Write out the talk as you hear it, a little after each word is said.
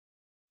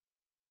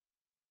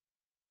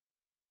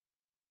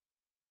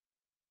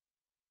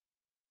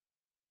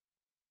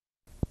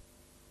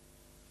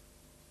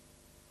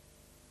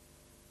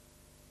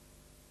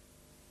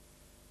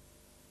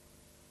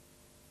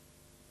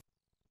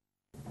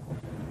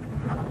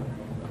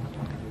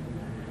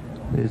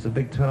There's a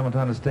big tournament,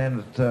 I understand,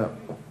 at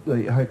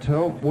the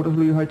hotel,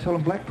 Waterloo Hotel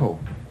in Blackpool.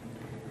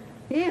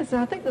 Yes,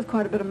 I think there's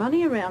quite a bit of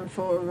money around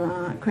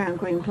for Crown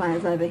Queen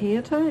players over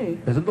here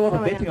too. There's a lot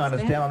of betting, I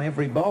understand, on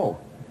every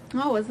bowl.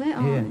 Oh, is there?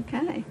 Oh, yeah.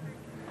 Okay.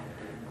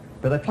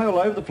 But they play all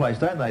over the place,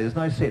 don't they? There's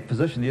no set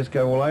position, you just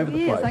go all over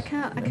the place. Yes,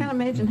 I can't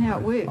imagine how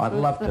it works. I'd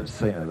love to have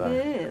seen it though.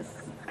 Yes.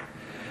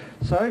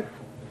 So,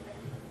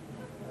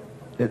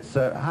 it's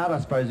hard, I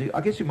suppose.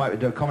 I guess you might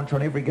do a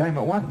commentary on every game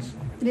at once.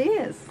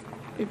 Yes,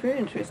 be very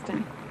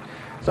interesting.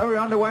 So we're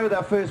underway with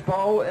our first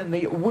bowl in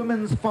the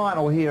women's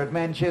final here at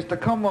Manchester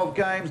Commonwealth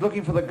Games,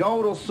 looking for the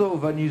gold or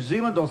silver, New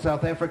Zealand or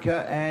South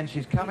Africa, and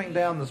she's coming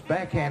down this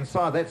backhand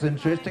side. That's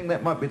interesting.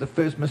 That might be the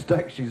first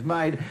mistake she's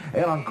made.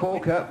 Ellen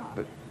Cawker,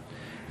 but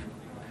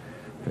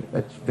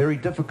that's very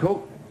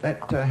difficult.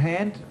 That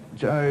hand,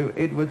 Joe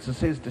Edwards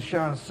says to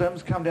Sharon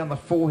Sims, come down the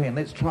forehand.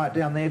 Let's try it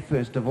down there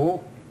first of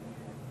all.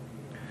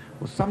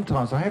 Well,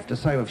 sometimes I have to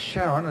say with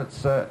Sharon,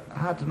 it's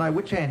hard to know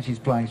which hand she's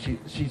playing.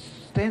 She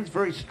stands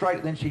very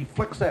straight, then she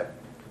flicks that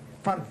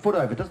front foot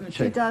over, doesn't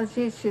she? She does,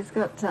 yes. She's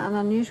got an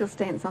unusual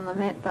stance on the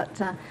mat, but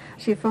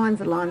she finds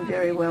the line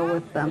very well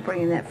with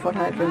bringing that foot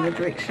over in the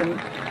direction.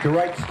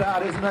 Great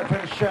start, isn't it,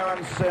 from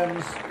Sharon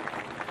Sims?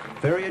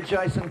 Very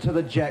adjacent to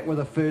the jack with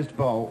the first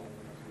bowl.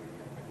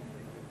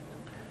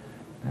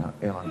 Now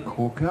Ellen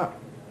Cawker.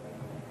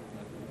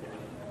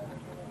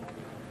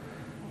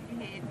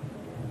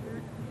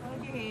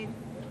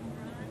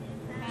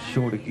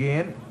 Short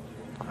again.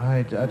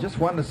 I just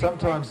wonder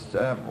sometimes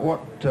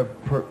what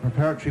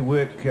preparatory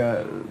work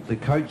the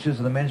coaches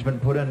and the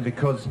management put in,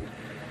 because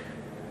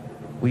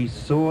we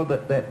saw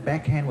that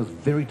backhand was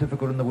very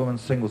difficult in the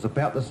women's singles,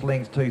 about this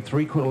length too,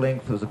 3/4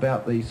 length. It was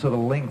about the sort of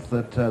length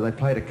that they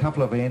played a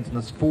couple of hands, and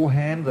this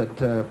forehand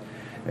that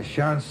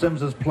Sharon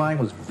Sims is playing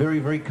was very,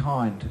 very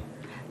kind.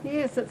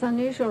 Yes, it's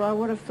unusual. I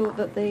would have thought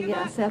that the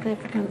South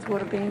Africans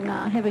would have been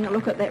having a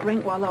look at that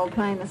rink while they were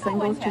playing the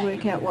singles to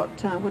work out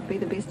what would be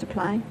the best to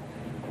play.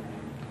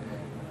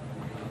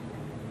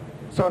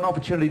 So an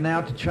opportunity now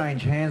to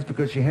change hands,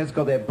 because she has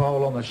got that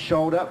bowl on the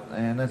shoulder,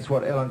 and that's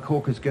what Ellen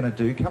Cawker is going to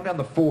do. Come down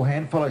the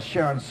forehand, follow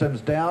Sharon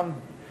Sims down,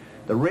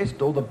 the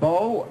rest or the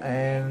bowl,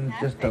 and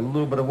just a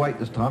little bit of weight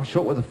this time.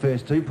 Short with the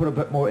first two, put a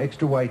bit more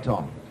extra weight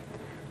on.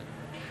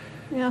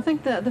 Yeah, I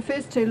think the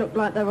first two looked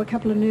like they were a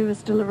couple of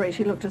nervous deliveries.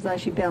 She looked as though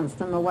she bounced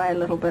them away a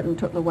little bit and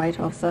took the weight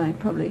off, so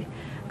probably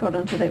got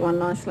into that one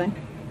nicely.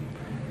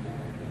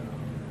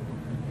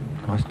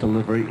 Nice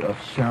delivery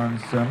of Sharon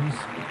Sims.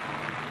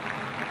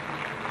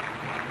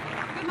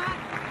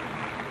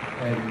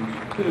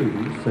 And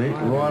two. See,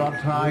 right on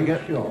target.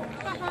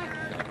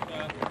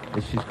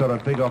 She's got a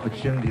big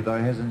opportunity though,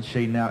 hasn't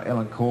she now,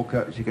 Ellen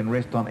Cawker? She can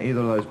rest on either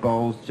of those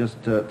bowls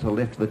just to the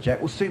left of the jack.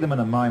 We'll see them in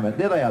a moment.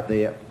 There they are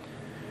there.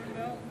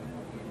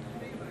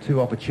 Two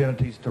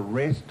opportunities to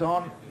rest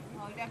on.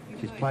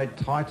 She's played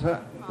tighter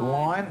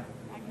line.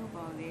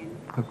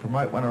 Could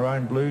promote one of her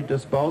own blue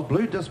disc bowls.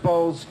 Blue disc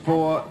bowls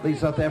for the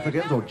South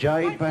Africans, or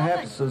jade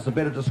perhaps is a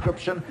better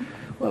description.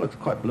 Well, it's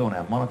quite blue on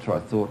our monitor, I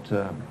thought.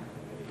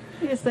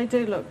 Yes, they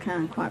do look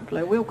quite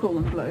blue. We'll call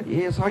them blue.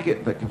 Yes, I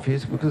get a bit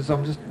confused because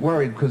I'm just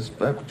worried because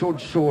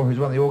George Shaw, who's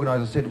one of the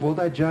organisers, said, well,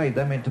 they're jade.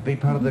 They're meant to be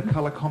part of the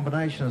colour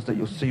combinations that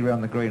you'll see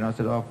around the green. I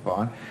said, oh,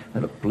 fine.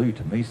 They look blue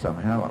to me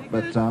somehow.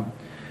 But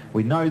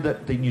we know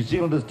that the New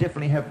Zealanders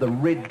definitely have the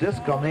red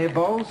disc on their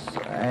bowls,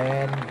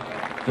 and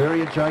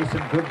very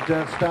adjacent. Good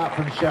start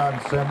from Sharon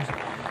Sims.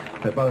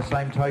 But by the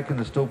same token,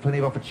 there's still plenty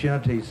of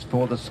opportunities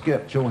for the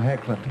skip, Jill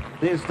Hackland.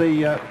 There's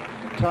the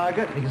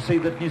target. You can see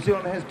that New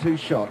Zealand has two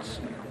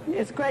shots.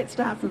 Yes, great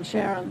start from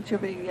Sharon. She'll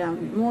be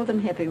more than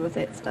happy with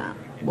that start.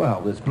 Well,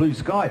 there's blue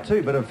sky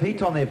too, bit of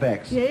heat on their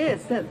backs.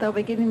 Yes, they'll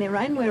be getting their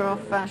rainwear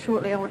off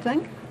shortly, I would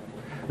think.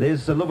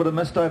 There's a little bit of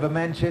mist over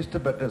Manchester,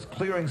 but there's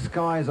clearing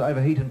skies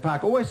over Heaton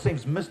Park. Always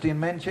seems misty in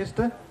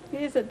Manchester.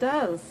 Yes, it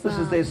does. This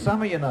is their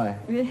summer, you know.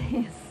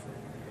 Yes.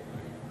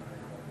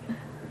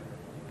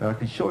 But I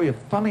can assure you,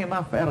 funny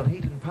enough, out at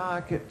Heaton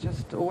Park, it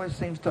just always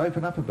seems to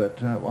open up a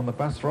bit on the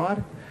bus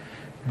ride.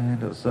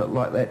 And it was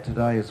like that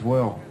today as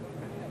well.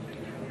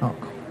 Not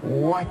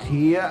quite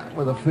here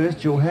with the first,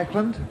 Jill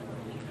Hackland.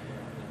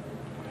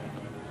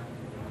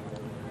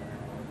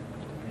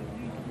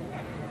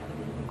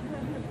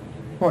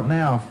 What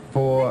now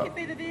for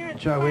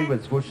Joe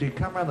Edwards? Will she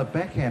come around the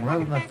backhand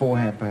rather than the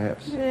forehand,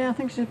 perhaps? Yeah, I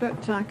think she's a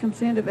bit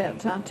concerned about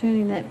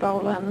turning that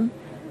bowl in.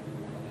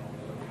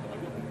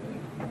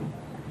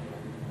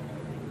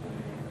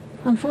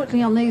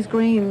 Unfortunately, on these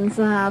greens,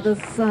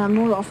 there's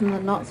more often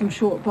than not some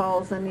short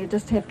bowls, and you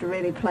just have to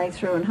really play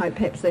through and hope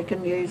perhaps they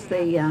can use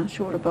the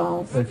shorter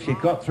bowls. If she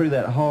got through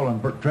that hole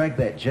and dragged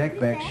that jack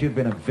back, she'd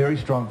been in a very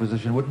strong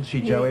position, wouldn't she,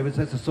 Joe Edwards?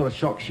 That's the sort of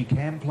shot she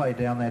can play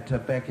down that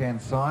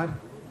backhand side.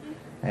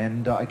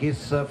 And I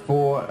guess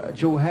for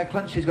Jill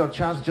Hackland, she's got a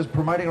chance of just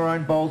promoting her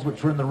own bowls,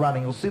 which are in the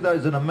running. You'll see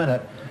those in a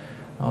minute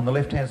on the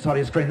left-hand side of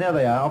your screen. There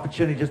they are.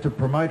 Opportunity just to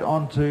promote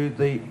onto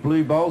the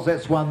blue bowls.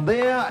 That's one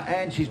there,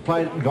 and she's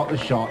played it and got the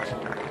shot.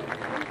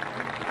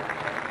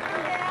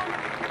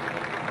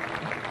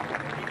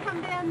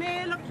 Come down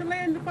there, look to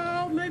land the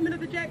bowl. Movement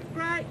of the jack's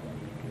great.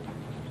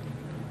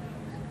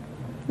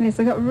 Yes,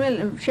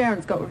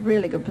 Sharon's got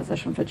really good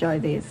position for Jo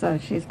there, so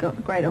she's got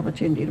a great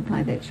opportunity to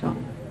play that shot.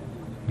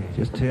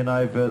 Just turn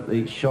over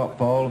the shot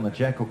bowl and the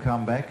jack will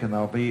come back and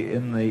they'll be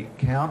in the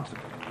count.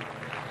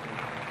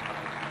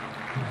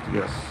 Just to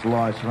get a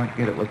slide, she won't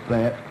get it with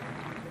that.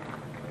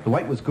 The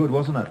weight was good,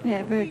 wasn't it?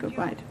 Yeah, very good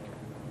weight.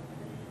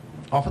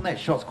 Often that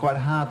shot's quite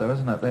hard though,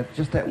 isn't it?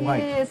 Just that weight.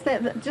 Yes,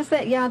 just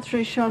that yard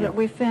through shot that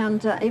we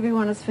found,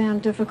 everyone has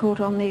found difficult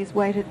on these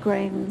weighted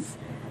greens.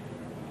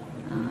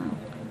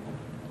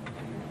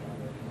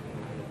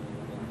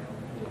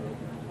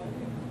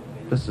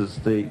 This is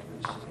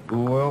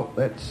well,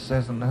 that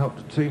hasn't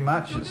helped too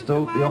much. It's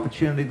still the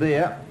opportunity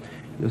there.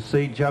 You'll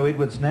see Jo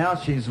Edwards now.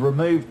 She's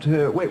removed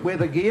her wet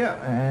weather gear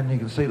and you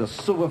can see the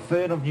silver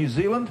fern of New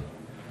Zealand.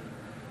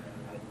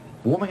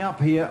 Warming up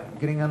here,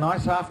 getting a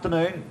nice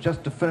afternoon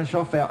just to finish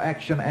off our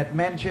action at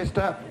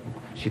Manchester.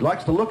 She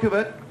likes the look of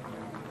it.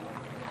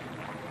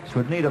 She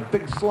would need a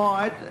big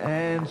slide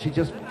and she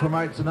just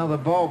promotes another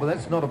bowl, but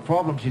that's not a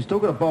problem. She's still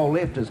got a bowl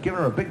left. It's given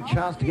her a big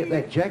chance to get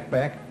that jack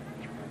back.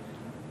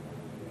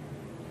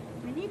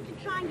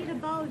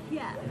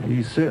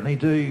 You certainly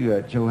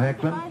do, Jill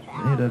Hackland.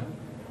 You need a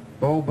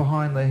bowl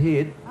behind the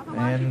head,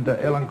 and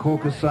Ellen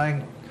Cawker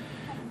saying,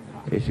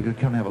 yes, you've got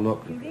to come and have a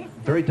look.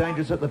 Very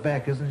dangerous at the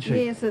back, isn't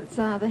she? Yes, it's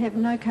they have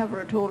no cover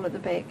at all at the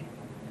back.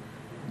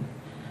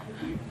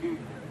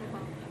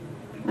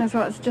 That's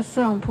why it's just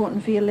so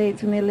important for your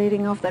leads when they're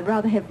leading off. They'd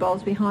rather have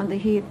bowls behind the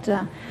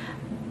head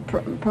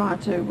prior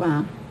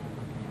to...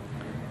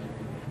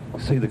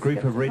 See the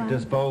group of red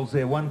disc bowls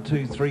there, 1,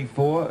 2, 3,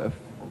 4. If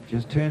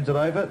just turns it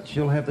over,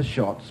 she'll have the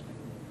shots.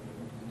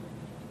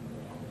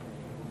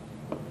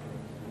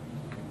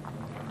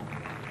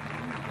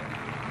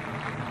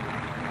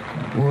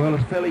 Well,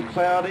 it's fairly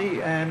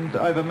cloudy and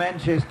over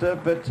Manchester,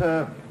 but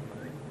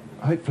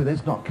hopefully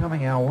that's not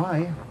coming our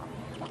way.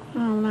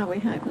 Oh, no, we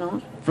hope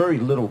not. Very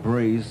little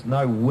breeze,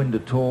 no wind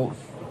at all.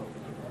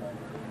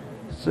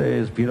 So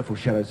there's beautiful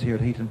shadows here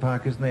at Heaton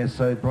Park, isn't there?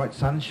 So bright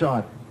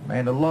sunshine.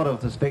 And a lot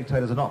of the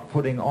spectators are not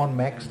putting on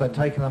max, they're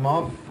taking them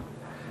off.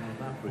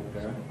 South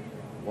Africa,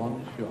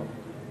 one shot.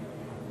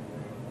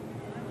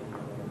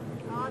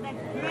 Oh,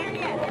 that's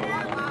brilliant.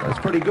 That's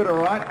pretty good, all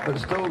right, but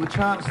still the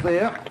chance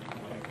there.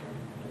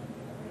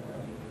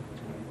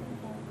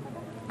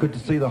 Good to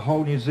see the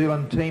whole New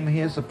Zealand team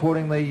here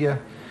supporting the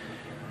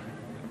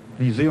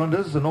New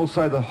Zealanders, and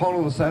also the whole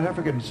of the South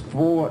Africans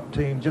 4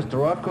 team just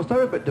arrived. Of course,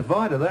 they're a bit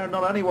divided. They're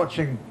not only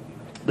watching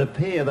the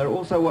pair, they're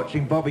also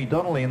watching Bobby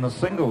Donnelly in the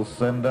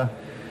singles, and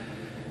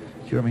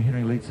Jeremy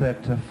Henry leads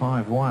that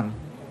 5-1.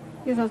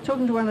 Yes, I was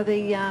talking to one of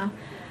the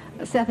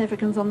South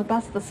Africans on the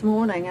bus this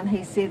morning, and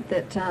he said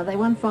that they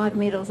won 5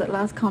 medals at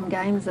last Com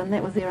Games, and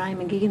that was their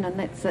aim again, and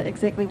that's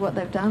exactly what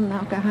they've done.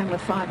 They'll go home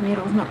with 5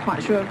 medals. Not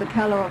quite sure of the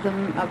colour of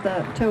them, of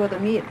the 2 of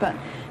them yet, but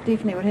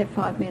definitely would have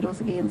 5 medals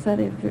again, so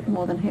they're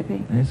more than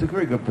happy. It's a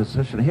very good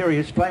position. Here he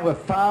is playing with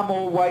far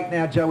more weight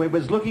now. Jo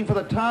Edwards looking for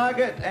the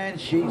target, and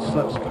she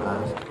slips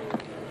past.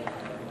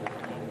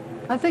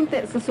 I think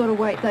that's the sort of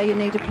weight that you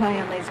need to play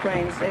on these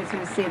greens, as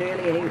we said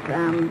earlier.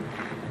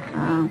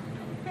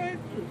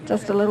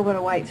 Just a little bit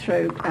of weight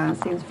through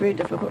seems very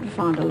difficult to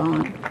find a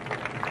line.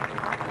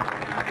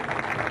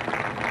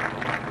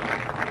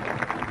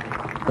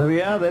 There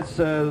we are, that's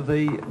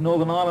the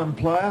Northern Ireland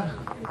player,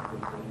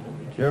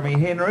 Jeremy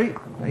Henry.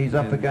 He's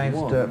up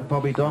against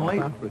Bobby Donnelly,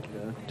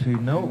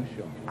 2-0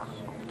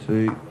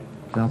 to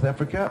South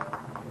Africa.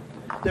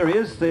 There he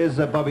is, there's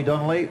Bobby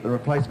Donnelly, the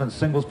replacement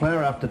singles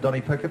player after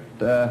Donnie Pickett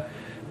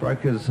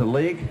broke his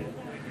leg.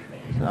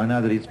 So I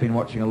know that he's been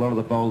watching a lot of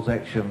the bowls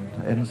action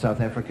in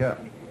South Africa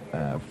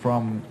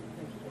from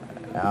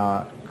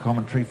our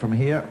commentary from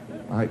here.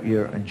 I hope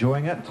you're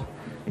enjoying it.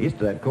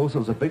 Yesterday, of course, it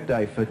was a big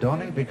day for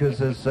Donnie because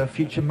his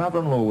future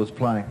mother-in-law was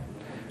playing.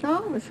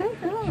 Oh, was he?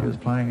 Oh. She was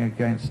playing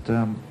against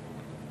it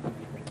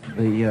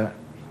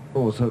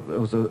was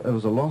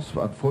a loss,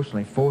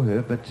 unfortunately, for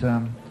her, but...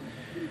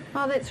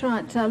 oh, that's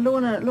right.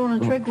 Lorna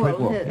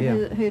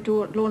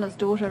Trigwell, Lorna's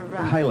daughter.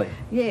 Hayley.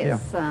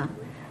 Yes, yeah.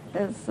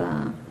 Is...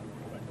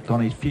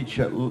 Donnie's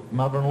future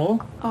mother-in-law.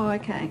 Oh,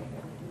 okay.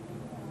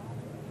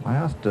 I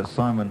asked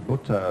Simon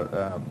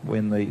Butta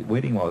when the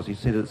wedding was. He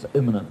said it's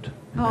imminent.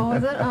 Oh,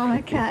 is it? Oh,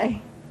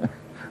 okay.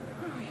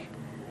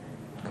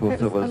 Of course,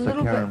 it was a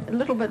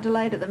little bit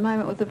delayed at the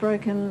moment with the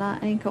broken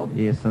ankle.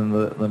 Yes, and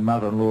the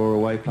mother-in-law are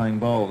away playing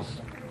bowls.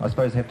 I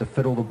suppose they have to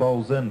fit all the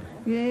bowls in.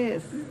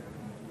 Yes.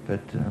 But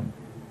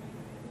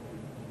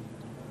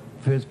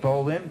first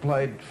bowl then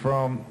played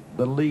from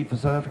the lead for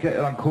South Africa,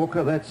 Ellen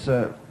Cawker. That's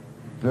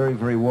very,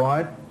 very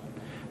wide.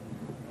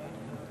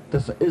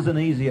 This isn't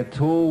easy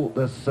at all.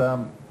 This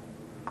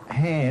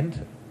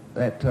hand,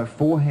 that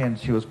forehand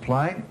she was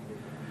playing,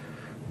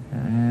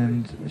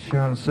 and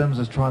Sharon Sims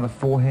is trying the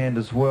forehand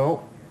as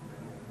well.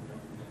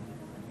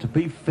 To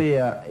be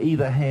fair,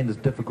 either hand is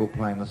difficult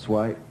playing this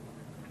way,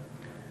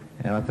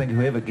 and I think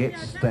whoever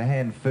gets the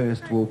hand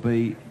first will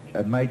be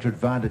a major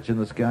advantage in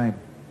this game.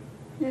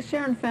 Yeah,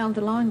 Sharon found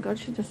the line good.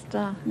 She just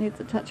needs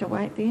a touch of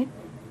weight there.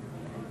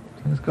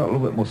 It's got a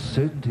little bit more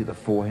certainty, the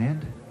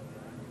forehand.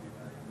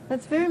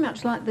 It's very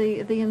much like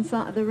the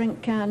inside the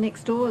rink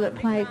next door that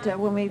played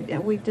when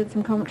we did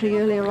some commentary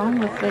earlier on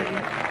with the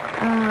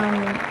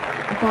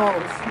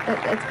bowls.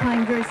 It's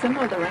playing very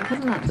similar to the rink,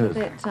 isn't it? It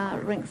To is.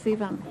 that rink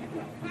 7.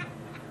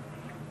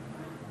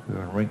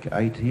 We're on rink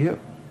 8 here.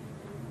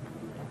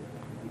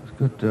 It's a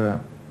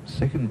good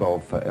second bowl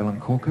for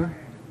Ellen Cawker.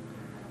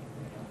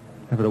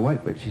 A bit of weight,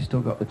 but she's still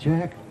got the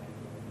jack.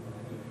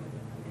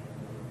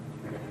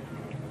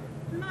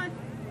 Nice.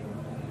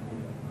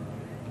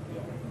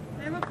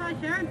 Hey, we'll play,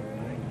 Sharon.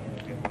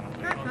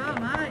 Good call,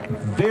 mate.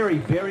 Very,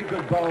 very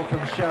good bowl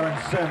from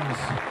Sharon Sims.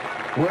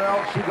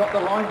 Well, she got the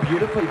line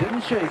beautifully,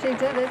 didn't she? She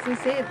did, as we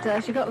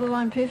said. She got the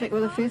line perfect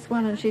with the first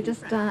one, and she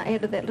just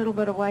added that little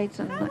bit of weight,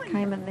 and it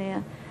came in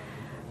there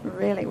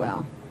really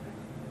well.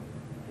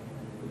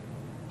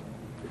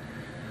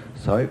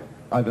 So,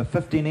 over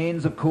 15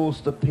 ends, of course,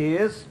 the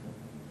pairs.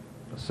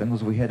 The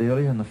singles we had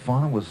earlier in the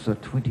final was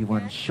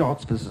 21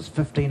 shots. This is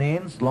 15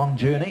 ends, long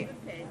journey.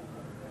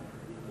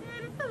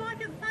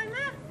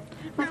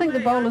 I think the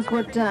bowlers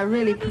would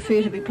really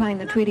prefer to be playing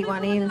the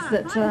 21 ends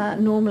that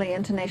normally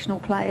international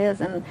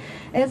players, and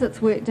as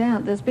it's worked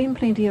out, there's been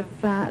plenty of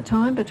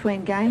time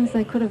between games.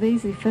 They could have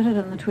easily fitted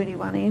in the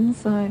 21 ends,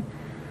 so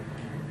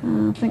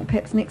I think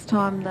perhaps next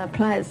time the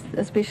players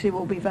especially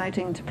will be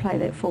voting to play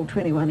that full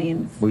 21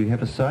 ends. Will you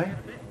have a say?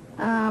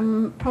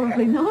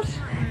 Probably not.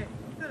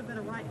 Got a bit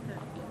of weight to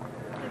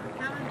keep it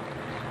coming.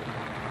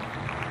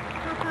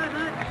 Well played,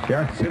 mate.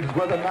 Sharon Sims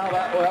with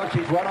another. Well,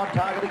 she's right on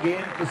target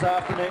again this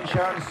afternoon.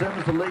 Sharon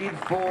Sims the lead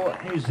for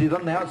New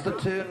Zealand. Now it's the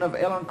turn of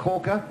Ellen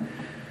Cawker.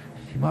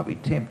 She might be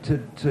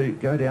tempted to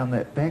go down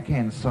that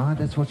backhand side.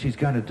 That's what she's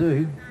going to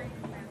do.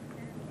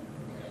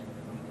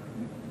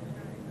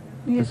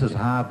 Yes. This is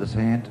hard, this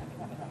hand.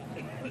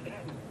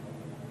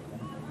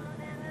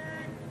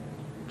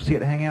 See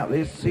it hang out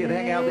there, see it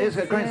hang out there.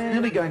 So it's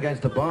nearly going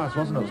against the bias,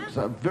 wasn't it? It was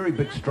a very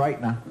big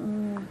straightener.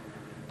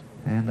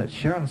 And that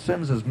Sharon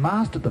Sims has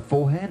mastered the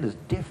forehand is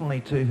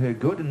definitely to her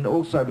good, and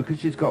also because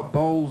she's got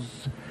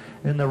bowls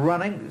in the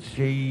running,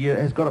 she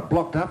has got it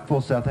blocked up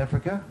for South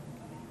Africa.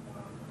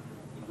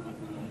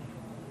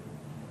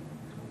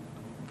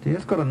 Yeah,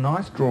 it's got a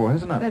nice draw,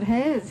 hasn't it? It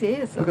has,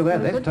 yes. Look at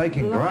that, It's a that's good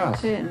taking line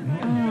grass. turn.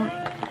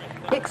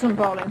 Excellent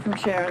bowling from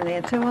Sharon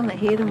there, 2 on the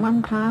head and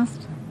 1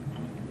 past.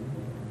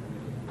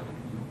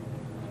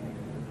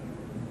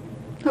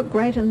 Look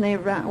great in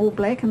their all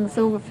black and the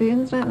silver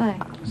ferns, don't they?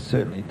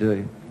 Certainly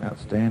do.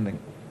 Outstanding.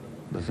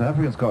 The South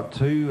Africans got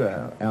 2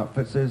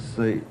 outfits. There's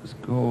the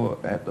score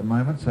at the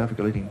moment. South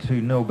Africa leading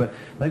 2-0, but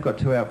they've got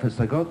 2 outfits.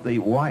 They've got the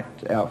white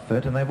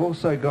outfit, and they've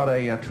also got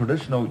a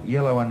traditional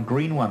yellow and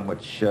green one,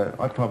 which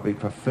I probably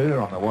prefer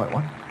on the white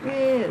one.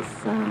 Yes,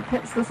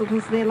 perhaps this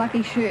was their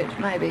lucky shirt,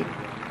 maybe.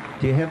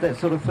 Do you have that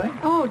sort of thing?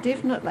 Oh,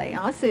 definitely.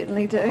 I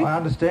certainly do. I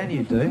understand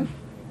you do.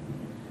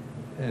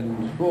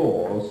 And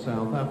for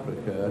South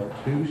Africa,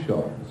 2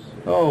 shots.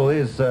 Oh,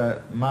 there's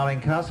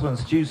Marlene Castle and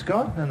Stu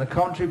Scott in the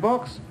commentary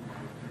box.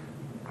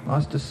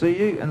 Nice to see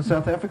you in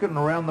South Africa and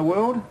around the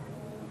world.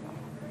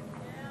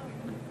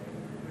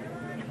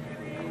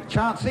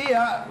 Chance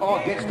here.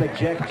 Oh, gets the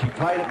jack. She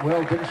played it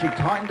well, didn't she?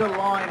 Tightened the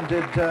line,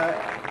 did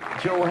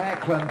Jill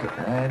Hackland,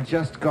 and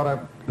just got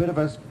a bit of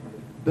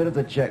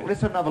the jack. Let's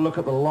have another look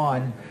at the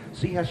line.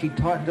 See how she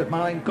tightened it,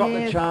 Marlene. Got the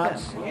Yes,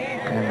 chance.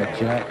 And the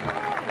jack.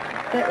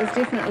 That was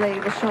definitely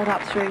the shot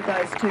up through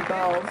those 2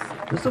 bowls.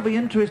 This will be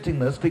interesting,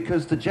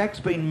 because the jack's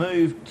been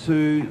moved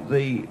to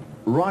the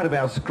right of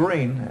our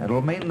screen.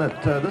 It'll mean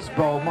that this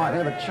bowl might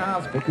have a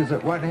chance because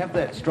it won't have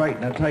that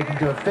straightener taken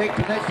to effect,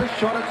 and that's the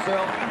shot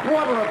itself.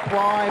 What a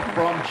reply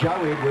from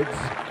Joe Edwards.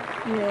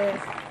 Yes.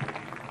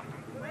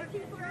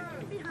 Waiting for it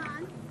to be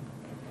behind.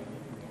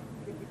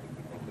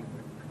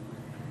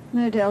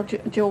 No doubt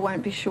Jill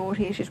won't be short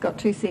here. She's got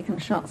 2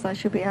 second shots, so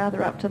she'll be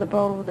either up to the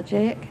bowl or the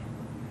jack.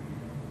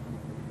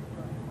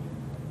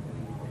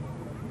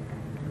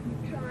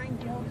 Trying,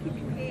 Jill. Keep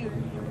your head.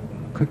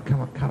 Could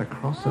come cut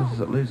across as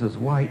it loses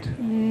weight.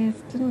 Yes,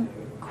 didn't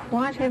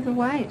quite have the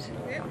weight.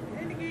 Yep,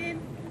 and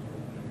again.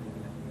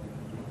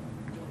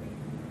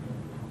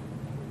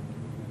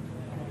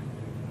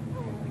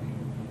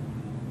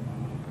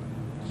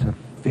 It's a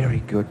very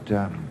good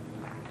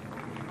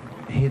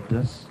head,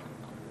 this.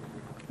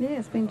 Yeah,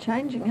 it's been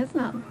changing,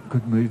 hasn't it?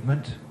 Good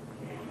movement.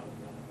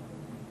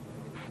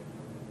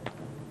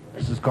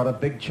 This has got a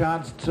big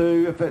chance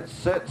too if it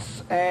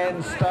sits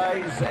and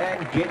stays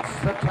and gets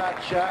the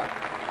touch up.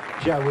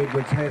 Joe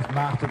Edwards has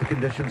mastered the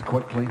conditions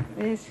quickly.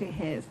 Yes, she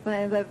has.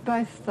 They're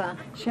both,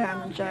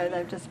 Sharon and Joe,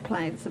 they've just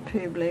played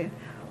superbly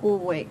all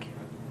week.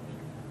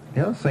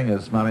 The other thing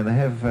is, Marlene, they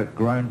have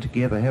grown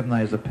together, haven't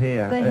they, as a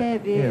pair? They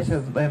have, yes. They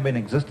haven't been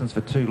in existence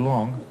for too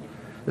long.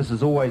 This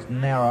is always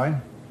narrow.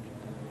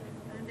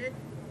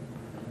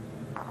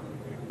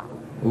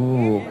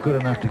 Ooh,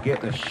 good enough to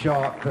get the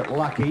shot, but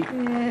lucky.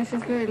 Yeah,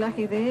 she's very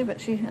lucky there,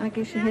 but I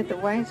guess she had the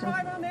weight. And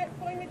Right on that,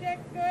 pulling the jack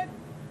good.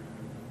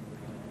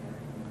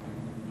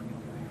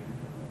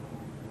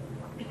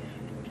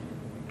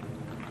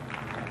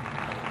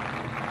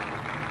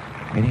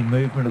 Any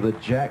movement of the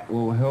jack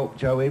will help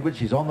Joe Edwards.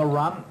 She's on the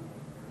run.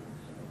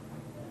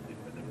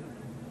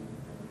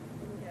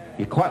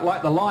 You quite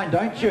like the line,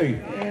 don't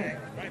you? Yeah.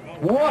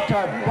 What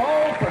a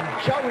bowl from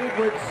Jo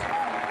Edwards.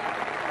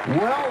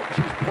 Well,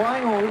 she's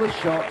playing all the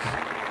shots.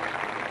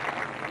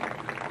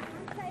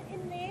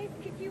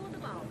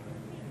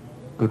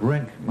 Good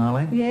rink,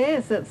 Marlene.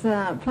 Yes, it's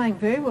playing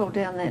very well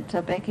down that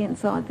backhand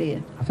side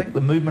there. I think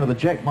the movement of the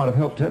jack might have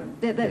helped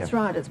it. That's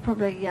right. It's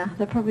probably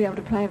they're probably able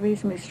to play a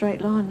reasonably straight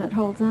line that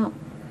holds up.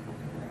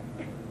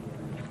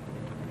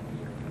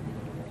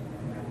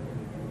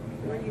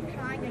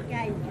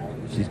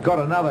 She's got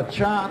another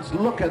chance.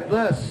 Look at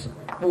this.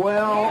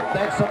 Well,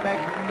 that's a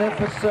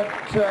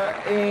magnificent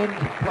end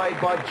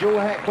played by Jill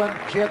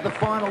Hackland. She had the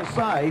final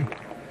say.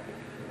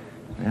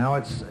 Now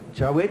it's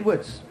Jo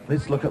Edwards.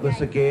 Let's look at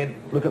this again.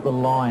 Look at the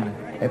line.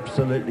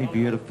 Absolutely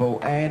beautiful.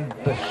 And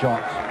the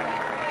shot.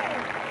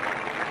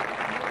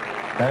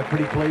 They're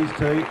pretty pleased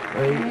too,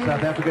 the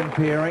South African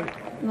pairing.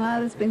 No,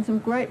 there's been some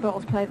great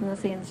bowls played in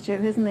this end, Stu,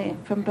 hasn't there,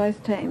 from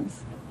both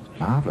teams?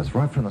 Marvellous,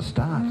 right from the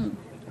start.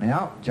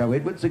 Now, Jo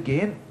Edwards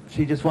again.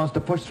 She just wants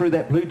to push through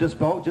that blue disc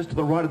bowl just to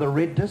the right of the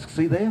red disc.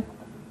 See there?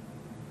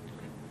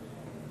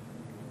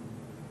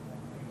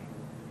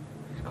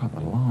 She's got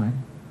the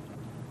line.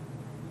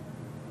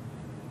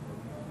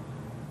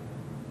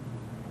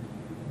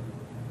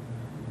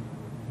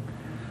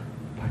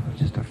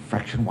 Just a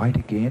fraction weight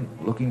again,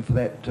 looking for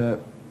that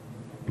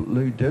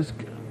blue disc.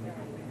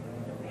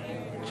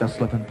 Just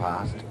slipping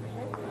past.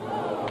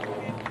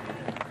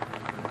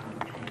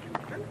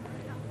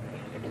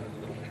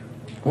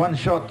 One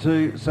shot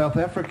to South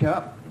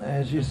Africa,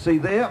 as you see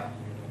there.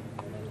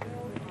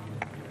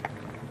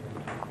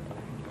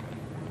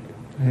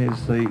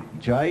 Here's the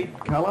jade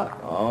colour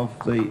of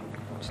the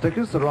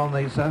stickers that are on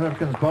the South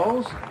Africans'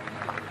 bowls.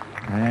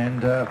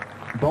 And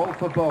bowl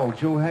for bowl,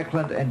 Jill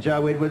Hackland and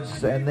Jo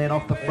Edwards, and then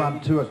off the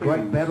front too, a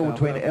great battle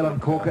between Ellen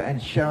Cawker and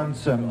Sharon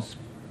Sims.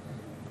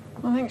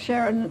 I think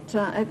Sharon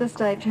at this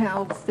stage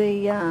holds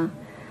the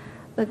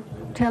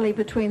tally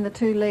between the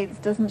two leads,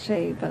 doesn't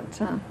she? But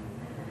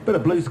bit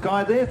of blue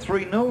sky there,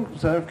 3-0,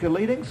 South Africa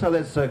leading, so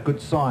that's a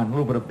good sign. A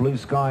little bit of blue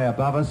sky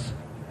above us.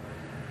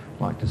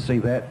 Like to see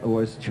that.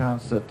 Always a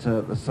chance that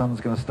the sun's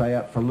going to stay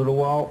out for a little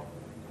while.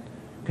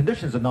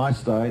 Conditions are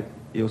nice though.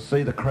 You'll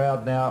see the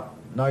crowd now.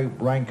 No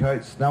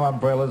raincoats, no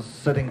umbrellas,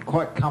 sitting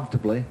quite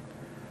comfortably.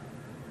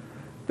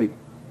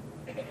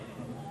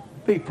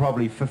 Be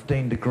probably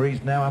 15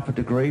 degrees now, up a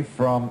degree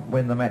from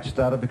when the match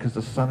started because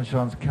the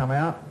sunshine's come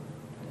out.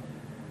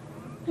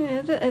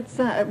 yeah, it's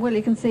well,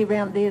 you can see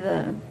round there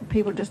the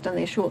people just in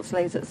their short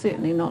sleeves. It's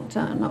certainly not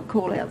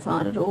cool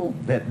outside at all.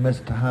 That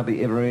mist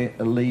hardly ever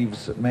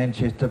leaves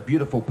Manchester.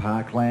 Beautiful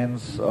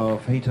parklands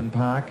of Heaton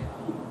Park.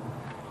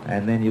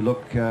 And then you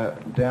look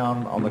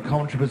down on the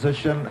commentary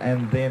position,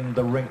 and then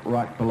the rink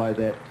right below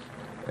that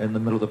in the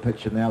middle of the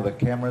picture now. The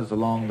cameras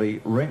along the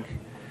rink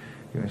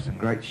giving some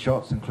great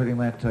shots, including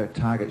that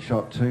target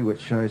shot too,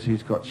 which shows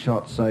who's got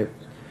shots. So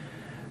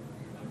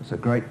it's a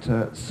great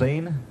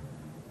scene.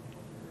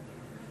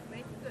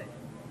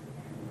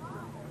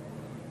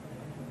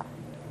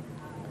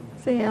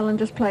 See, Ellen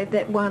just played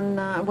that one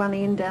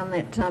end down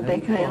that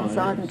backhand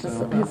side and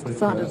has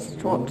decided to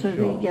swap to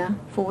the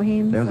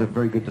forehand. That was a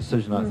very good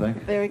decision, I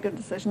think. Very good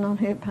decision on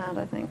her part,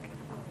 I think.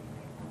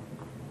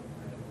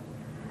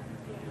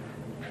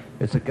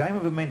 It's a game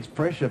of immense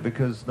pressure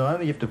because not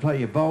only you have to play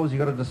your bowls, you've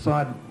got to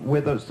decide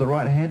whether it's the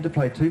right hand to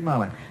play too,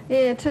 Marlene. Yeah,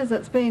 it is.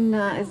 It's been,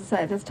 as I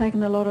say, it has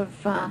taken a lot of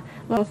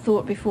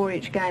thought before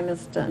each game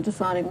is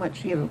deciding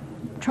which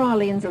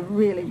trial ends are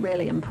really,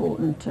 really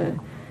important to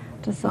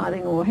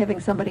deciding or having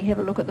somebody have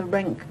a look at the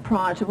rink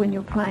prior to when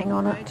you're playing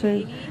on it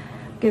to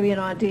give you an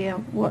idea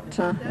what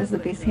is the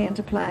best hand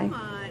to play.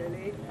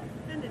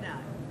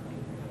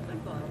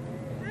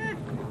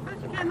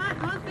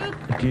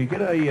 Do you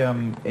get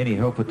any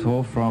help at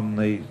all from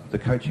the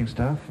coaching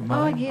staff?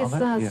 Oh yes,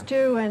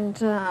 Stu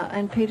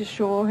and Peter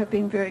Shaw have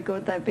been very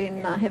good. They've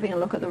been having a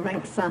look at the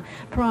rinks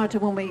prior to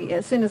when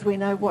as soon as we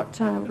know what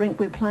rink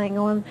we're playing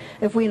on.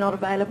 If we're not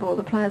available,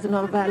 the players are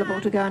not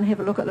available to go and have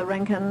a look at the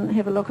rink and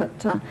have a look at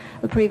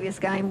the previous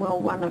game. Well,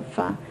 one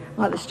of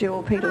either Stu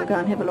or Peter will go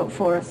and have a look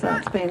for us. So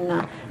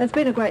it's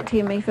been a great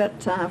team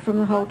effort from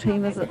the whole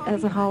team as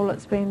a whole.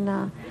 It's been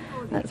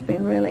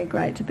really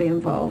great to be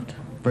involved.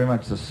 Very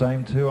much the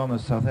same too on the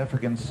South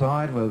African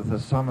side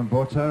with Simon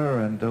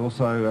Botter and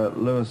also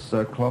Lewis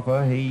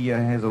Klopper. He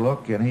has a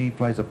look and he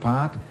plays a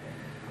part.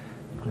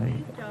 They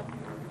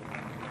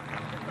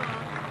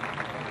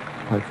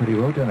played pretty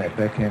well down that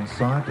backhand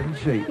side, didn't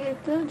she? Yeah,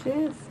 it did,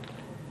 yes.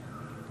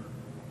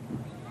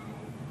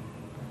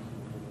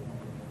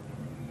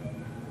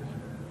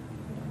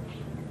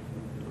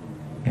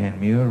 Anne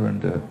Muir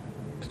and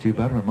Stu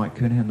Butter and Mike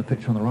Kernahan, the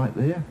picture on the right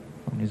there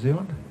from New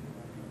Zealand.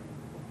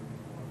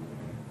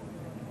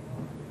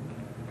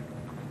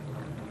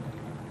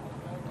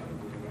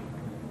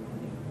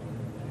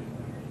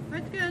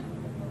 That's good.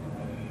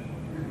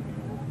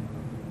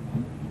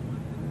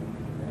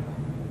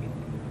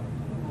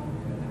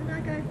 Did I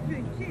go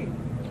through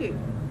two?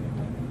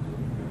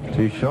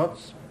 Two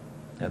shots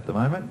at the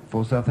moment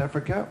for South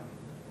Africa.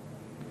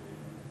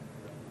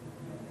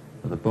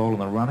 With the ball in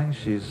the running,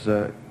 she's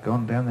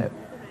gone down that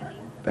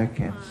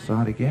backhand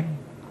side again.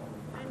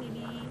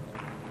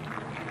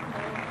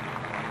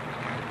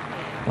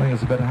 I think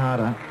it's a bit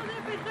harder.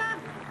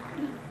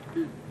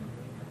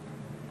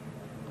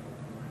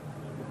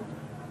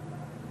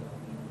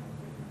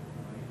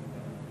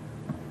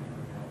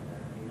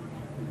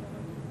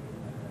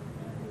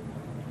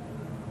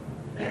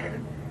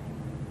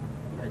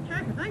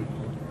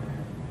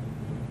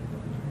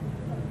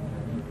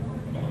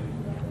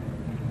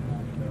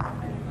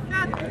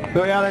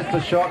 There we are, that's the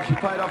shot. She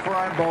played off her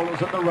own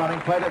bowlers in the running,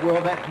 played it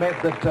well. That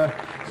meant that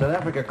South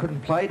Africa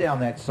couldn't play down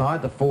that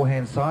side, the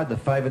forehand side, the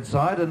favoured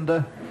side,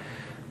 and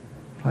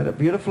played it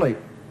beautifully.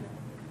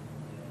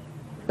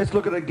 Let's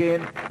look at it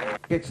again.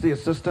 Gets the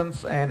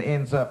assistance and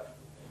ends up.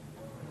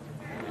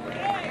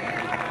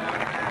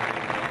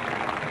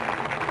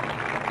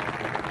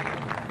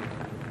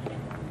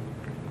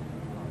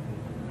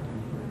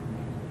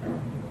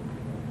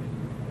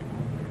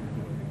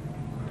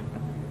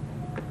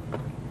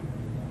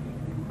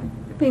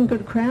 Been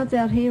good crowds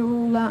out here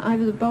all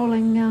over the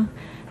bowling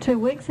 2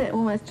 weeks,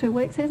 almost 2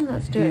 weeks, hasn't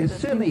it, Stuart? Yeah, it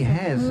certainly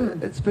has.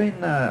 It's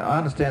been, I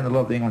understand a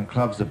lot of the England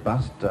clubs have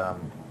bussed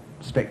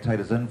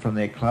spectators in from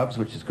their clubs,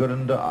 which is good,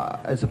 and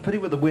it's a pity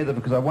with the weather,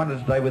 because I wondered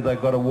today whether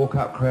they've got a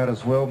walk-up crowd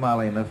as well,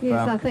 Marlene, if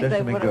yes, I think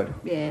they would good.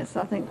 Yes,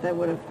 I think they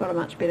would have got a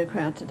much better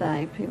crowd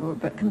today. People were a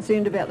bit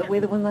concerned about the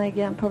weather when they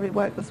probably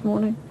woke this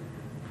morning.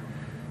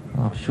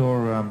 I'm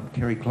sure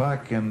Kerry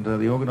Clark and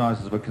the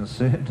organisers were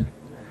concerned.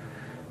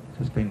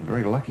 Just been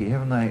very lucky,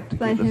 haven't they, to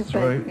get this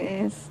through?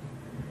 Yes.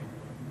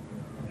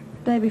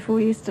 Day before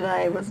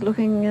yesterday was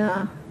looking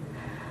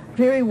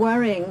very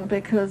worrying,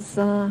 because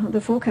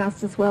the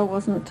forecast as well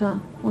wasn't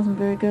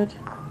very good.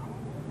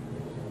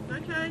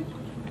 Okay.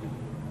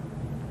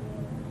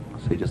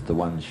 See, just the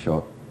one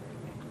shot.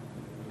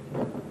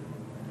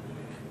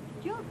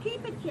 Jill,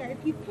 keep it here.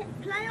 If you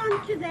play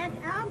on to that,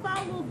 our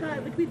ball will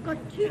go, but we've got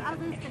 2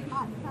 others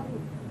behind.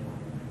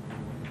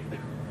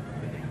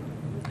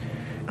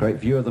 Great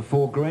view of the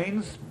 4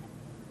 greens.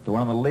 The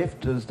one on the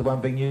left is the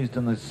one being used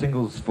in the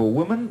singles for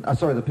women.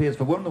 The pairs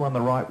for women. The one on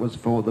the right was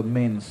for the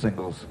men's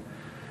singles.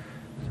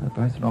 So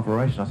both in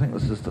operation. I think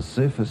this is the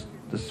surface,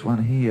 this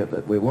one here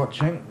that we're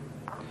watching.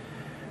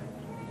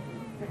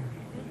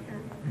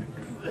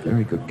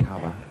 Very good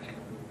cover.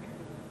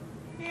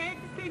 Yeah,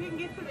 just see if you can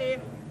get to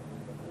there.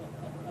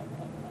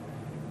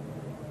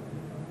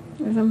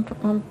 Yes,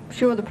 I'm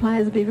sure the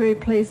players will be very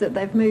pleased that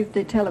they've moved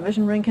the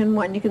television rink in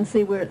one. You can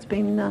see where it's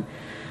been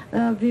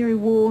very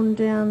worn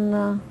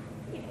down,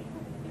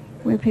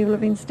 where people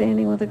have been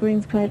standing with the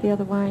greens played the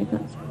other way.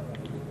 But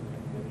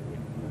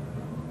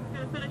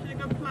Finish in a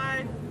good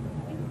play.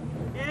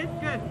 Yeah, it's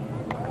good.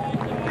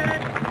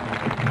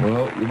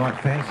 Well, you might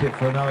fancy it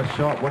for another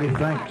shot. What do you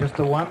think? Just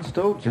the one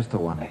still? Just the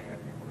one.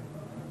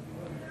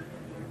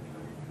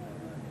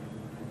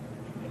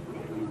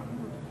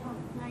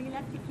 Now you'll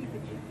have to keep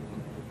it here.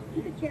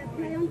 Keep it here,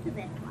 play on to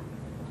that one.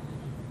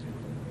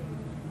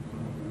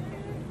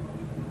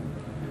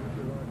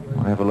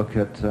 I'll have a look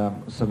at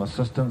some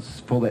assistance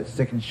for that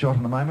second shot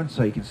in a moment,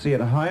 so you can see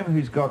at home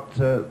who's got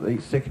the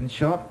second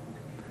shot.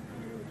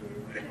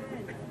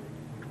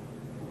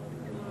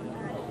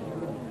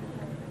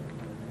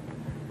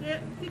 Yeah,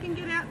 if you can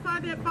get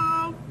outside that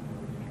bowl,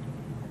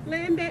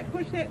 land that,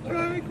 push that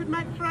through, could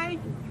make 3.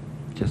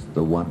 Just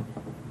the one.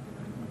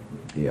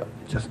 Yeah,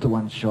 just the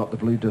one shot. The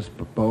blue disc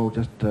bowl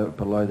just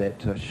below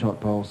that shot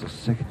bowl's the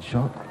second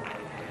shot.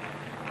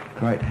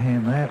 Great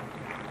hand that.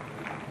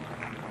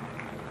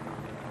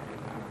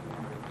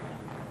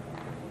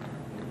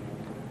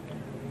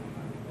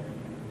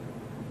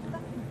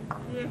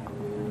 Yeah.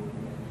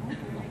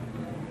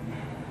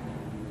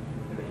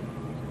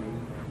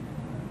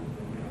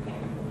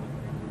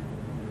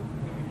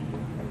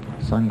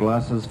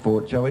 Sunglasses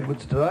for Joe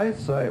Edwards today,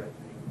 so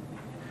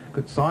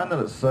good sign that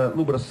it's a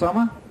little bit of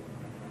summer.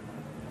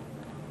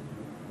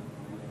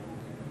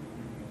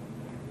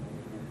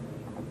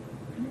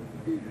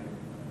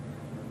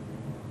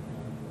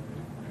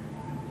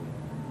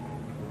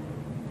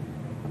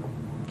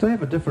 Do they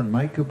have a different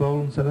make of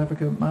bowl in South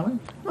Africa, Marlene?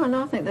 oh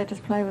no, I think they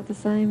just play with the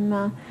same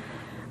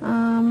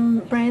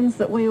brands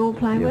that we all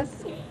play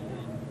with.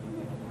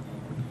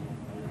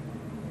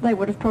 They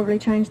would have probably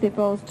changed their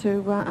bowls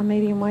to a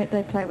medium weight.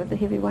 They play with the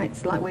heavy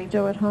weights like we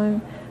do at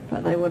home,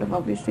 but they would have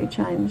obviously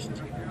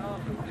changed.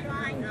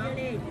 Trying,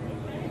 Gilly.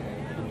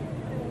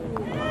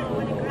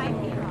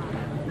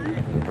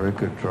 A very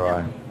good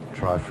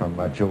try from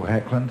Jill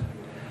Hackland.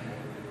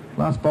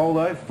 Last bowl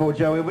though for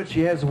Joe Edwards.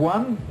 She has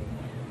one.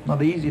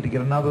 Not easy to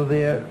get another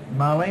there,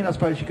 Marlene. I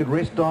suppose she could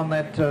rest on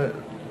that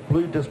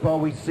blue disc bowl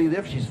we see there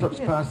if she slips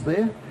past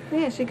there.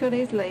 Yeah, she could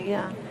easily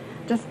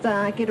just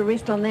get a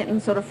rest on that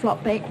and sort of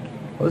flop back.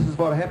 Well, this is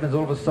what happens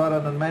all of a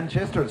sudden in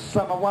Manchester. It's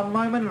summer one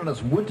moment and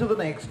it's winter the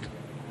next.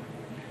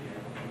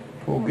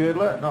 Poor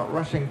Girdler, not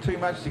rushing too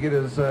much to get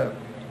his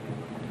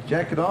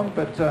jacket on,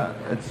 but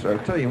I'll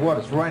tell you what,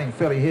 it's raining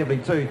fairly heavily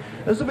too.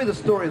 This will be the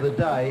story of the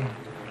day,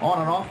 on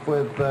and off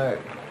with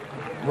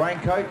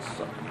raincoats,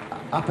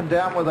 up and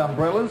down with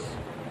umbrellas.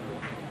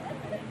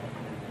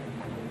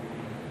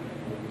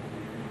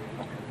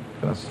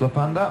 Going to slip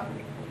under.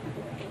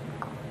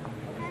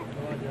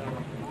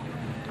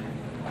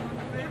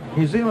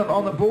 New Zealand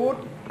on the board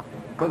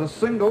with a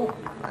single,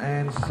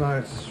 and so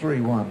it's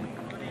 3-1.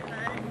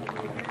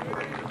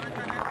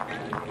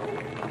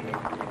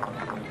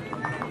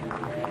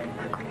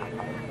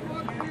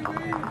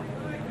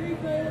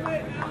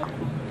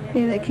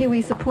 Yeah, the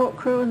Kiwi support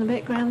crew in the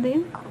background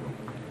then.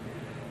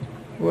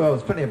 Well,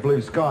 there's plenty of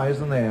blue sky,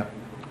 isn't there?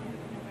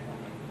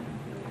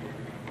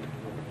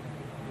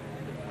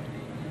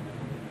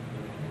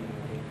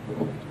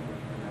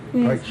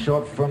 Yes. Great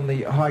shot from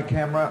the high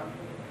camera,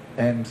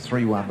 and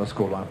 3-1 the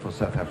scoreline for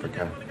South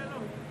Africa.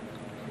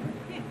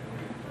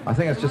 I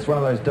think it's just one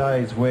of those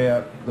days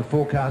where the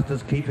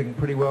forecasters keeping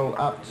pretty well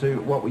up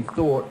to what we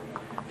thought.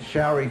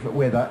 Showery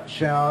weather,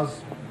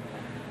 showers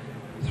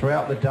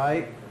throughout the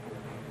day.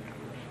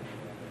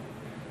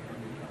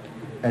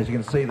 As you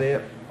can see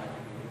there,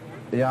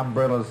 the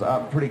umbrella's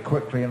up pretty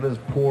quickly and it is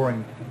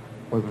pouring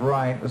with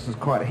rain. This is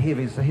quite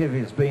heavy. It's the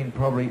heaviest it's been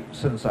probably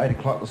since 8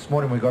 o'clock this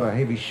morning. We got a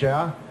heavy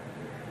shower.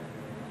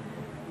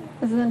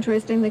 This is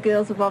interesting. The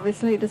girls have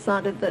obviously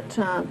decided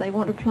that they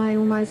want to play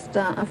almost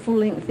a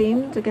full-length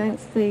end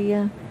against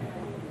the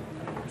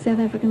South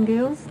African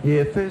girls.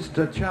 Yeah, first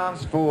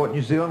chance for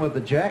New Zealand with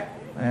the jack,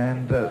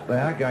 and they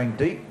are going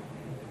deep.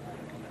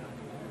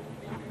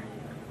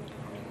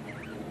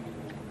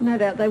 No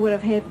doubt they would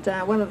have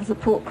had one of the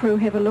support crew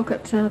have a look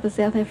at the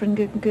South African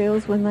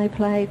girls when they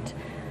played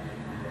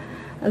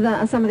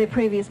some of their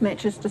previous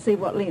matches to see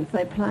what length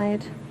they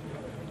played.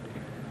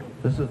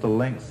 This is the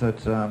length that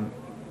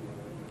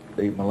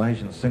the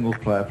Malaysian singles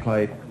player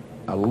played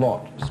a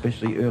lot,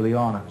 especially early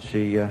on, and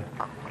she had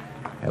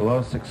a lot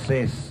of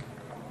success.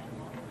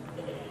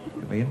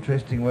 It'll be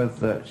interesting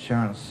with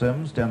Sharon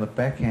Sims down the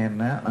backhand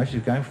now. No,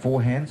 she's going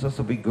forehands. This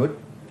will be good.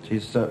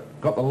 She's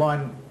got the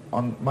line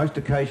on most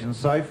occasions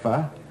so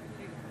far.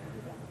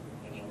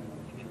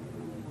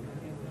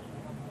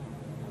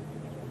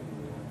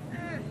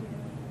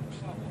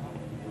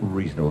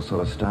 Reasonable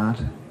sort of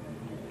start.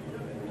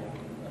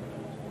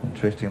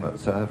 Interesting that the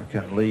South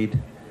African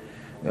lead,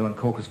 Ellen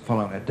Cawker's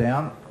following her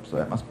down, so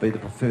that must be the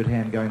preferred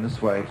hand going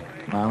this way,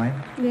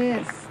 Marlene.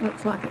 Yes,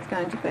 looks like it's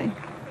going to be.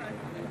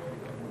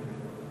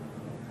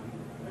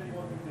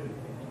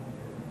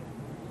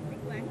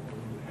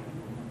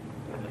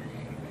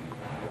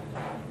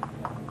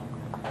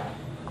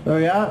 There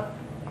we are.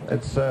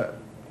 It's the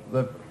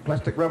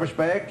plastic rubbish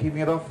bag, keeping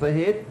it off the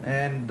head,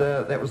 and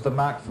that was the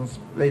Marks and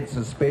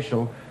Spencer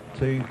special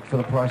for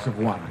the price of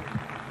one.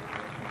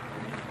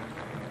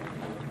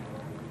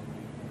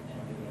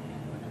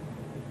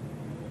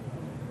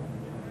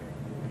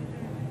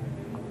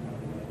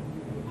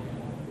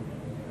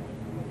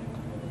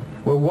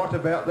 Well, what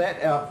about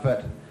that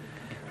outfit?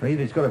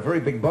 Either he's got a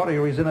very big body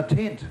or he's in a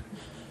tent.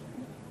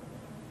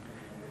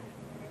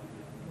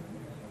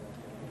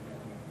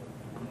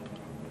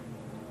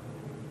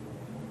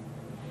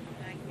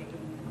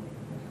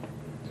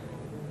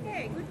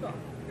 Yeah, good boy.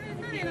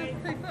 It's only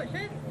enough 2 foot,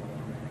 shoot.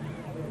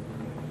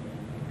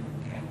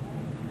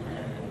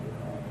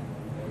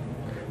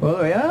 Well,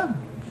 there we are.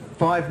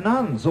 5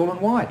 nuns, all in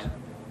white.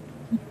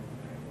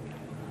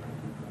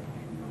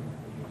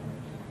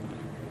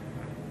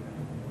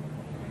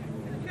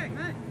 Check,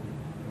 mate.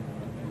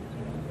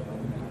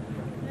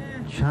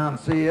 Yeah.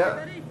 Chance here.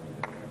 Ready?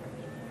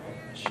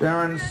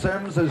 Sharon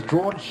Sims has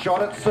drawn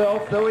shot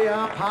itself. There we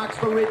are. Parks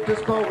the red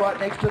disc bowl right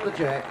next to the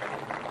jack.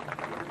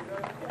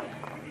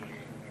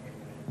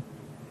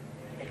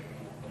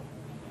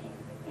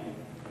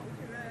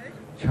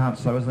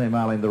 Chance though, isn't there,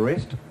 Marlene, the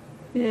rest?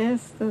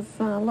 Yes, there's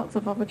lots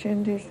of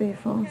opportunities there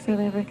for South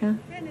Africa.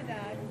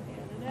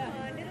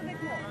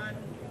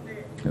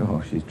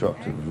 Oh, she's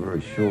dropped it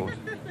very short.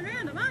 Just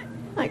around it, mate.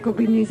 That could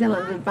be New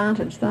Zealand's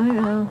advantage though. I don't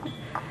know,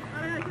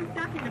 just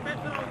ducking a bit,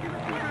 but I'll give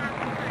it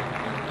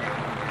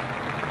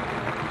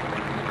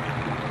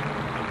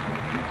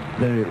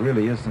to you. There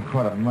really is some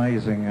quite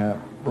amazing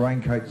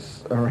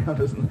raincoats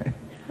around, isn't there?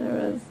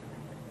 There is.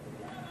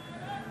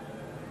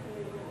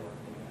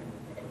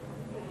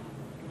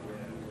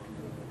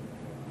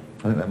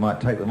 I think they might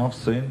take them off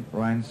soon.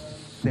 Rain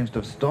seems to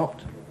have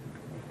stopped.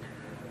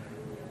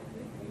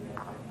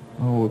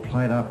 Oh, we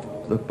played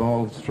up the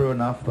bowls through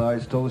enough though.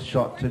 Still a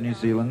shot to New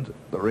Zealand,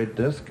 the red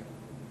disc.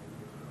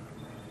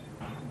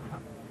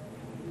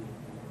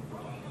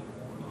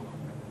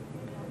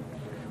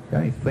 The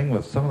only thing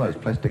with some of those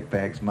plastic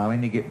bags,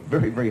 Marlene, you get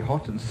very, very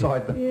hot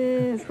inside them.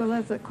 Yes, well,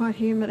 it's quite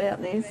humid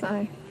out there,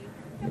 so.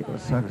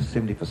 It's over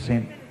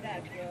 70%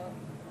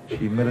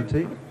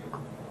 humidity.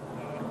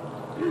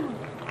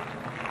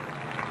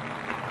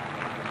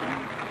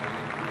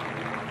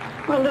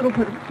 Well, a little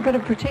bit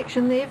of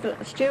protection there for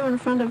Stu in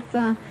front of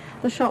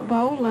the shot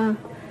bowl. I'll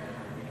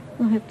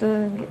have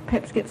to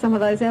perhaps get some of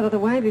those out of the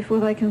way before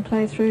they can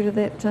play through to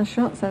that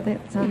shot, so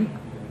that's...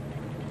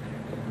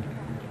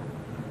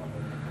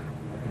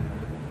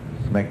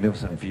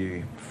 Magnificent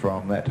view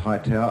from that high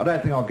tower. I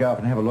don't think I'll go up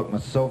and have a look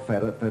myself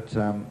at it, but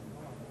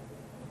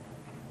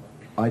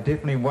I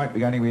definitely won't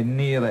be anywhere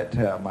near that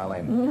tower,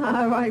 Marlene. No,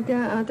 I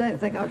don't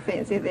think I'd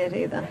fancy that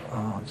either.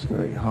 Oh, it's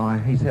very high.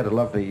 He's had a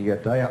lovely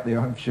day up there,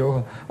 I'm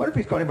sure. I wonder if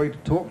he's got anybody to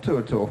talk to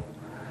at all.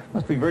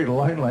 Must be very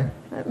lonely.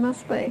 It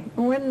must be.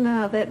 When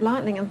that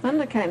lightning and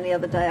thunder came the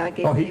other day, I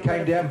guess... Oh, he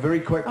came down very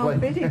quickly. Oh, I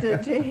bet he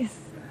did, yes.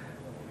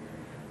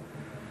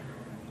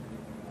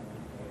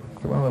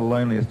 It's one of the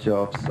loneliest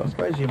jobs. I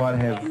suppose you might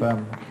have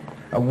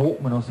a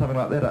Walkman or something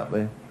like that up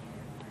there.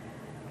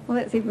 Well,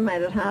 that's even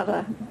made it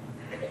harder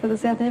for the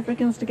South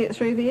Africans to get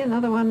through there.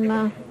 Another one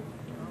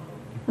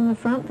in the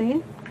front there.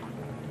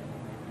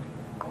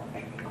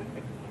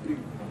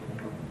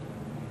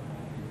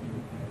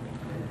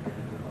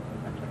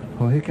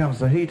 Well, here comes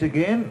the heat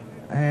again,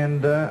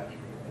 and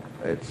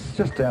it's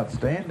just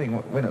outstanding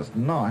when it's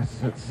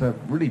nice. It's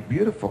really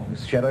beautiful.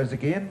 There's shadows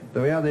again.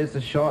 There we are. There's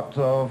the shot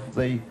of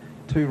the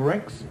two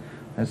rinks.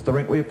 That's the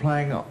rink we're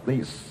playing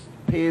these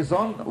pairs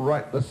on,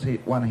 right this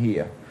one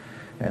here.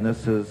 And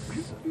this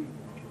is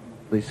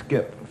the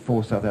skip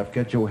for South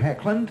Africa, Jill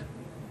Hackland.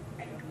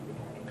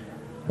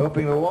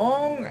 Helping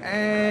along,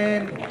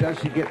 and does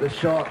she get the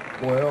shot?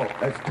 Well,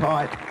 that's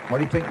tight. What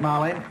do you think,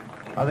 Marlene?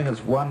 I think it's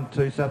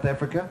 1-2 South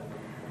Africa.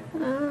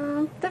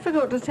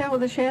 Difficult to tell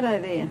with the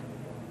shadow there.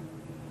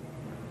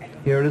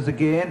 Here it is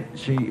again.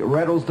 She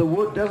rattles the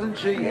wood, doesn't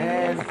she?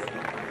 And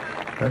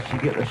does she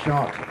get the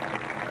shot?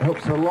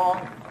 Helps her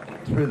along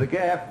through the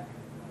gap.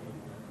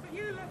 But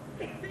you look,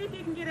 see if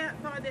you can get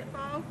outside that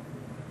bowl.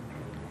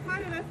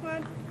 Part of this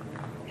one.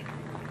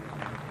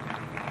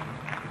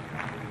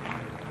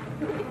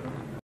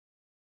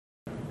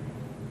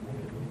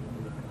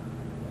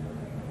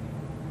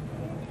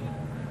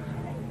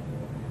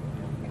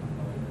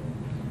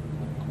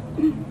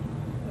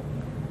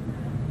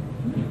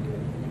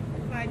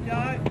 Hi,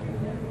 Joe.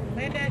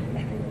 Land it.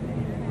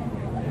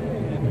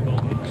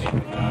 She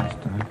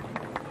passed her.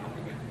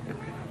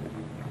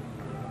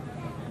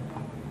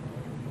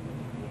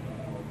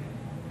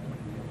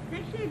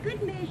 Actually, a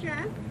good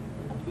measure.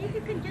 See if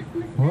you can just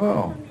miss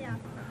Wow. from there.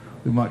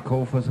 We might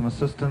call for some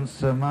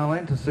assistance,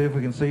 Marlene, to see if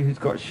we can see who's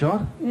got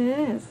shot.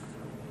 Yes.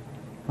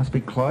 Must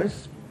be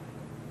close.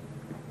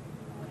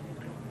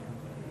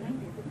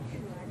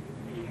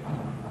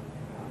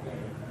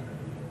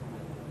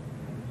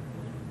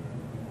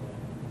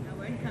 I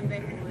won't come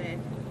back from there.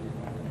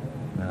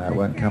 No, it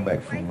won't come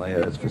back from there.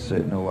 That's for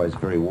certain. Always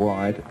very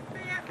wide.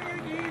 Stay up there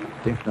again.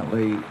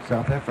 Definitely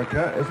South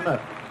Africa, isn't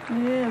it?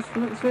 Yes,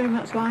 looks very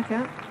much like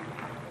it.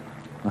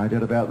 No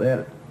doubt about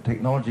that.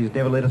 Technology's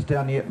never let us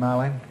down yet,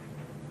 Marlene.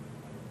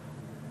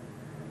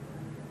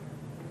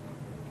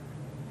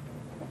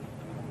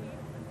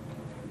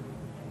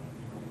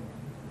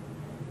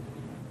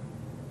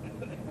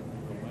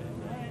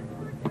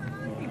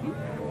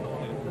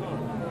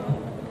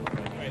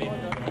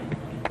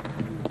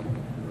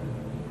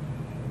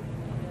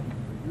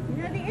 You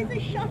know, there is a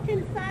shot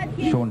inside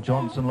here. Sean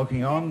Johnson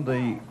looking on,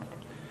 the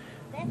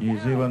New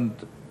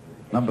Zealand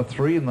number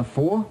 3 in the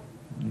 4,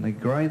 in the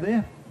grey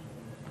there.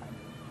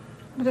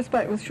 I just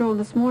spoke with Sean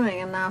this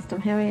morning and asked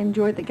him how he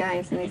enjoyed the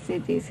games, and he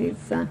said yes,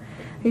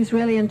 he's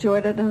really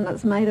enjoyed it, and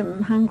it's made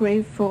him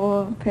hungry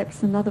for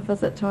perhaps another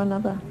visit to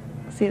another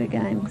set of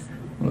games.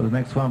 Well, the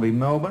next one will be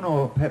Melbourne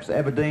or perhaps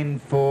Aberdeen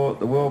for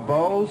the World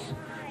Bowls.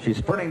 She's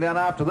sprinting down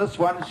after this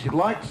one. She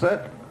likes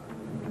it.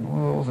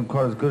 Well, it wasn't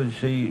quite as good as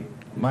she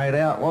made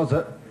out, was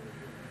it?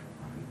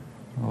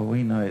 Well,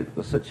 we know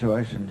the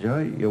situation, Joe.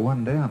 You're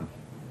one down.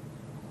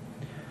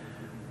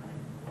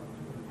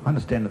 I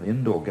understand in the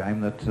indoor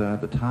game that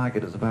the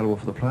target is available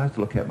for the players to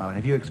look at, Marlene.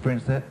 Have you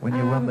experienced that when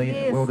you won the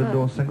Yes, World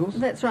Indoor Singles?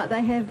 That's right.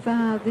 They have they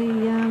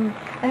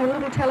have a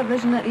little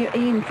television at your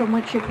end from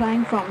which you're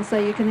playing from, so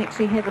you can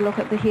actually have a look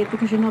at the head,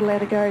 because you're not allowed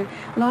to go,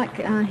 like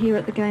here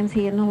at the games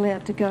here, not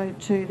allowed to go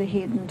to the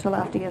head until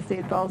after your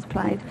third bowl's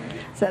played.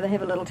 So they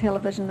have a little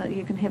television that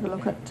you can have a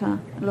look at a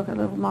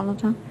little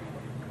monitor.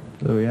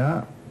 There we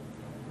are.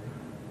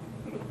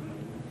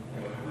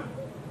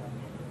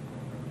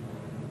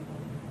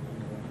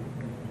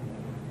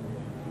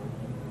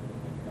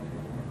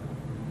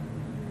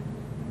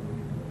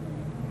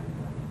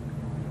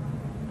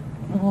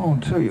 Oh,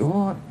 I'll tell you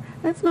what.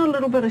 That's not a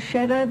little bit of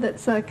shadow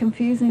that's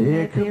confusing Yeah,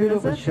 there, it could be a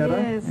little bit of shadow.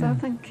 Yes, Yeah. I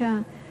think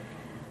a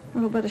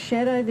little bit of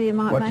shadow there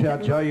might Watch make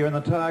out, it Joe, you're in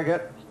the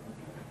target.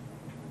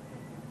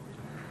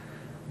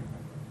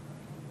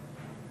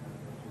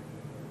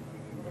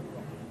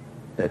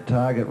 That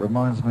target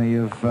reminds me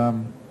of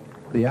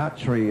the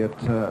archery at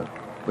the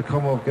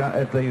Commonwealth,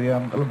 at the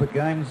Olympic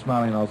Games,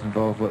 Marlene, I was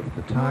involved with.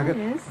 The target. Oh,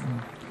 yes.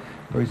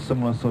 Very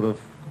similar sort of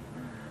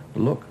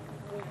look.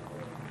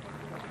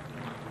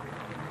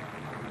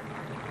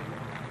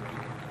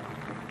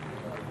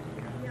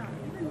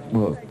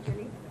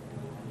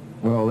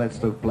 Well, that's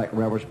the black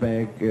rubbish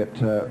bag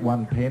at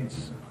 1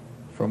 pence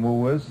from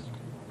Woolworths.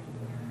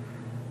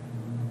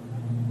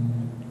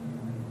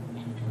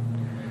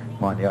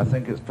 Mind you, I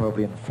think it's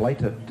probably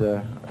inflated.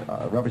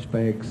 Rubbish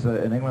bags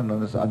in England,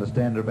 I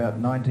understand, are about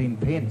 19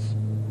 pence.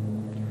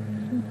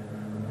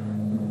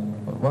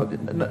 Well,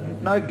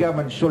 no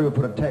government surely will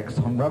put a tax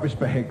on rubbish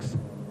bags.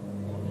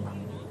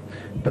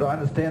 But I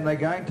understand they're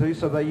going to,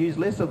 so they use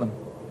less of them.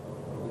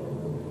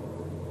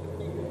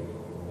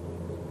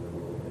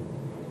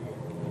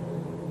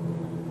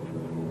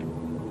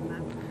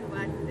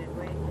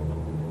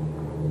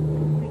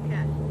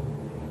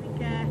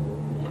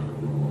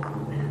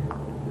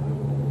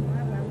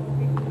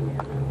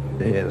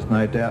 Yeah, there's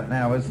no doubt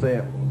now, is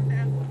there?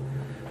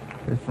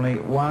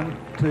 Definitely one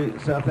to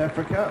South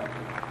Africa.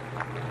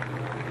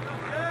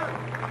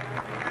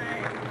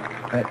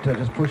 That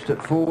just pushed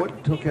it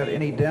forward, took out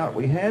any doubt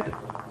we had.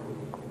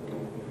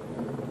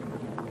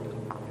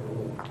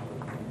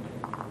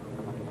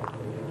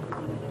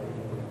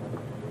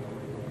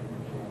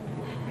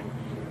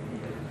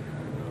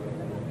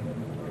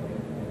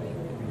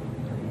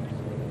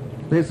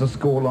 There's the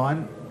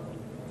scoreline.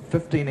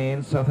 15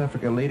 ends, South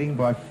Africa leading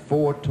by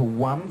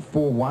 4-1,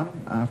 4-1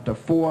 after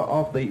 4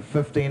 of the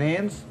 15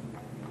 ends.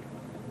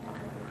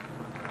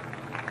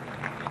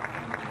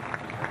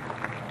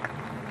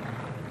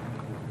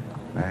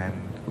 And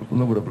a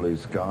little bit of blue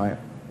sky.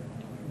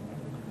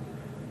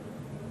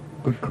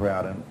 Good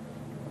crowd in.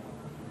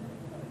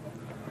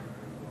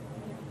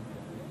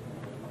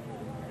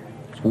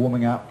 It's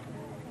warming up.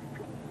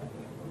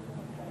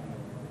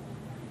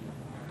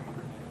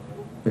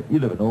 You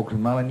live in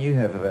Auckland, Marlene. You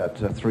have about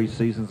 3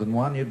 seasons in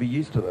one. You'd be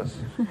used to this.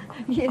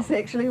 Yes,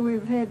 actually,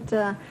 we've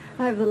had,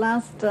 over the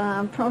last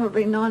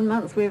probably 9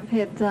 months, we've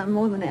had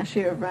more than our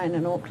share of rain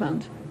in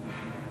Auckland.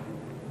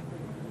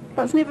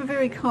 But it's never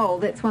very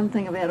cold. That's one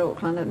thing about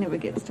Auckland. It never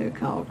gets too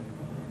cold.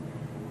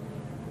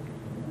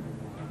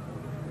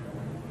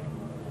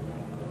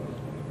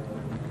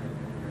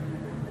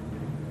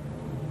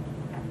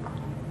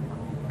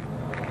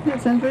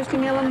 That's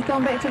interesting. Ellen's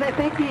gone back to that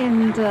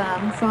backhand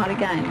side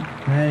again.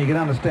 And you can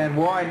understand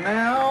why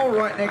now.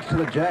 Right next to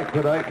the jack,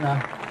 good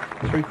opener.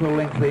 3/4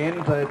 length the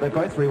end. They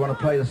both really want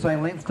to play the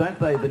same length, don't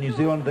they? The New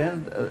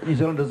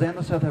Zealanders and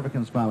the South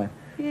Africans, Marlene.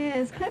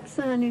 Yes, perhaps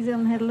New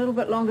Zealand had a little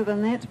bit longer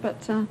than that,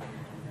 but...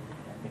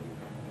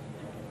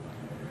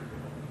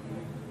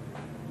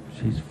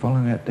 She's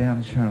following it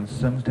down, Sharon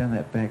Sims, down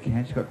that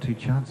backhand. She's got 2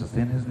 chances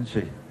then, hasn't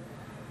she? She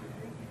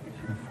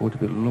can afford to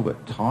be a little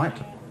bit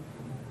tight.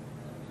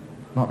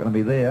 Not going to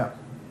be there.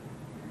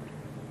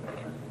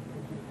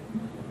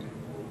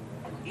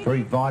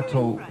 Very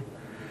vital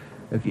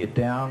if you're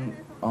down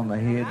on the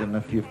head and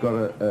if you've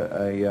got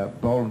a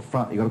bowl in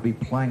front, you've got to be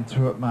playing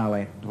through it,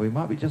 Marlene. We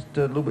might be just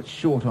a little bit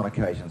short on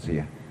occasions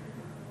here.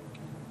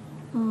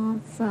 Oh,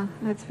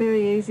 it's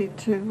very easy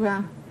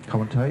to...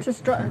 Commentate?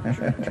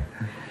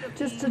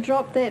 Just to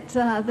drop that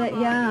that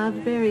yard,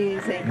 very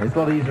easy. It's a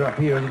lot easier up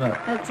here, isn't it?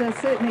 It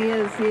certainly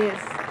is,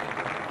 yes.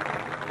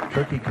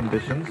 Tricky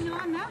conditions. Yeah,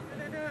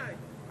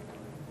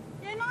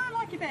 no, I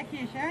like you back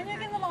here, Sharon. You're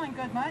getting the line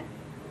good, mate.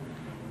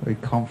 Very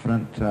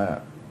confident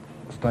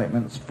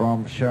statements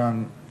from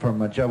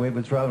Joe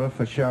Edwards, rather,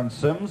 for Sharon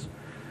Sims.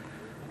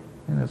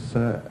 And it's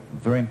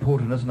very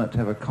important, isn't it, to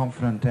have a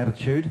confident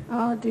attitude.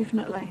 Oh,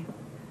 definitely.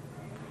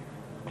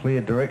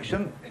 Clear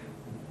direction.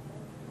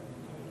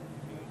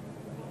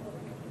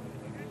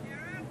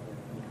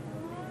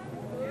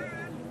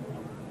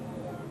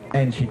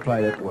 And she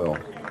played it well.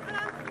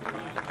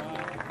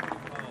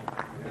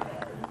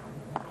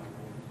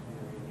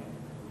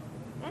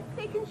 That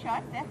second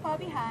shot, that far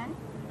behind.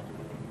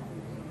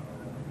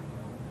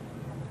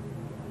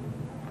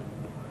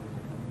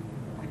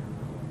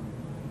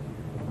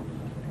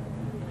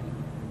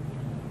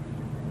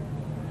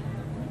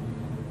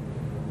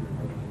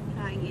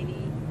 Try and get it.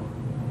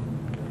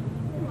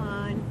 Come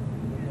on.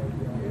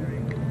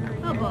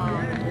 Oh,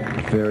 ball.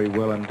 Very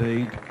well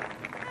indeed.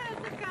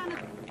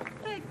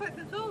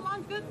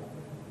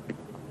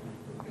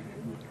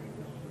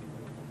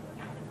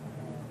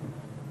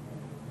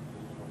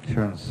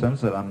 Sharon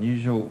Sims, that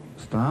unusual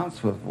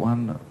stance with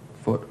 1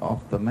 foot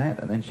off the mat,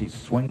 and then she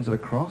swings it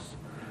across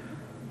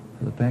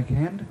to the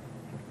backhand.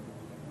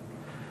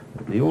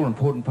 The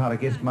all-important part, I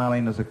guess,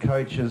 Marlene, as a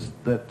coach, is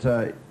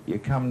that you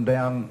come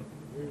down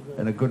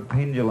in a good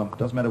pendulum.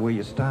 Doesn't matter where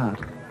you start.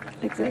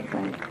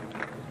 Exactly.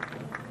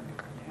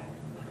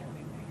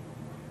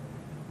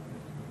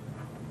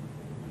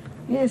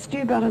 Yeah,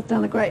 Stu Butter's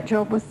done a great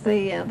job with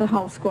the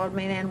whole squad,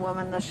 men and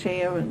women, this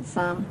year.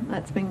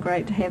 It's been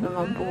great to have him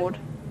on board.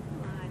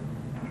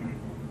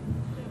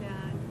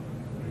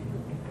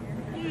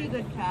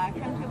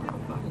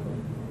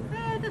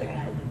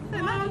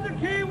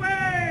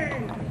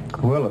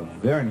 Well, a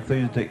very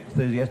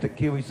enthusiastic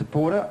Kiwi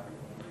supporter.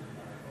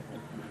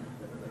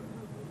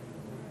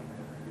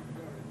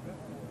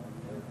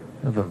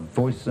 Of a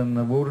voice in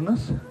the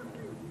wilderness.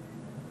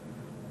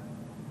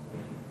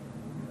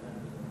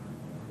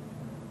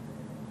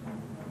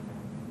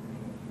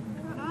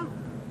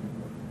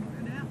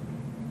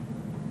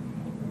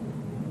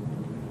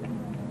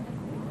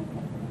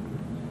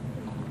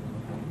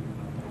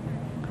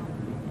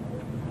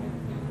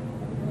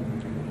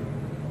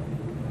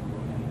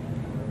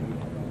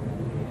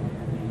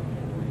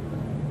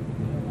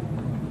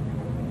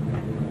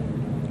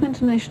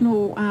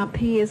 international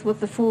pairs with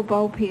the 4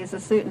 bowl pairs are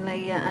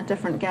certainly a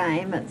different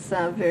game. It's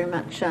very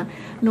much,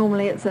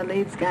 normally it's a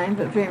leads game,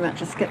 but very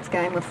much a skips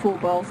game with 4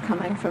 bowls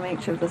coming from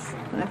each of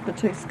the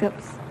 2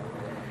 skips.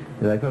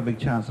 Yeah, they've got a big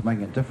chance of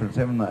making a difference,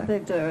 haven't they? They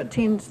do. It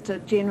tends to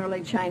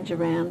generally change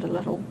around a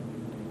little.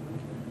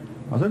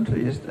 I was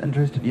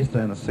interested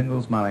yesterday in the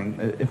singles,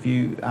 Marlene. If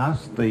you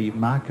asked the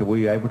marker, were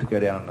you able to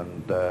go down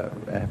and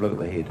have a look at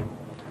the head?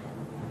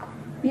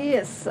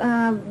 Yes,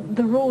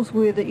 the rules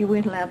were that you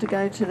weren't allowed to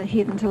go to the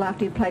head until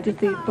after you played your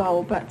 3rd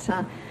bowl, but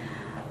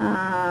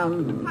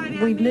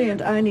we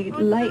learned only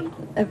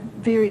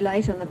very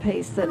late in the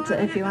piece that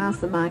if you asked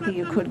the marker,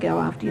 you could go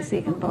after your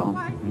 2nd bowl.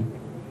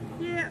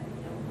 Yeah.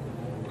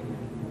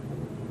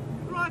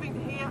 Driving to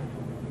here.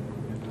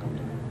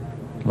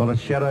 A lot of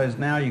shadows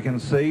now, you can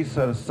see,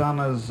 so the sun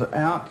is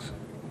out.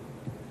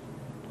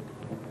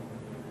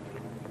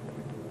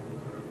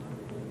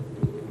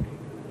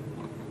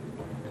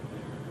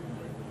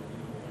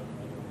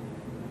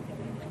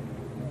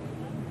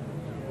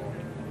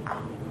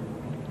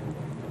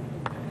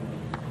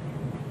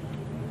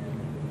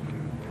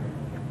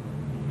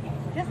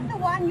 Just the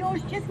one,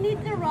 yours just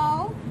needs a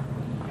roll.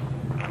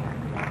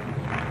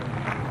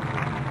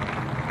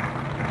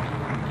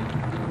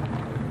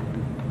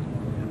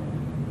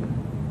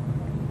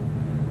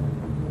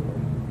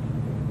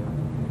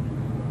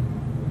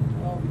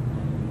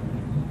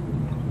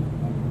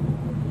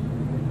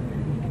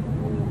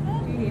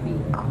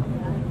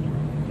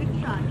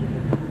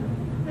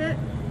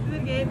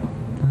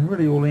 They're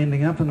really all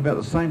ending up in about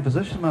the same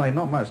position, Marlene.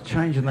 Not much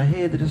change in the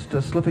head, they're just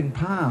slipping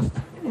past.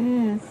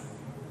 Yes.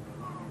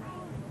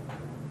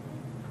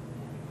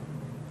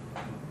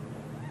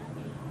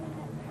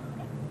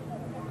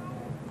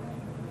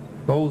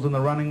 Balls in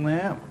the running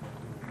there.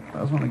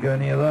 Doesn't want to go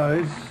near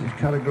those. She's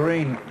cut a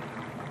green.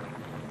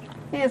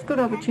 Yeah, it's a good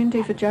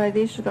opportunity for Jo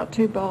there. She's got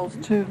 2 bowls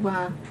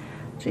to,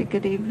 she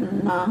could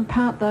even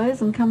part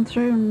those and come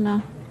through and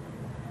have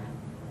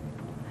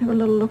a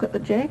little look at the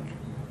jack.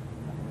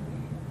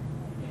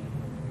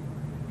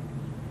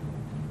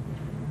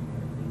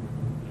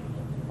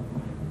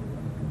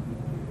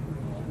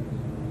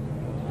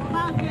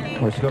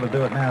 Well, she's got to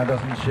do it now,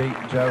 doesn't she,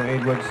 Jo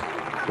Edwards?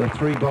 The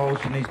 3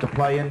 bowls she needs to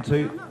play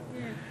into.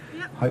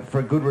 Hope for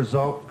a good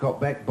result. Got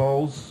back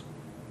bowls.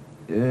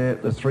 Yeah,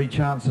 the 3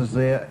 chances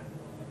there.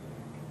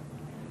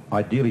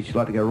 Ideally, she'd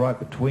like to go right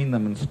between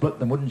them and split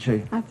them, wouldn't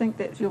she? I think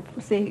that you'll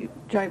see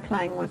Jo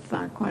playing with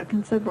quite a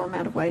considerable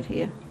amount of weight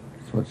here.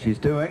 That's what she's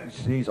doing.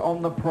 She's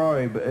on the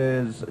probe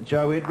as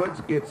Jo Edwards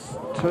gets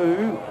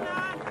 2.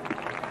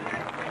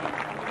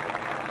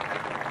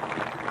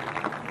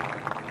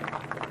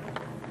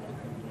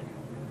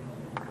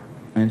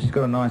 And she's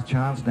got a nice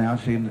chance now.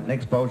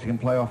 Next bowl she can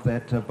play off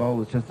that bowl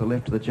that's just to the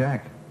left of the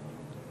jack.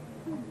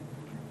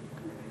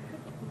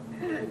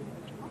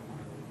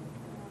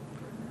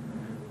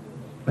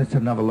 Let's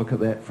have another look at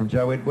that from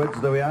Jo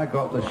Edwards. There we are,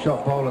 got the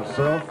shot bowl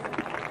itself.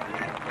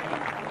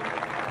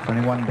 There's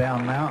only 1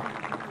 down now.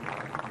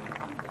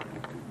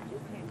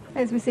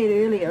 As we said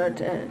earlier,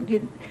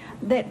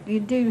 you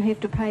do have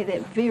to pay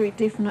that very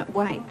definite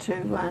weight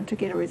to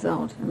get a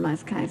result in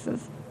most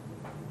cases.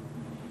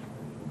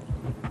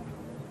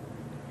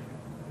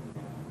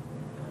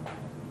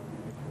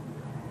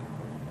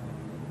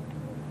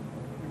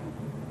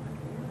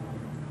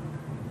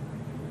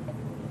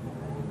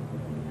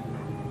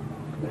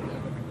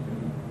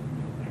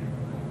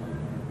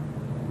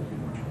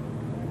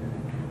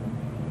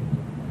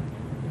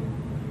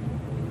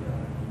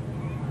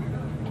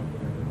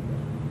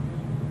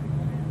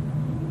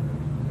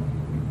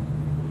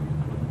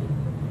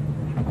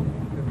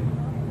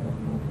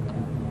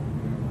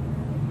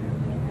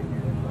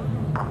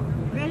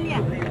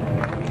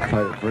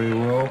 Played it very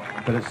well,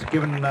 but it's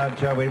given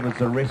Jo Edwards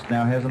a rest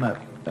now, hasn't it?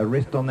 A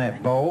rest on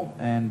that bowl,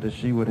 and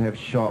she would have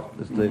shot.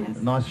 There's the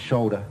nice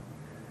shoulder.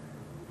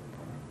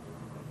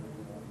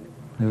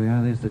 There we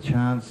are, there's the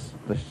chance.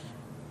 The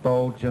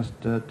bowl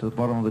just to the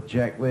bottom of the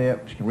jack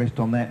there. She can rest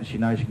on that, and she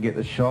knows she can get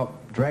the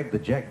shot. Drag the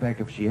jack back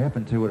if she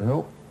happened to would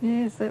help.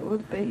 Yes, that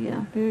would be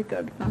very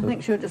good. I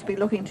think she'll just be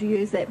looking to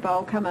use that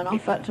bowl coming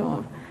off it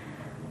or...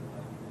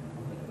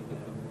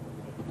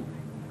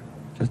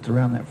 Just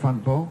around that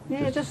front bowl?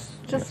 Yeah, just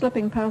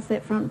slipping past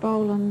that front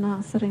bowl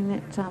and sitting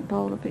that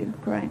bowl would be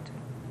great.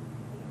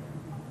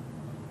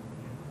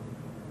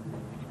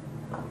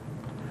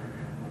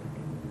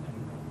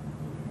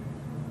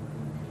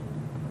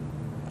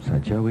 So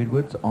Jo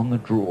Edwards on the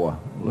draw,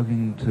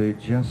 looking to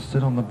just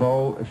sit on the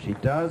bowl. If she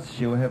does,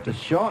 she'll have the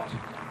shot.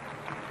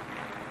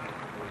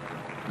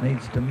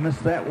 Needs to miss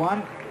that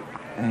one,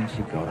 and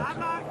she got it.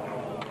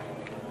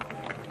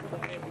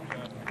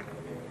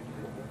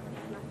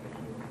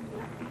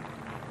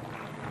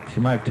 She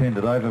may have turned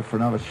it over for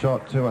another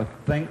shot too, I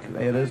think.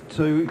 It is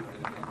 2.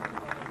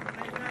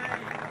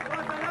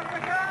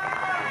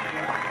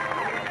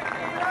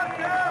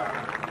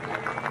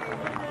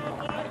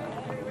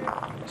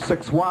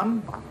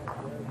 (6-1).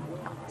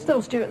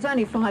 Still, Stuart, it's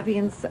only 5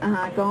 ends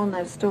gone.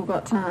 They've still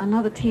got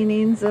another 10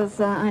 ends. There's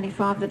only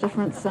 5 the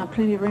difference.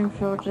 Plenty of room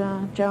for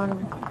Jo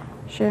and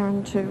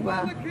Sharon to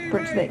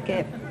bridge that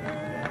gap.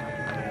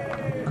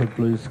 Good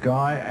blue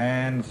sky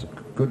and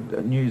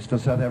good news for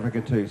South Africa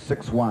too.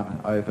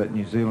 6-1 over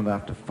New Zealand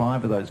after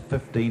 5 of those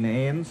 15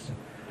 ends.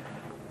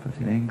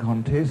 15 end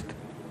contest.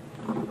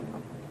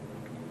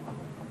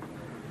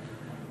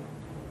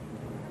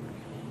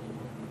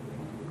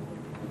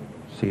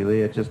 See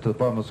there, just at the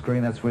bottom of the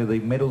screen, that's where the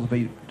medals will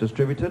be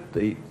distributed.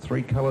 The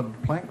 3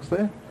 coloured planks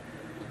there,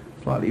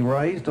 slightly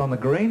raised on the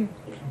green.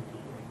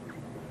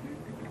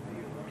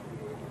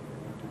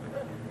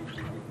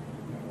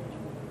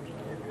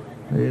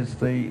 There's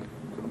the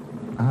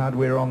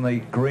hardware on the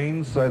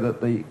greens so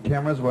that the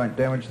cameras won't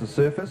damage the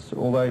surface,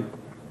 although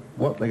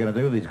what they're going to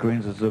do with these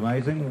greens is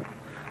amazing.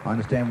 I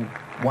understand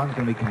one's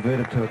going to be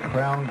converted to a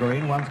crown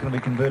green, one's going to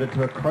be converted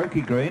to a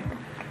croquet green,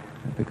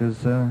 because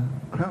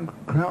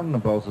crown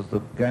bowls is the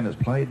game that's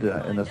played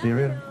in this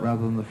area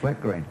rather than the flat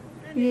green.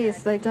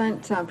 Yes, they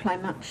don't play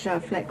much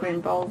flat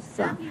green bowls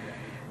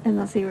in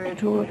this area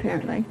at all,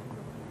 apparently.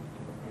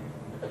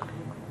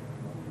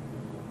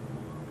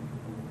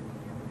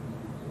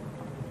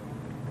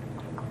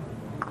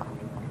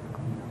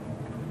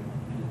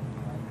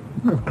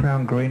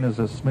 Crown green is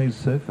a smooth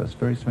surface,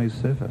 very smooth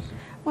surface.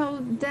 Well,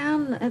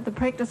 down at the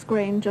practice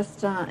green,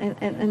 just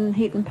in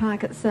Heaton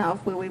Park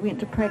itself, where we went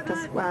to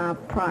practice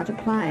prior to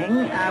playing,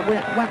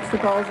 once the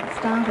bowls had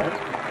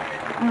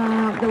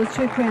started, there was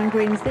 2 crown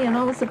greens there, and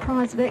I was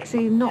surprised it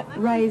actually not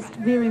raised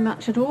very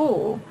much at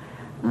all.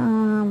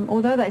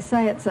 Although they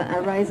say it's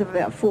a raise of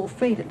about 4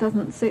 feet, it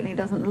certainly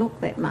doesn't look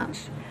that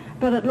much.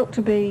 But it looked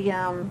to be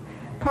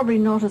probably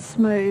not as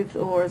smooth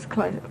or as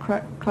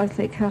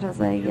closely cut as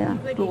a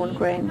lawn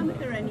green.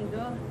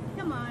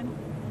 Come on.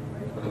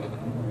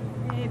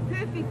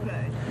 Perfect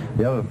road.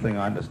 The other thing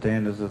I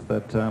understand is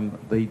that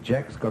the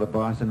jack's got a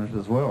bias in it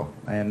as well,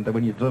 and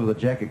when you deliver the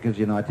jack it gives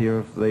you an idea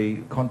of the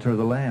contour of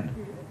the land.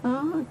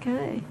 Oh,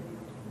 okay.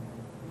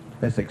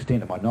 That's the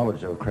extent of my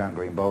knowledge of crown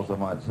green bowls, I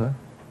might say.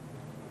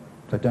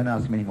 So don't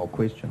ask me any more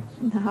questions.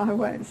 No, I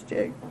won't,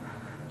 Stu.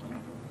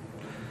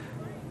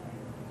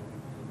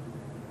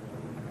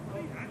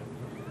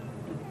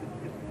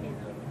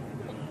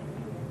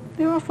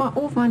 They're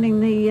all finding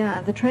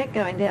the track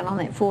going down on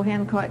that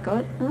forehand quite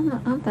good,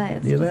 aren't they?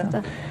 It's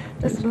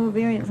just a little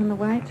variance in the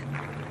weight.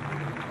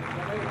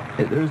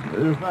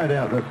 There's no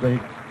doubt that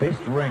the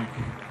best rink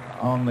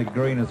on the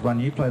green is one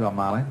you played on,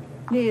 Marlene.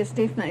 Yes,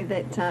 definitely.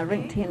 That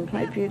rink 10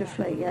 played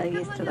beautifully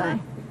yesterday.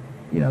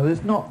 You know,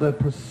 there's not the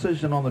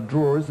precision on the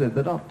draw, is there?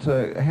 They're not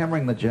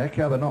hammering the jack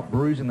out, they're not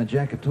bruising the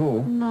jack at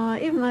all. No,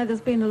 even though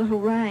there's been a little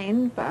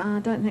rain, but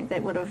I don't think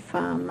that would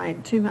have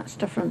made too much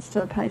difference to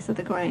the pace of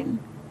the green.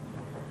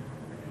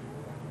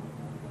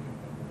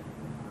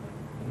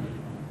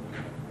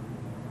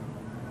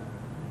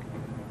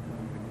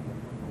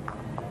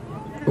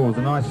 Oh, it was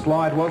a nice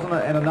slide, wasn't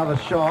it? And another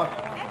shot.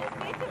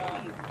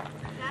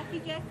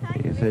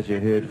 Yes, as you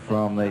heard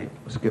from the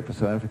skip for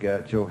South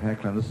Africa, Jill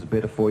Hackland, this is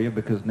better for you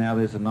because now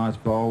there's a nice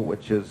bowl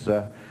which is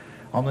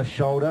on the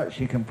shoulder.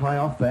 She can play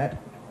off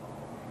that.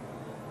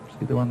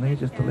 See the one there,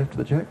 just to the left of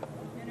the jack?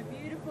 And a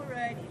beautiful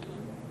road.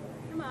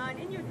 Come on,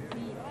 in your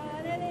feet.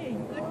 Oh, Nelly,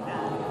 good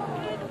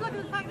job. Yeah, just look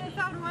at the back of the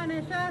shoulder one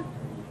there, sir.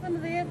 Under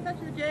there, touch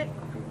the jack.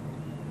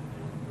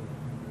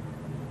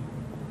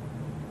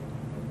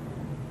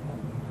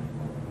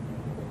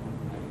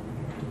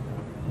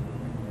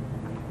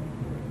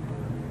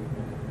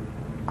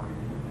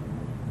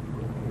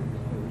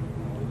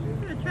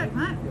 Trick,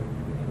 mate.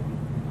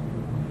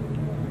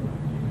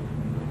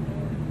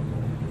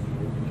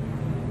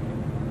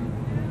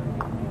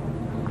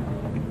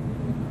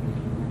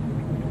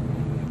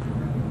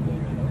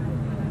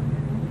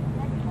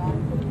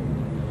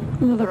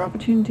 Another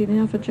opportunity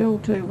now for Jill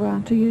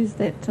to use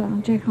that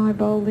jack high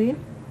bowl there.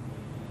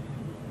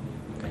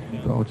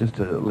 Well, just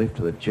to the left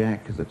of the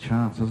jack is a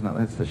chance, isn't it?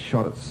 That's the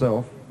shot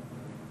itself.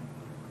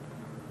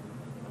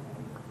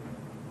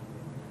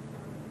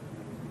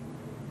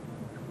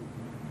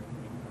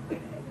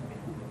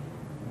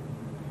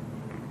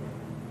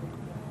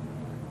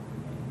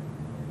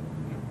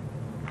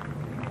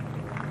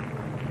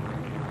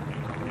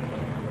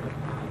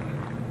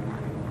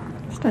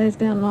 Stays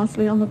down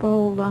nicely on the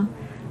bowl,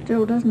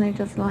 Jill, doesn't he?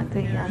 Just like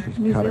the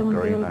New Cut it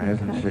Zealand green girl. though,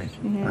 hasn't she?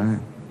 She has. No.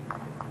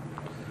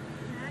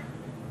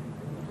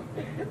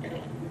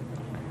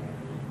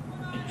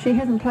 She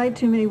hasn't played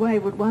too many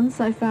wayward ones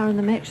so far in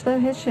the match, though,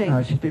 has she?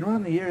 No, she's been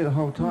running the area the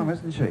whole time,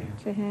 hasn't she?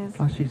 She has.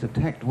 Plus, she's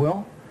attacked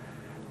well.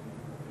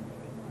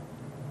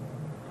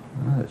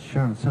 I know that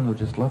Sharon Sims will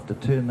just love to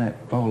turn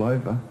that bowl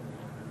over.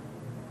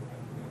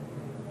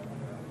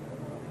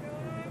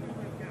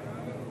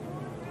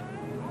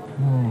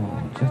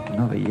 Oh, just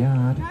another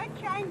yard. No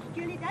change,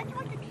 Julie. Don't you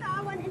want to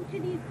try one into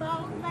these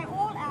bowls? They're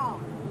all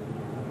out.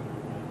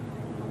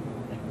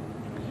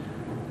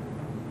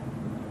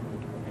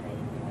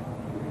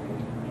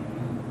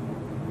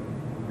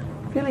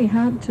 Fairly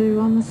hard to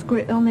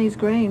on these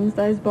greens.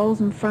 Those bowls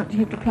in front, you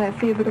have to play a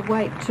fair bit of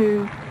weight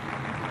to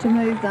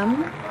move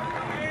them.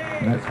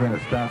 And that's when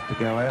it starts to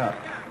go out.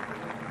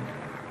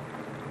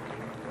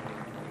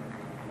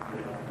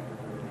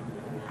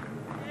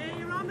 Yeah,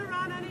 you're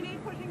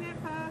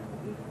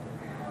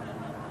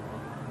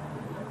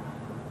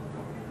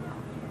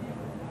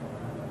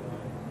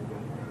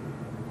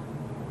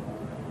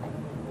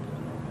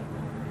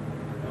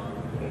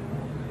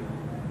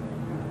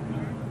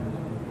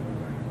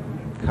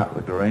cut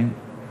the green.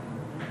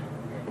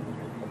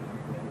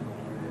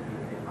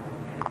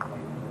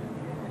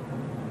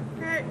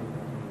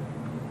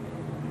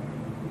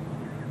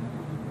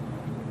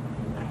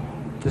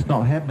 Just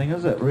not happening,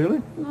 is it,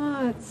 really?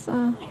 No, it's...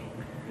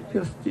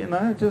 Just, you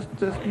know, just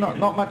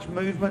not much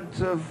movement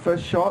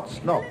of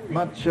shots, not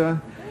much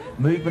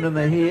movement in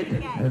the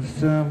head.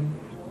 It's...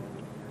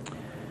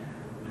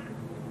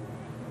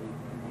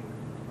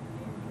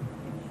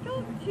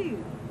 Stop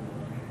two.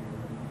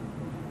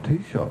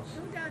 Two shots.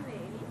 Go down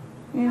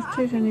there. Yes,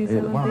 two to New Yeah,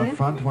 Zealand one on there. the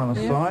front, one on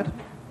the Yes. side.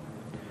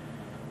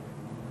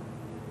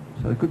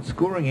 So a good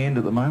scoring end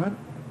at the moment.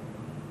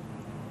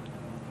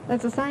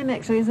 That's the same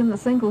actually as in the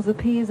singles. The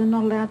pairs are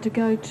not allowed to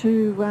go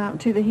to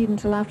the head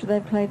until after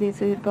they've played their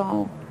third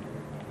bowl.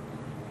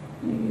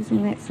 They're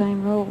using that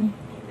same rule.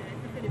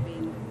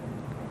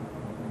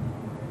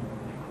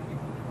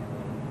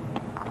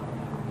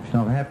 She's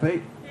not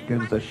happy.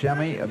 Gives the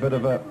chamois a bit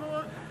of a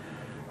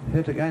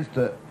hit against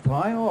the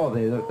thigh. Oh,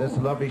 there's a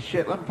lovely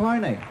Shetland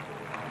pony.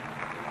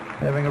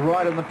 Having a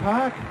ride in the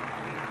park.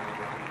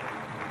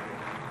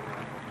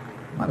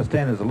 I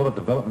understand there's a lot of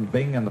development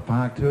being in the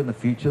park too in the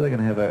future. They're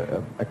going to have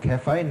a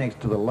cafe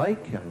next to the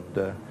lake, and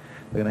they're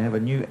going to have a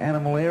new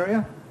animal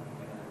area.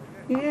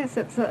 Yes,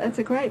 it's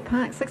a great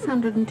park,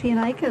 610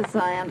 acres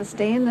I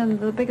understand,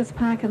 and the biggest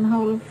park in the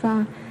whole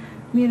of,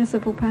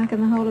 municipal park in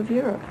the whole of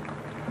Europe.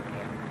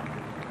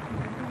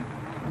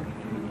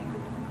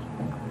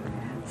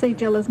 See,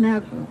 Jill is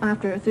now,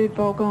 after her third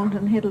bowl, gone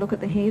and had a look at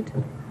the head.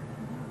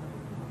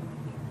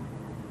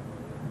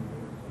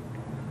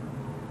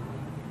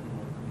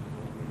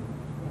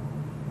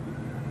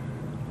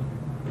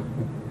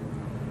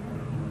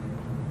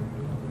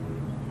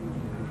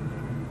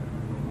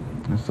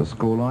 That's the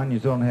scoreline. New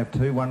Zealand have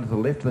two, one to the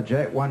left of the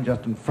jack, one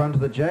just in front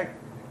of the jack.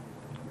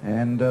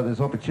 And there's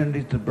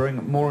opportunities to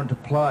bring more into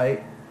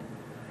play.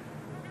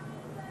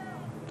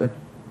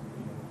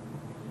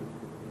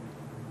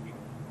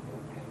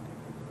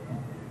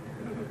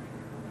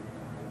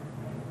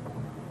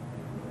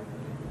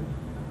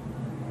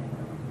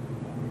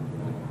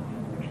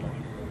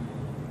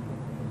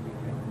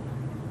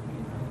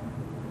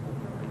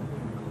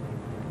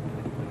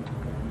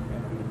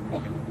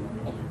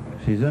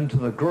 She's into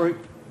the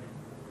group.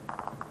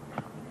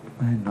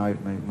 And no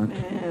movement.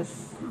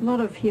 Yes, a lot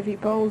of heavy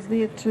bowls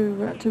there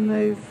to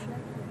move.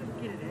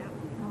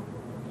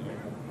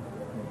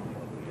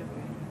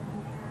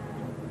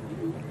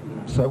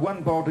 So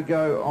one bowl to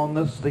go on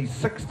this, the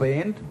sixth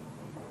end.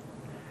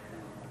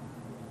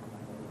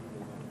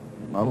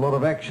 Not a lot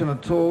of action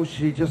at all.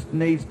 She just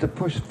needs to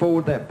push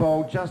forward that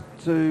bowl just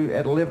to,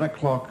 at 11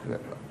 o'clock.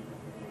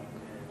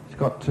 She's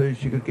got two,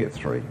 she could get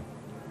three.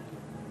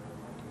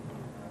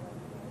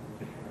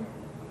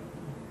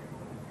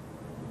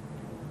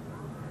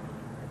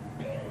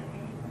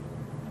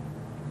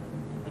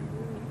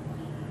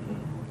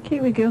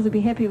 Kiwi girls would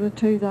be happy with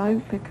two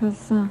though,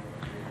 because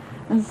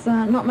there's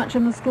not much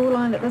in the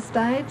scoreline at this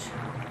stage.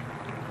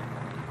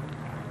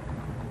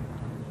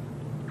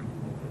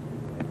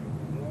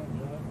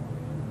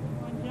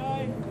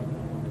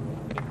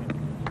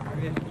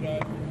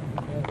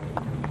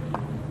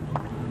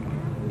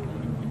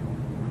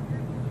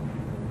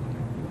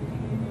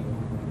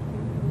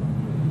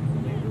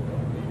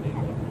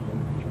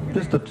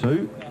 Just a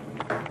two.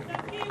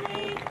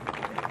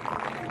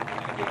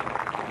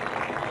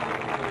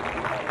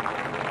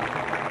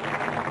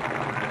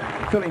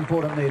 Fairly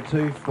important there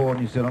too for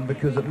New Zealand,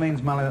 because it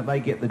means, Marlene, that they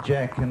get the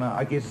jack, and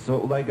I guess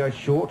they go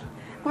short.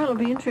 Well, it'll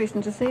be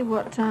interesting to see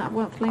what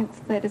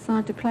length they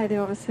decide to play.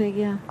 They're obviously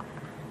going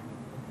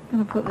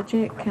to put the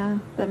jack,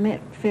 the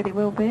mat fairly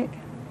well back.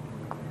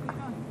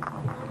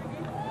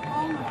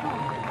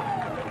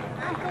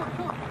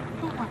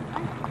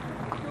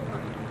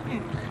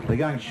 They're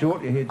going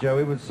short. You hear Joe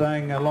Edwards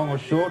saying long or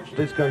short.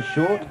 Let's go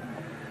short.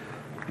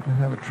 We'll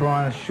have a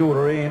try on a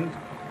shorter end.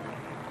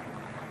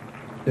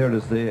 There it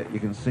is there. You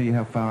can see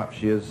how far up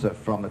she is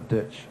from the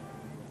ditch.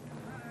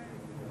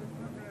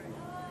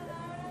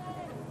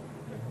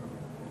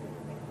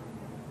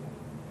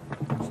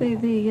 See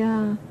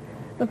the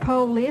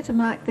pole there to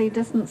mark the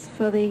distance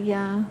for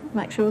the,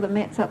 make sure the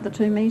mat's up to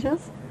 2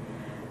 metres.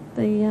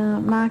 The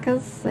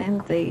markers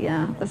and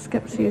the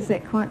skips use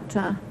that quite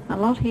a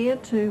lot here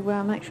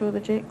to make sure the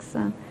jack's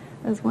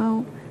as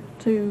well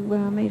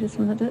 2 metres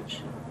from the ditch.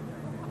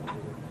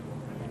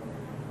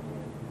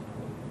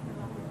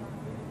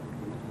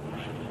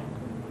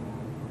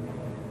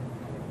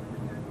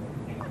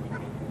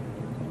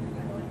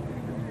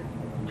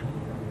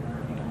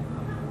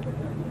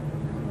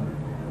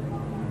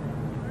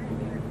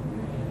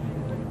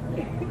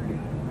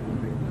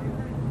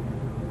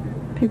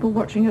 People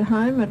watching at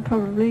home would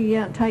probably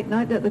take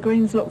note that the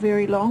greens look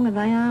very long, and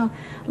they are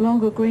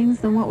longer greens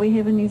than what we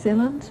have in New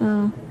Zealand.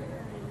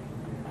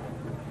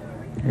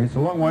 It's a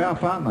long way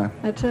up, aren't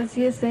they? It is,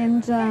 yes,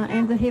 and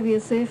the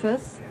heavier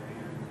surface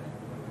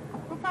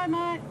Okay,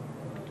 mate.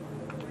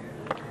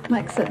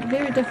 makes it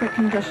very different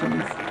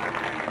conditions.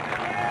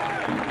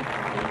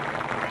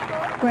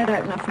 Great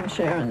opener from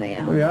Sharon there.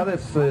 There we are,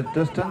 that's the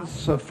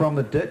distance from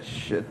the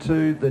ditch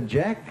to the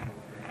jack.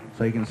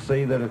 So you can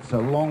see that it's a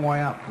long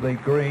way up the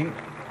green.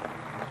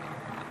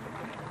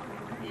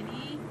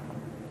 Steady.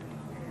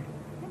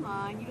 Come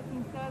on, you're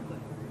looking so good.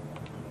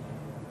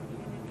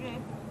 You're in a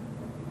drift.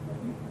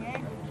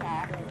 Yes,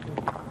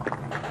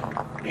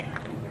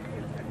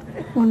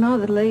 Well,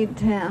 neither lead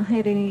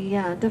had any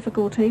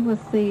difficulty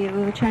with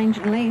the change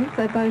in length.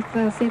 They both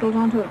settled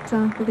onto it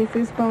with their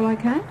first bowl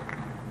okay.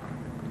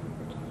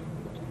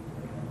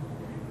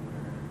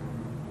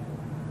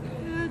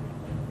 Good.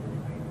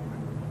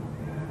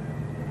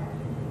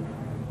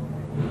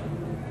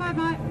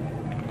 Bye-bye.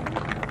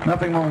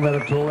 Nothing wrong with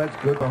that at all, that's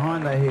good.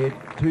 Behind their head,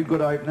 two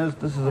good openers.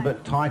 This is a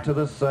bit tighter,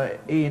 this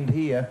end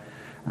here,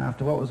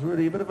 after what was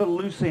really a bit of a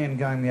loose end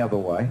going the other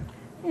way.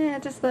 Yeah,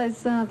 just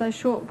those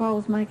short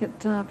bowls make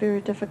it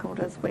very difficult,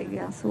 as we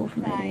saw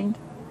from that end.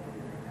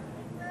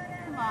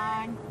 Come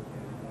on.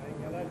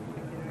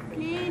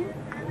 Clean.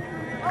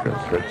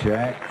 That's the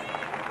jack.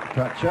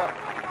 Touch up.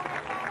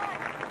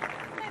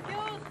 Left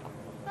yours.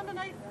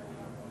 Underneath.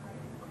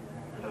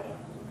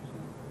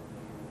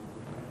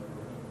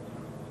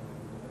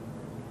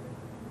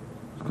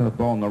 It's got a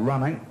ball in the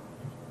running.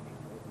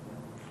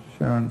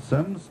 Sharon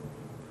Sims.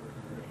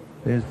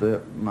 There's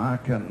the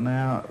marker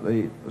now.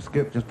 The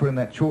skip just putting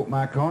that chalk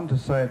mark on to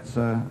say it's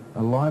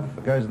alive if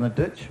it goes in the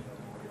ditch.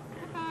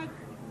 Well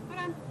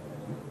done.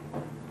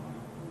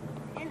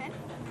 Ellen,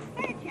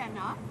 stay it here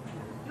now.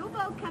 Your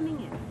ball coming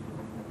in.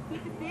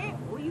 Keep it there,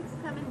 or you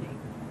can come in there.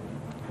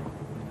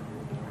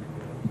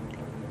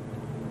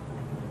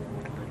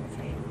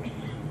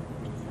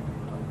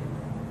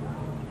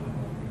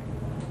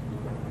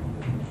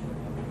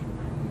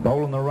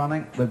 Bowl in the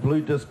running. The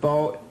blue disc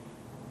bowl.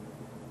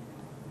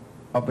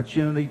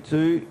 Opportunity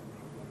to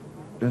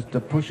just to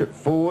push it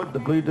forward, the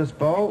blue disc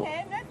bowl.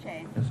 Okay, no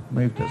change. Just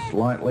moved it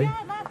slightly.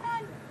 Yeah, last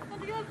time.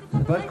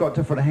 They've both got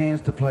different hands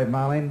to play,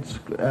 Marlene.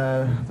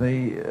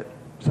 The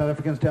South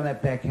Africans down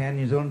that backhand,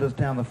 New Zealanders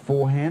down the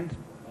forehand.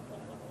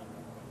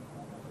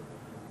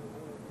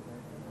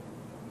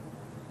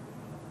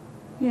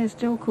 Yes,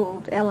 Jill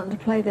called Ellen to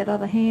play that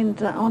other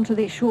hand onto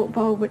their short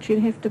bowl, which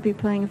you'd have to be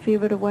playing a fair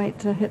bit of weight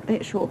to hit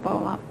that short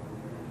bowl up.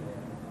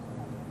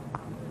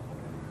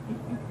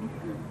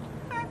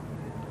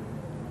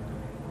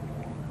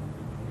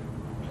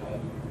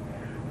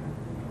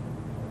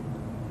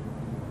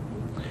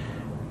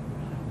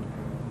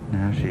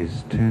 Now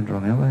she's turned her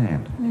on the other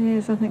hand.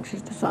 Yes, I think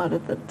she's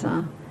decided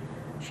that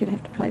she'd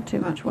have to play too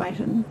much weight,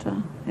 and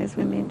as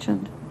we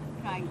mentioned.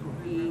 Trying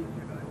cookie.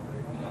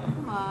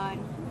 Come on.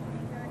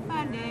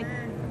 Find it.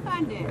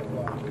 Find it.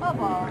 Oh,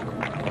 ball.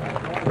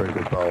 Very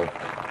good bowl.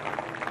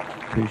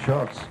 2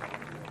 shots.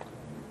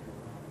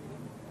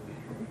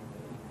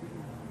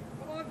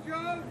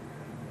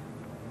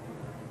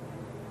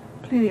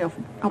 Plenty of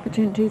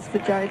opportunities for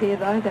Joe there,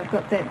 though. They've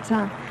got that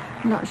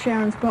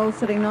Sharon's bowl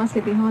sitting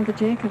nicely behind the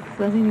jack if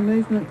there's any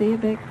movement there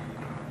back.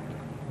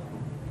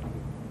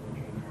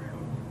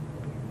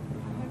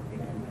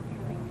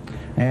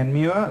 And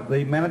Muir,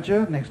 the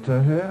manager, next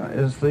to her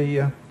is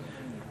the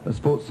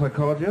sports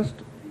psychologist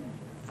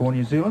for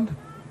New Zealand.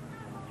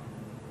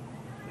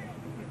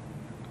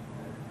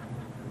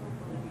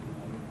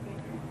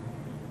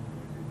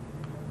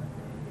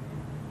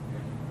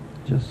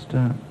 Just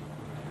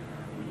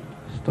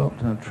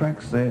stopped in the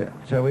tracks there,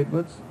 Joe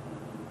Edwards.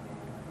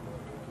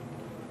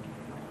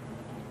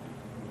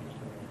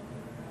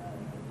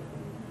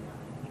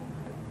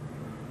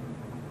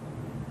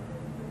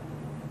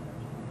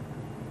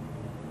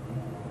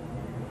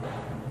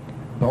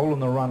 Bowl in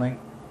the running.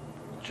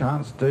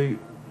 Chance to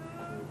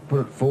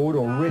put it forward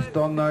or rest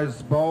on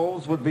those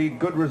bowls would be a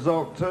good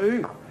result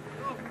too.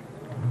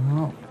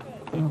 Oh,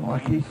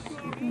 unlucky.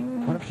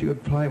 What if she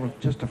could play with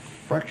just a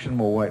fraction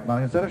more weight,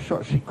 Marlene? Is that a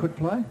shot she could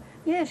play?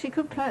 Yeah, she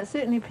could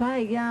certainly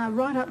play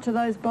right up to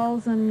those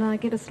bowls and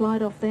get a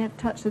slide off that,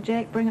 touch the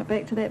jack, bring it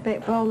back to that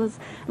back bowl. There's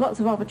lots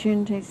of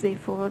opportunities there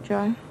for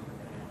Joe.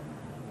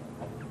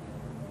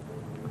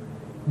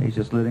 He's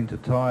just learning to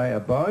tie a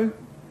bow.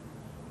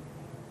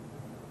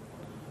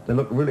 They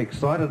look really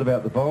excited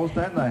about the bowls,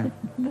 don't they?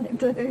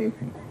 They do.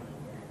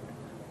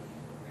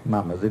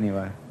 Mamas,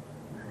 anyway.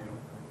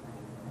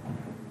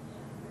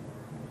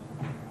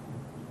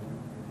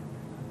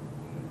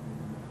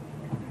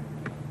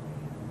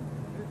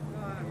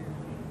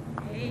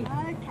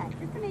 Okay,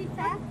 just a minute,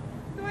 sir.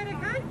 The way to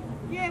go?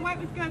 Yeah, weight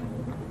was good.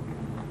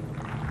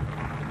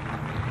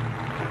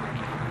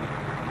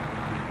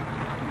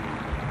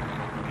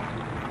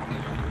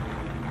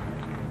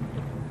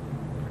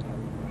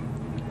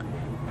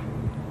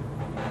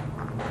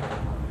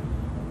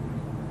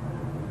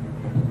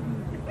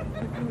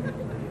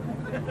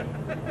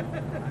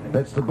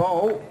 That's the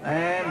bowl,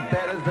 and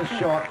that is the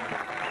shot.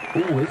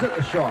 Oh, is it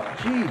the shot?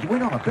 Geez,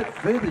 went on a bit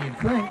further, you'd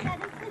think. That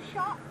is the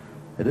shot.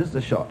 It is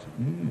the shot.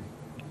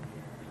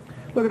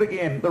 Look at it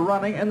again, the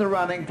running and the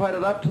running, played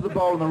it up to the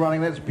bowl and the running.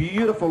 That's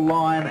beautiful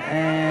line,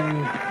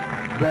 and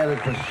that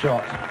is the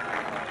shot.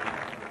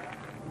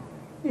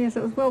 Yes,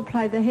 it was well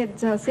played. They had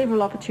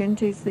several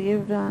opportunities there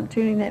of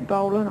turning that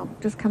bowl in or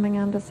just coming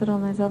under, sit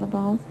on those other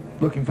bowls.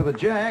 Looking for the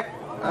jack.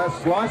 A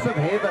slice of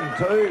heaven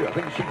too. I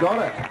think she got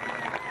it.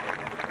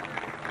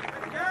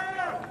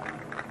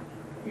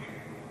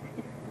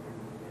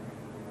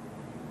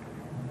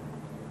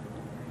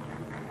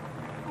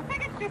 I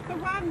think it's just the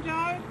one,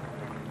 Joe.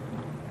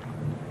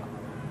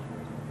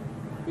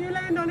 You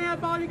land on our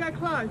bowl, you go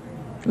close.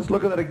 Let's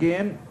look at it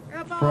again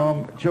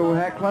from Jill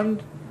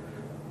Hackland.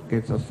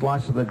 Gets a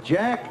slice of the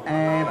jack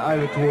and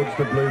over towards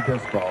the blue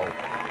disc bowl.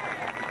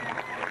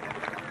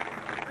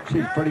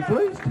 She's pretty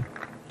pleased.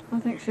 I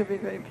think she'll be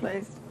very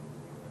pleased.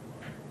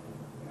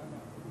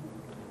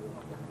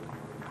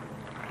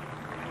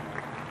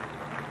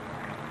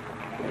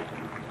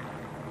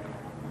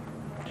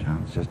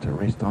 Chance just to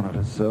rest on it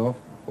herself,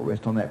 or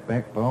rest on that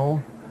back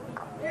bowl.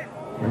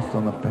 Rest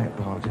on the back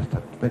bowl, just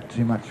a bit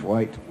too much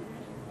weight.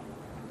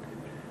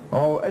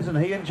 Oh, isn't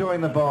he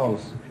enjoying the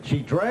bowls? She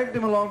dragged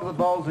him along to the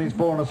bowls and he's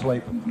fallen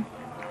asleep. Isn't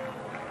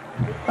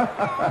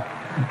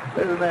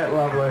that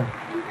lovely?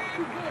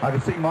 I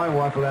can see my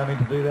wife allow me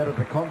to do that at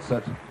the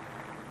concert.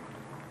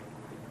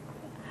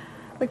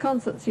 The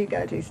concerts you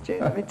go to, Stu,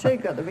 there'll be too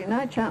good. There'll be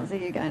no chance of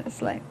you going to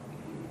sleep.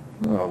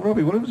 Well,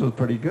 Robbie Williams was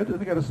pretty good.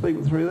 Didn't go to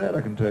sleep through that,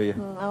 I can tell you.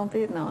 I'll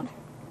bet not.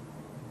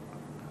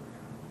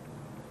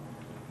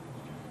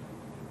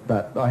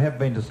 But I have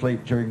been to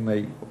sleep during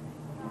the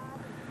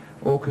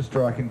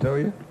orchestra, I can tell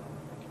you.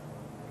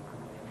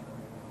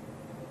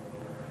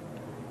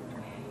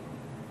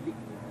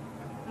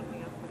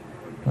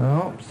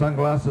 Oh,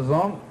 sunglasses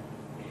on.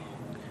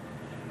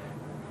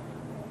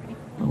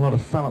 A lot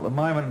of sun at the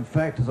moment, in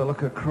fact, as I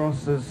look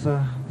across, there's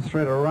a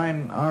threat of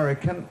rain, I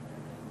reckon.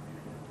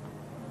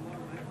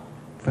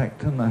 In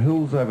fact, in the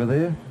hills over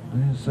there,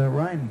 there's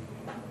rain.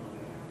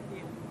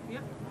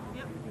 Yep.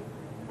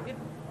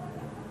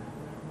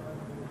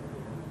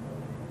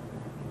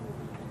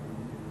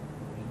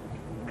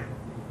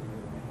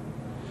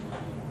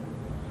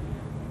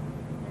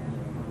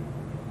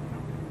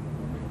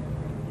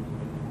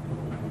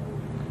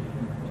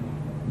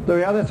 There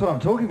we are, that's what I'm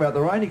talking about,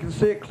 the rain. You can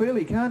see it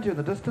clearly, can't you, in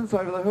the distance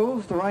over the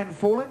hills, the rain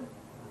falling?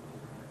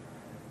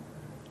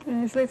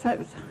 Yes, let's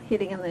hope it's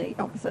heading in the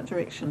opposite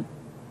direction.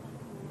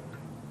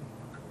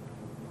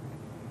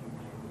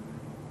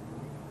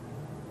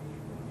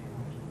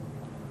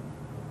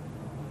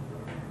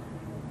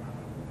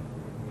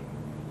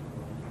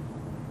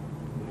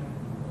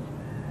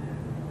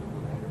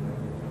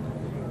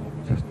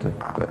 Just a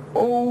bit.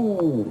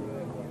 Oh!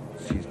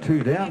 She's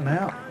 2 down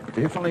now.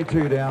 Definitely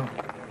 2 down.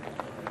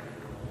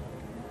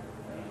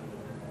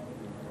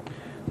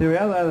 There we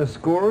are, they're the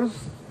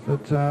scorers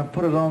that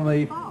put it on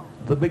the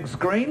big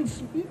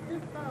screens.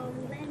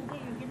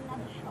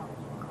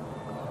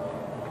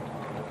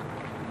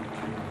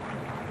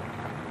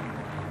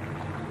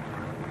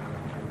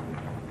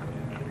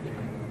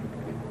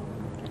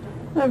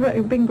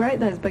 They've been great,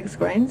 those big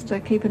screens, to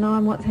keep an eye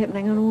on what's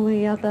happening on all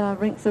the other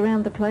rinks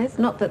around the place.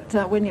 Not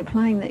that when you're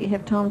playing that you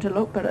have time to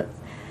look, but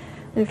it's,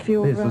 if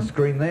you're... There's the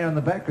screen there in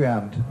the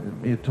background.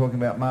 You're talking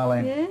about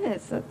Marlene.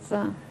 Yes, it's...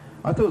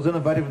 I thought it was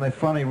innovative when they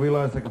finally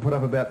realised they could put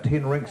up about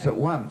 10 rinks at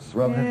once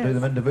rather than do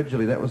them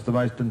individually. That was the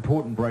most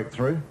important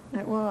breakthrough.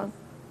 It was.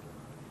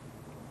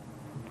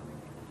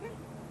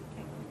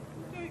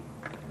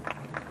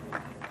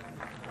 I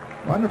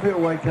wonder if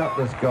he'll wake up,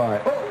 this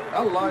guy. Oh,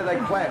 hello, they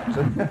clapped.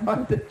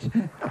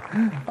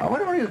 I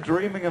wonder what he was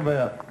dreaming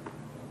about.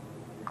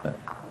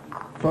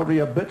 Probably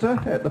a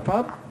bitter at the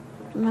pub.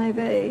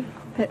 Maybe.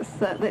 Perhaps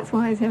that's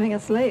why he's having a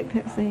sleep.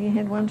 Perhaps he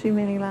had one too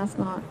many last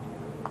night.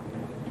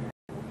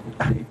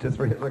 He just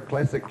has a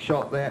classic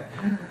shot there.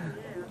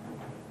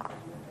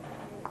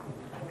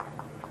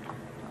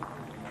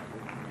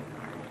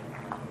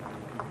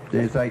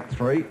 There's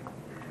 8-3.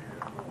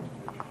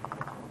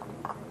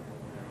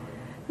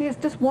 Yes,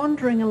 just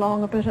wandering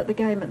along a bit at the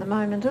game at the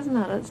moment, isn't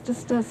it? It's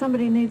just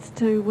somebody needs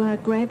to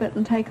grab it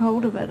and take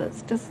hold of it.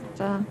 It's just...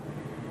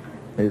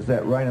 There's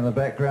that rain in the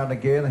background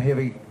again, a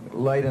heavy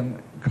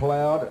laden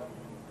cloud.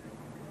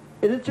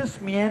 It is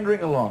just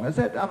meandering along. Is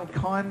that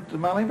unkind,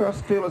 Marlene? But I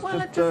feel it's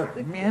just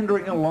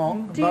meandering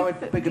along. Do you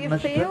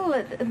feel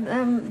that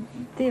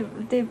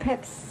they're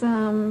perhaps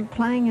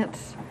playing it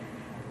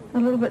a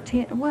little bit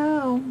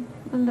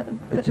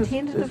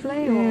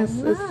tentatively? Yes,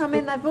 no, I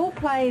mean, they've all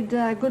played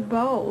good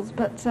bowls,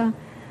 but...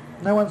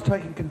 no one's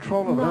taking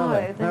control of it,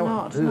 are they? They're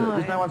not.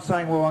 There's no one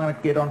saying, well, I'm going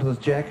to get onto this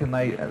jack, and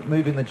they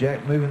moving the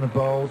jack, moving the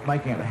bowls,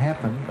 making it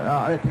happen.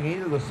 I don't think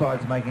either of the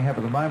sides are making it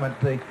happen at the moment.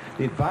 The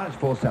advantage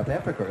for South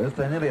Africa is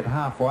they're nearly at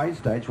halfway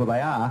stage, where they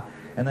are,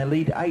 and they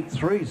lead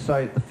 8-3.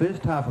 So the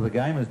first half of the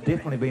game has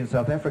definitely been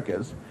South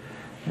Africa's.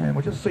 And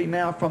we'll just see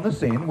now from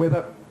this end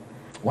whether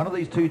one of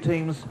these two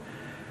teams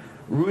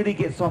really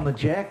gets on the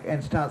jack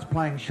and starts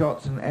playing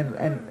shots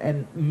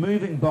and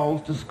moving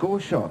bowls to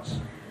score shots.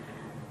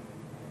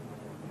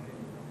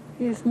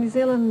 Yes, New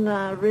Zealand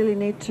really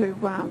need to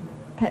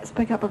perhaps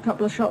pick up a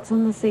couple of shots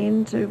on this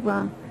end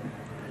to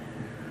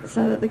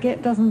so that the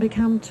gap doesn't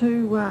become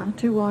too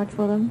wide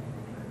for them.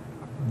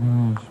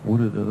 Oh, it's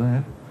wooded to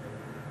that.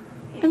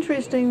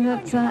 Interesting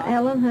that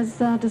Ellen has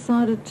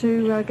decided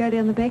to go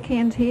down the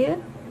backhand here.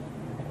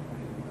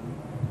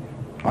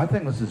 I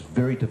think this is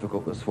very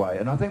difficult this way,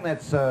 and I think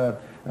that's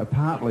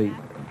partly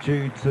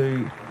due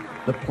to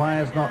the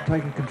players not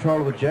taking control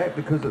of the jack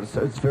because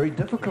it's very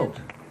difficult.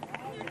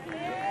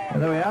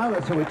 And there we are,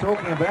 that's what we're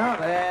talking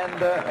about,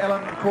 and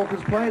Ellen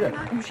Cawker's played it.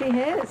 She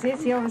has,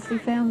 yes, she obviously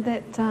found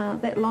that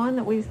that line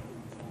that we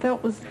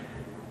felt was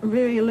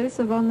very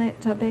elusive on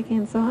that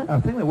backhand side. I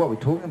think that what we're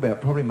talking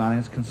about probably, Marlene,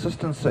 is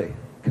consistency.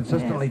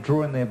 Consistently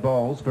drawing their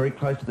bowls very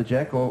close to the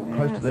jack or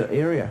close to the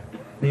area.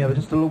 Yeah, they're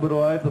just a little bit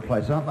all over the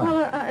place, aren't they?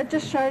 Well, it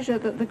just shows you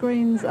that the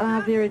greens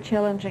are very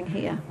challenging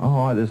here.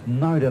 Oh, there's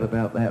no doubt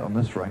about that on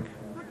this rink.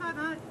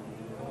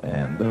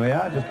 And there we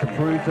are, just to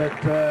prove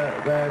that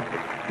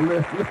they've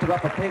lifted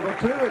up a peg or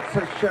two. It's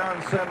a Sharon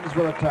Sims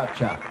with a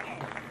touch-up.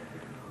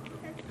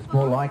 It's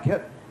more like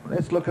it.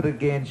 Let's look at it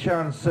again.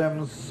 Sharon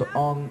Sims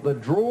on the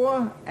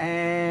draw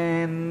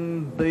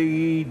and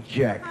the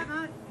jack.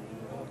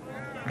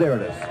 There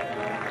it is.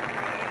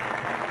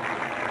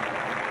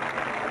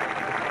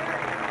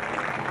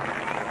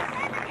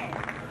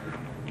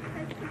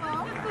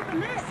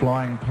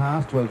 Flying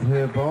past with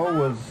her bowl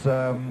was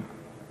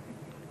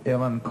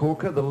Ellen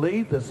Cawker, the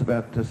lead. That's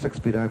about 6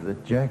 feet over the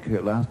jack,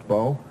 her last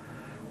bowl.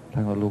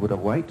 Taking a little bit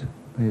of weight.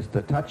 There's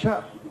the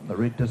touch-up, the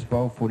red disc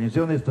bowl for New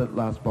Zealand. There's the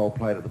last bowl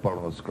played at the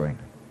bottom of the screen.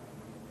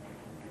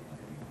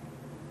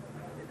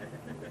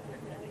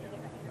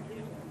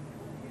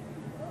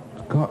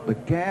 It's got the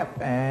gap,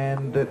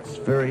 and it's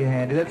very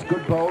handy. That's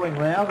good bowling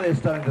now. They're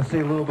starting to see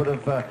a little bit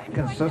of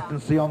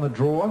consistency on the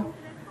draw.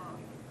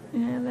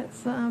 Yeah,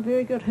 that's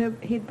very good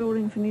head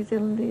building for New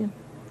Zealand there.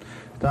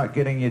 Start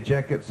getting your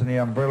jackets and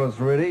your umbrellas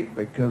ready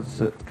because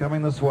it's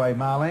coming this way,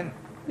 Marlene.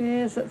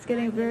 Yes, it's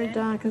getting very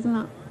dark, isn't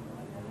it?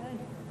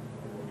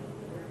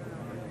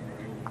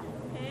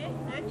 Okay,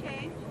 no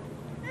change.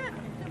 Yeah,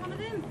 still one of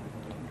them.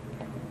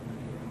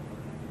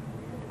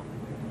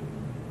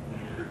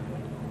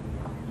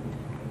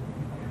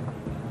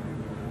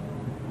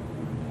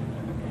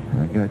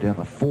 They go down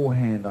the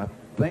forehand, I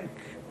think.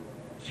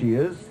 She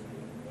is.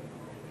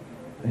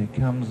 Here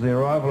comes the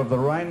arrival of the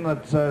rain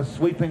that's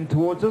sweeping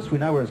towards us. We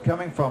know where it's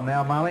coming from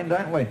now, Marlene,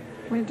 don't we?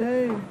 We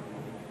do.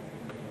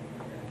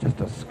 Just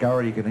a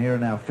scurry you can hear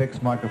in our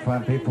fixed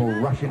microphone. People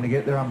rushing to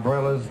get their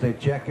umbrellas, their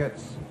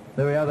jackets.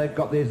 There we are, they've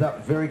got theirs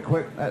up very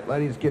quick. That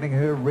lady's getting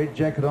her red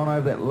jacket on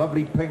over that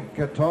lovely pink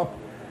top.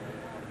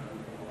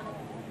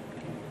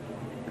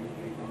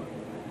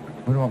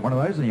 Wouldn't want one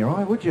of those in your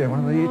eye, would you? One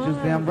of the edges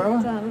of the umbrella?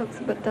 It looks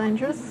a bit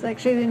dangerous.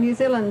 Actually, the New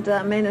Zealand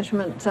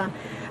management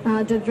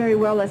did very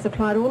well. They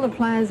supplied all the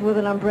players with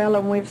an umbrella,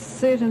 and we've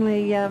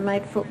certainly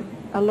made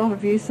a lot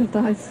of use of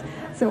those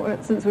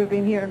since we've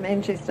been here in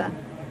Manchester.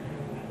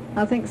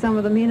 I think some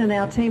of the men in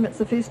our team, it's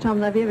the first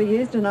time they've ever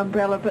used an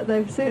umbrella, but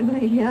they've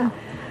certainly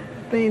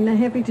been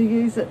happy to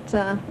use it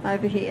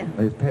over here.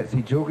 There's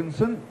Patsy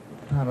Jorgensen,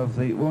 part of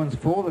the women's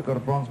four. They've got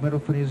a bronze medal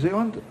for New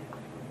Zealand.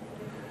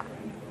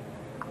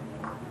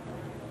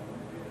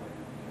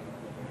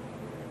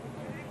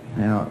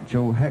 Now,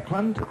 Jill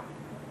Hackland,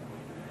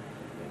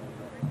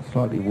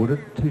 slightly wooded.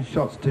 2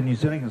 shots to New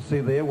Zealand. You can see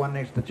there, one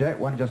next to Jack,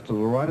 one just to the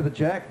right of the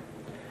Jack.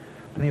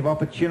 Plenty of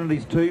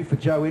opportunities too for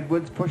Joe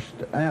Edwards, pushed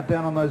out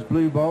down on those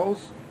blue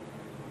bowls.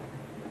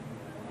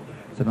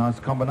 It's a nice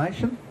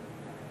combination.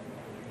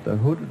 The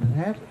hood and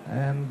hat,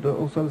 and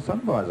also the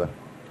sun visor.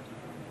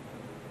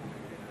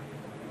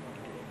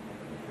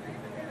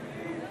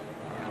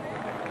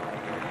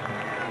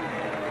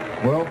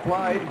 Well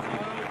played.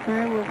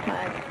 Very well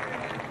played.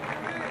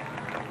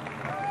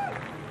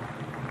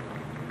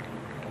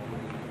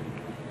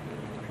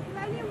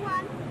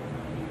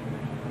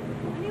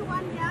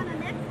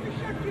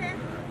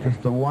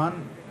 Just the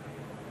one.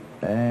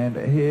 And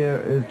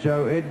here is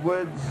Joe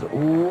Edwards,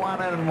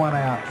 1 in and 1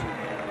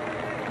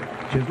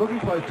 out. She's looking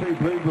for those 2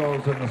 blue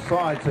balls on the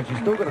side, so she's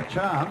still got a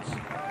chance.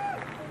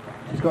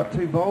 She's got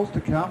 2 balls to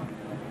come.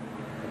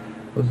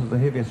 This is the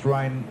heaviest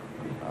rain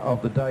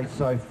of the day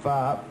so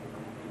far.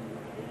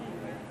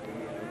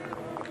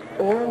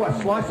 Oh, a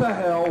slice of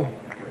hell.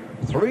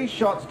 3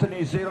 shots to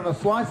New Zealand, a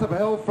slice of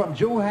hell from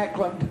Jill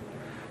Hackland.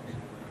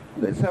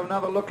 Let's have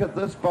another look at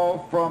this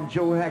bowl from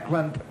Jill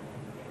Hackland.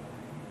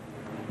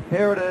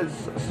 Here it is,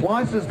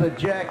 slices the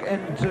jack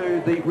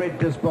into the red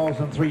disc bowls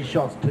and 3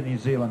 shots to New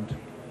Zealand.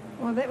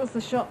 Well, that was the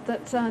shot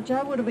that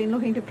Jo would have been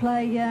looking to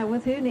play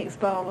with her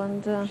next bowl.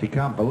 And she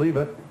can't believe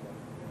it,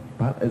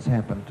 but it's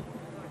happened.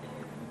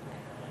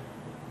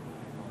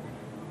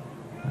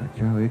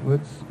 Jo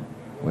Edwards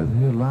with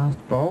her last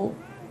bowl.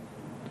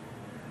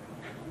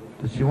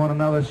 Does she want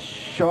another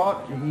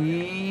shot?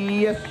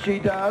 Yes, she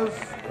does.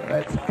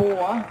 That's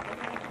 4.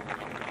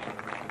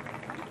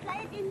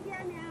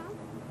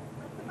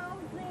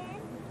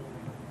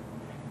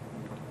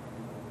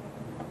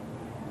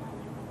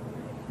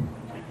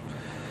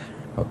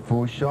 Got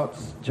 4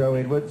 shots, Jo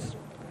Edwards.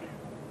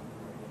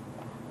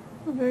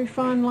 A very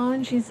fine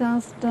line. She's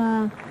asked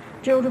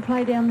Jill to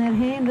play down that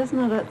hand, isn't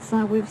it? It's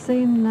we've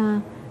seen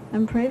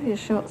in previous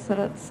shots that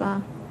it's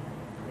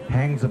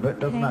hangs a bit,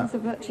 doesn't it? Hangs a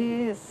bit,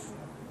 yes.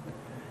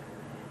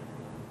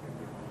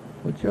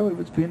 Joe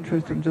Edwards be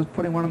interested in just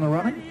putting one in the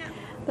running?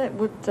 That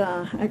would,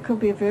 it could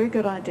be a very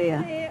good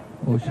idea.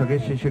 Or I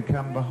guess she should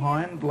come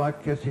behind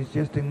like she's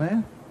suggesting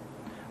there.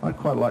 I'd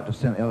quite like to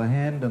send the other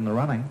hand in the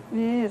running.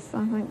 Yes,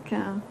 I think...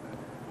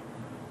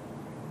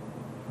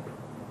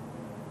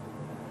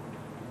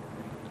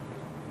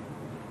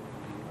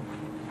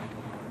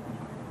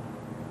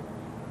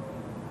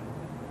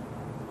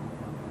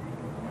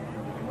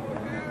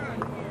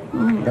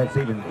 That's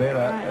even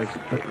better.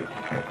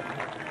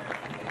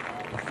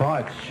 It's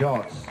 5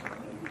 shots.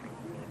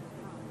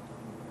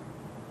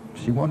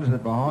 She wanted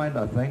it behind,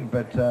 I think,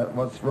 but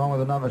what's wrong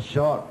with another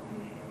shot?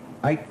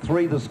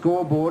 8-3 the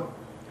scoreboard.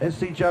 Let's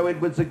see Joe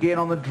Edwards again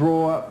on the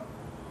draw.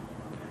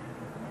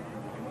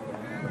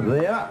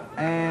 There,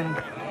 and...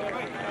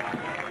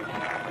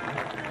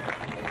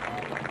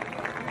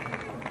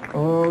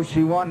 oh,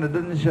 she won it,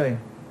 didn't she?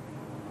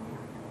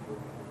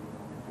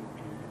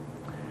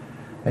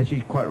 As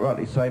you quite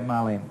rightly say,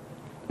 Marlene,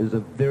 there's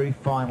a very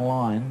fine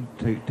line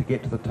to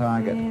get to the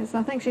target. Yes,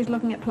 I think she's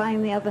looking at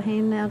playing the other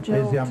hand now, Jill.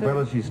 There's the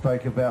umbrella she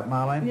spoke about,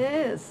 Marlene.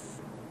 Yes.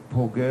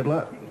 Paul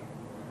Girdler.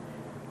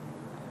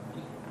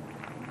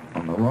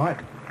 On the right.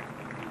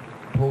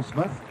 Paul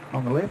Smith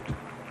on the left.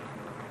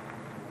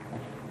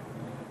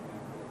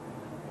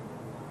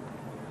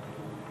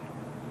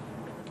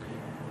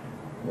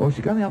 Well,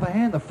 she's got the other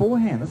hand, the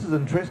forehand. This is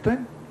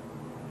interesting.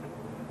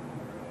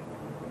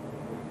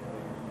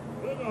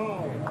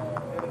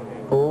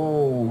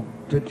 Oh,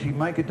 did she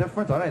make a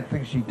difference? I don't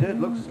think she did.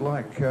 Looks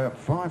like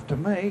 5 to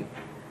me.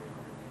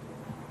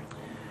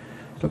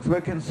 Looks a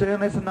bit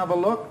concerned. Let's another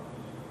look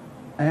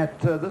at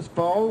this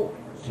bowl.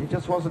 She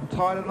just wasn't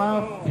tight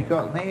enough. She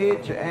got an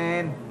edge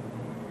and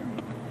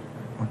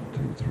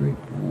 1, 2, 3,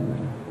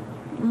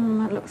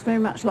 4. It looks very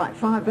much like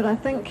 5, but I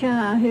think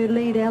her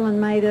lead, Ellen,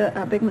 made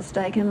a big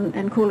mistake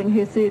in calling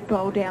her third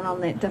bowl down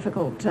on that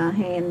difficult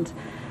hand.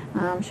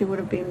 She would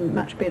have been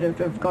much better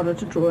to have got her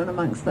to draw in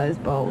amongst those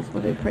bowls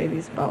with her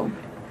previous bowl.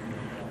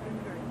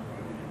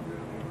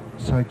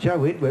 So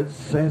Joe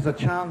Edwards has a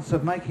chance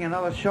of making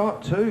another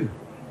shot too.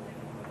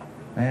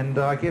 And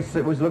I guess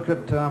it was look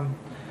at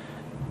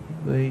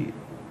the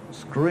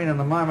screen in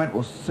the moment.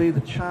 We'll see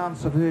the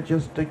chance of her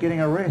just getting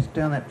a rest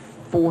down that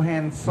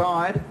forehand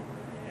side.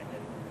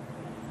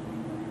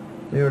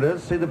 There it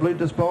is. See the blue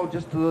disc bowl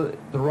just to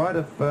the right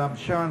of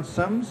Sharon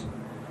Sims.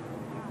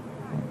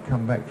 Won't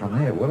come back from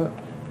there, will it?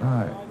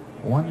 No.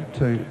 1,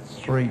 2,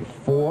 3,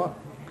 4.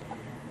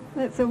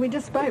 So we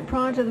just spoke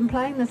prior to them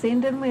playing this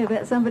end, didn't we,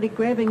 about somebody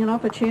grabbing an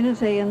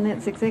opportunity, and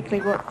that's exactly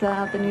what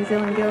the New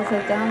Zealand girls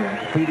have done.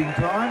 Feeding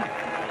time.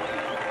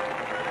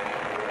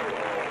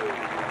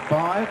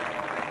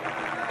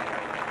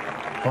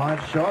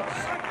 5 shots.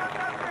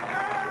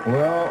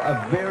 Well,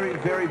 a very,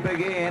 very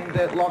big end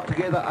that locked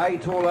together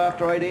 8 all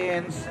after 8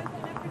 ends.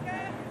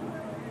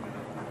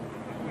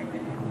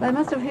 They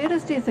must have heard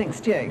us, do you think,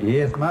 Stu?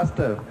 Yes, must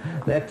have.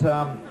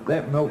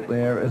 That milk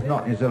there is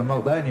not New Zealand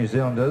milk. They're New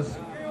Zealanders.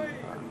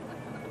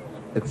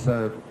 It's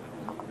a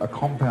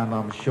compound,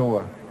 I'm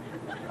sure.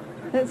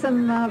 That's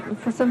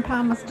for some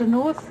Palmerston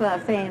North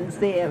fans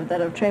there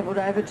that have travelled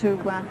over to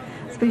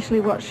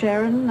especially watch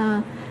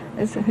Sharon,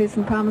 who's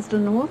from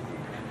Palmerston North.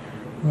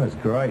 That's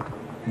great.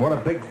 What a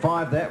big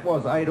 5 that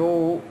was, 8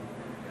 all.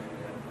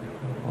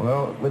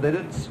 Well, they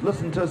did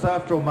listen to us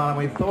after all, Marlon.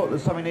 We thought that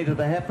something needed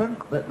to happen,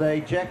 that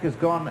the jack has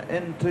gone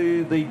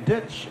into the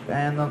ditch,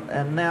 and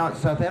now it's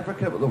South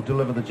Africa that will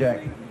deliver the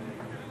jack.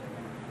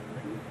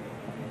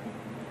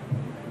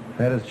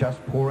 That is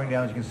just pouring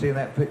down, as you can see in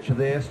that picture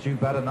there. Stu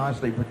Butter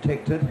nicely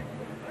protected.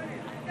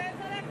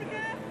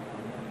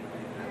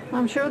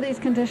 I'm sure these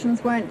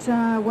conditions won't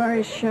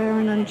worry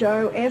Sharon and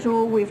Joe at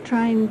all. We've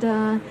trained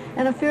in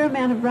a fair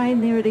amount of rain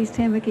there at East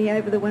Tamaki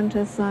over the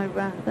winter, so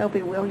they'll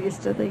be well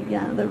used to the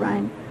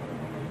rain.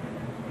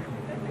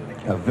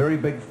 A very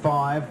big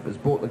 5 has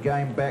brought the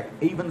game back.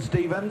 Even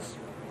Stevens.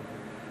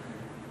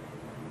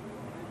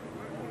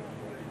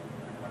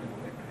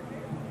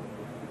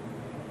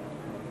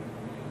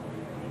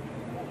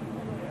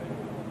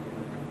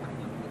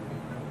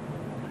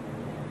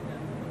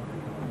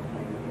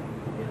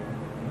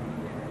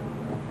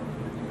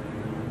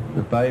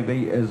 The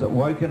baby is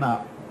woken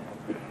up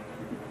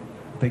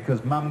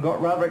because Mum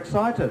got rather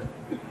excited.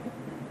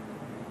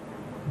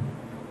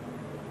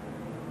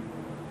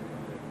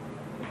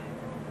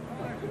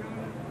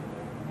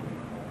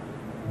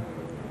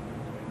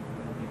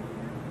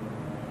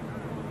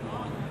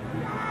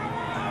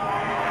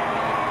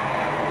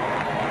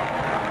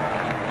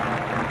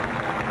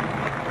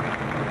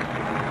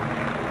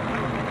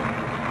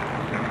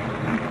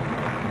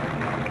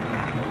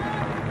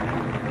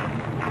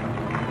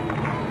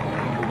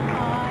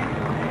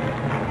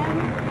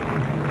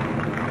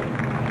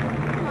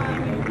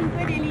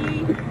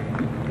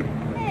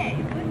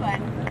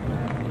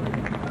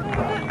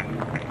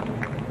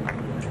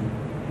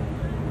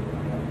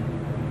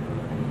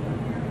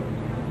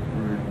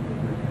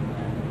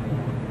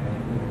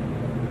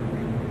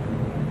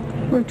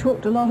 We've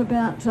talked a lot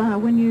about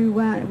when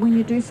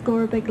you do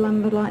score a big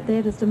number like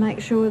that, is to make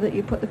sure that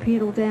you put the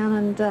pedal down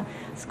and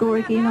score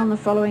again on the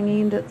following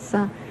end. It's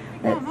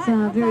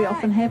very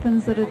often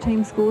happens that a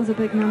team scores a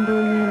big number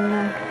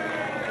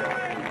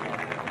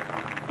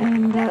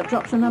and then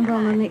drops a number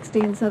on the next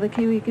end. So the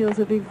Kiwi girls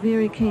will be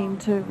very keen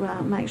to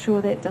make sure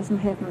that doesn't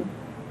happen.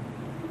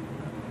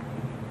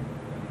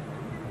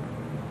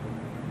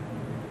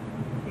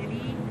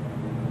 Steady.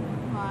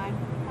 Come on.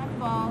 Touch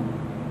ball.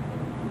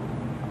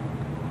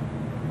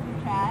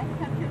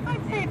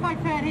 I'd say if I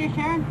try it here,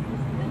 Sharon.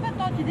 There's a bit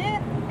dodgy there.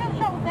 Get a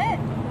shot with that.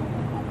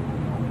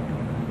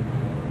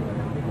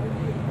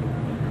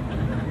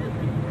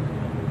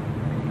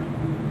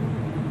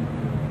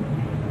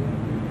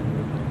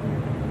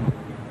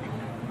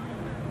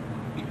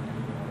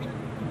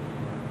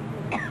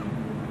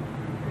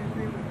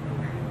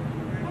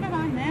 What am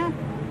I now?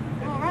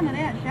 Oh, running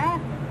out,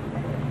 Sharon.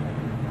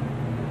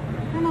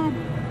 Come on.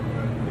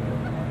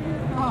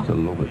 It's a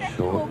little bit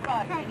short.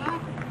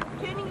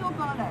 Turning your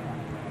ball over.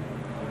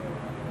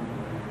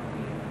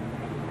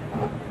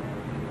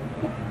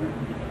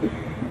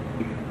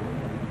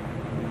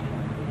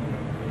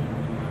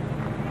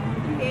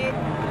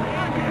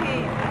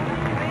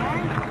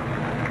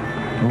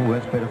 Oh,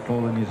 that's better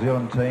for the New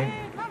Zealand team.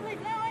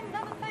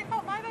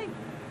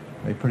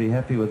 Be pretty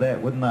happy with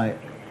that, wouldn't they?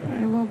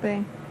 They will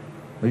be.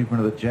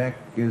 Movement of the jack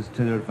is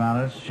to their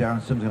advantage.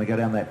 Sharon Sims going to go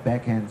down that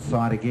backhand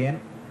side again.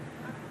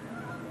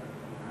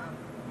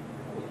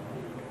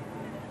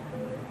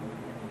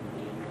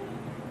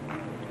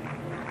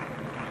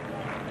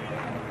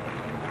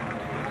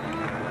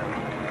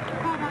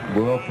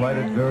 Well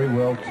played, very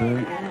well too.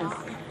 Yes.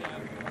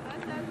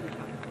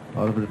 A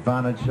lot of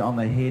advantage on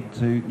the head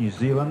to New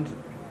Zealand.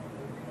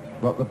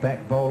 Got the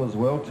back bowl as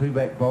well, 2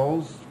 back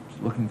bowls.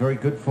 Looking very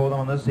good for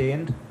them on this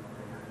end.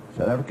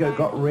 South Africa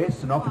got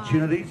rest and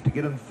opportunities to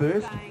get in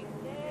first.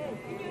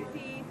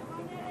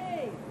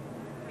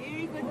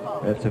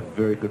 That's a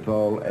very good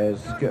bowl,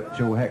 as Skip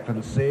Jill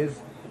Hackland says.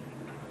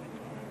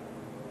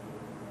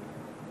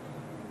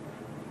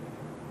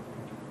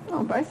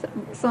 Oh, both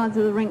sides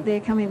of the rink there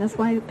coming this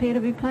way appear to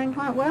be playing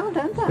quite well,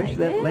 don't they? Especially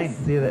that Yes.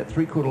 length there, that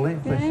 3/4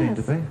 length they seem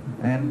to be.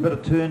 And a bit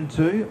of turn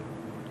too.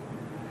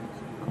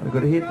 We've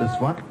got to hit this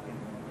one.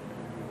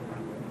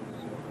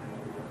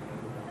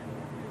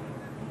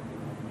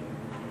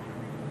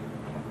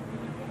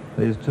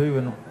 There's 2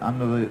 in,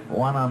 under the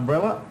one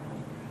umbrella.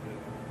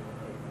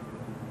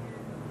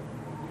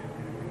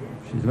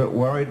 She's a bit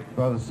worried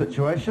by the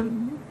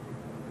situation.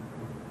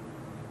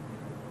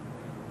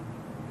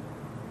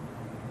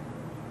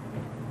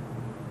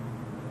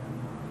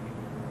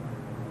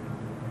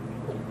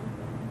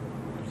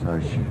 So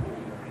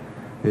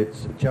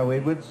it's Joe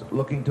Edwards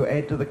looking to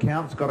add to the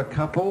counts, got a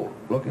couple,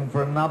 looking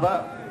for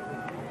another,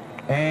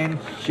 and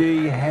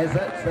she has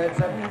it. So that's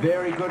a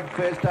very good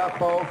first up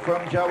bowl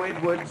from Joe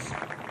Edwards.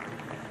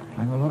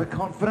 Having a lot of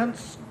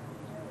confidence.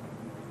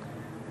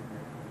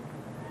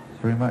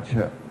 It's very much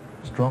a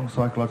strong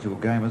psychological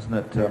game, isn't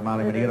it,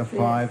 Marley? When you get a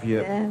 5,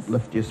 you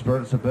lift your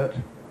spirits a bit.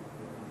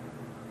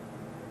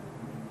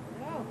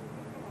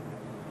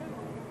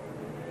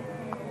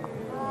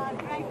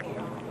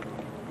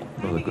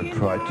 That was a good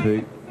try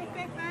too.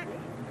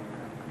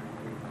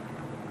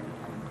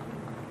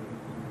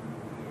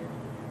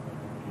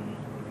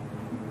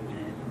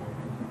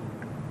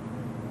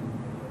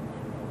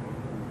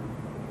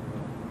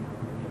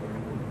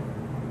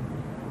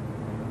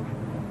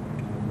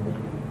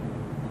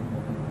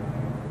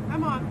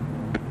 Come on.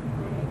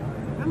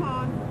 Come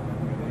on.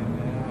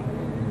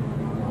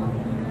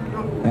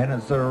 And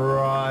it's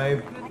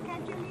arrived. I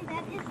can't you leave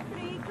that is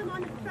free. Come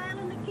on, trail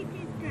on the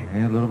kitty's good.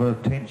 Yeah, a little bit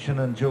of tension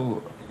in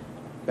Jill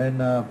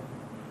and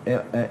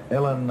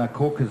Ellen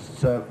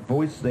Cawker's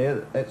voice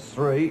there. That's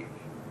 3.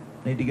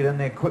 Need to get in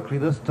there quickly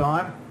this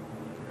time.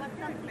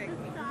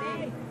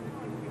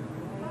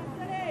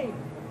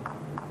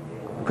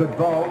 Good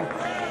bowl.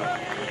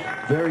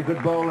 Very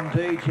good bowl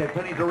indeed. She had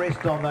plenty to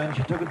rest on though, and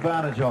she took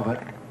advantage of it.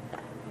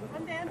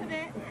 Come down to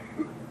that.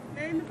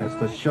 That's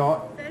the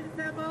shot. There's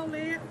the ball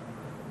there.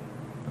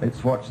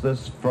 Let's watch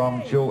this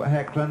from Jill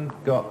Hackland.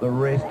 Got the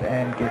rest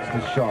and gets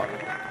the shot.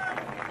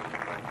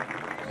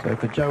 So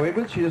for Joe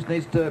Edwards, she just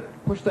needs to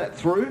push that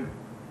through.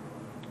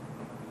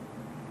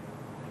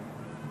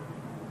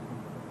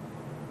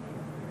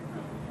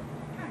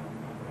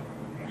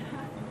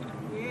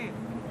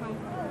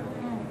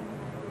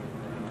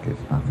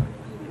 Gets nothing.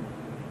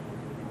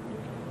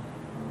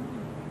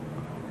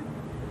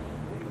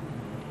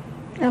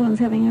 Ellen's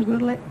having a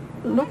good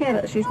look at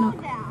it. She's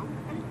not. Down,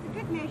 and it's a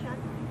good measure.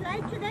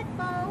 Play to that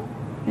ball.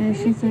 Yeah,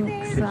 she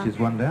thinks. She's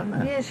one down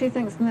now. Yeah, she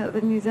thinks that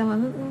the New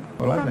Zealand.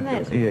 Well, I from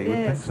think that. you would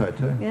think so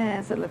too.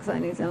 Yes, it looks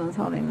like New Zealand's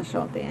holding the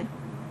shot there.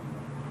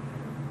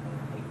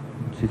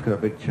 She's got a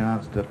big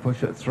chance to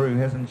push it through,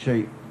 hasn't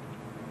she?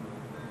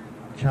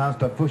 Chance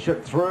to push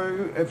it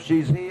through. If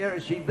she's here,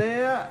 is she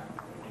there?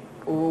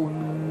 Oh,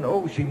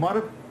 no, she might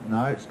have.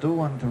 No, it's still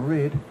 1 to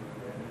red.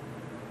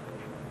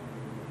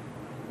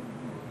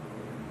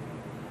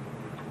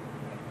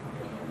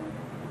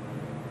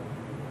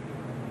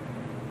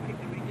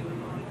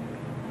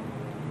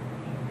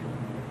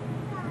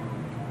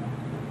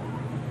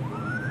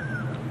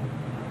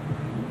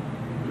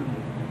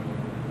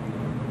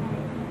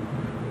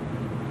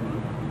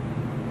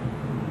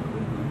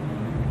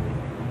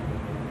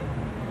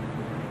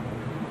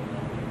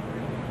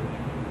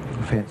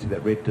 fancy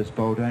that red disc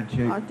bowl, don't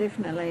you? I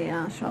definitely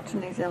shot to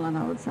New Zealand,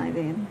 I would say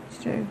then,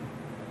 Stu.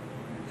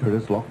 So it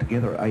is locked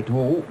together at 8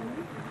 all.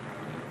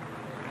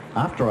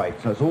 After 8,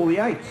 so it's all the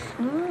 8s.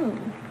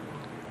 Mm.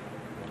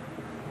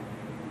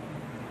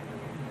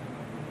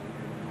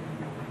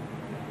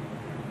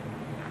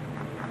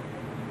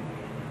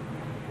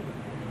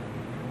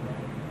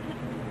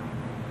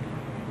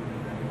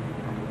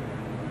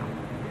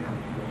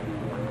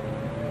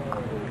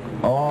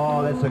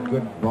 Oh, that's a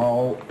good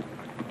bowl.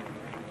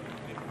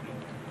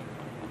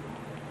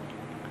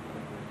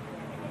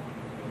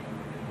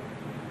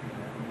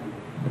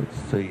 Let's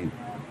see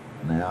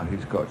now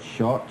who's got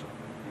shot.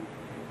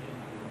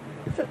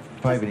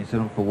 Favoured New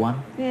Zealand for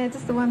 1. Yeah,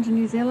 just the 1 to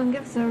New Zealand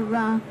gives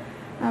a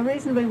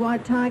reasonably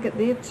wide target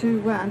there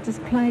to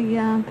just play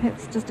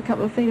perhaps just a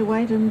couple of feet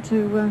away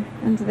into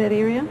that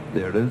area.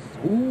 There it is.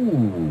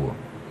 Ooh.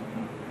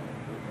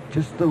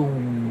 Just the...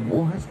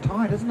 Oh, that's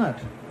tight, isn't it?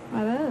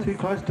 It is. Too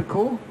close to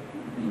call?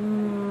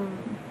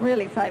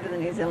 Really favour the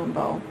New Zealand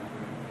bowl.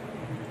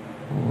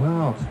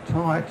 Well, it's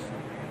tight.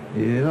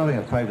 Yeah, I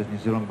think it favours New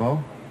Zealand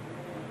bowl.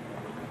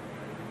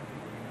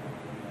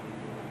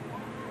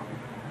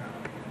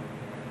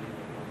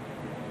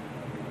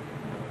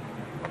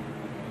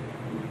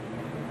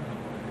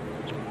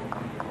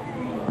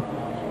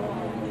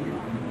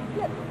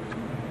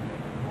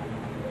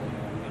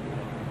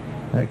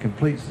 That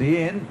completes the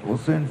end. We'll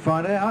soon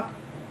find out.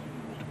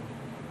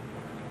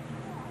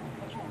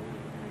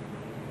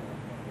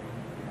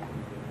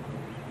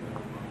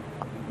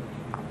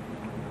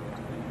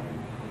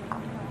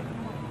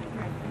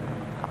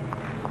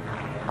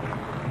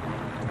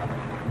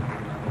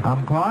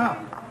 Umpire,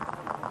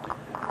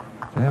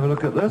 so have a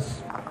look at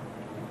this.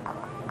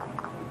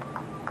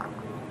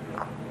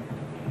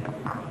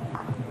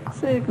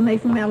 Certainly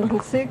from our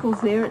little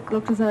circles there, it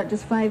looked as though it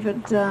just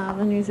favoured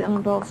the New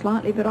Zealand bowl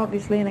slightly, but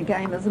obviously in a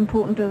game as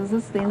important as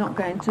this, they're not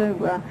going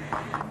to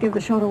give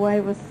the shot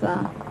away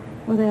without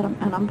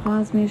an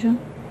umpire's measure.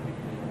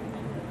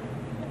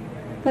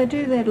 They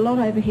do that a lot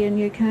over here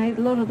in UK.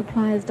 A lot of the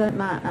players don't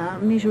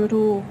measure at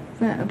all.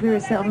 Very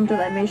seldom do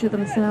they measure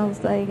themselves.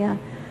 They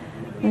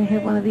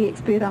have one of the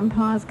expert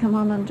umpires come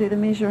on and do the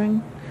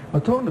measuring. I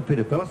was talking to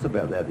Peter Bellis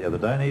about that the other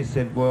day, and he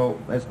said, well,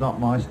 that's not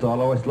my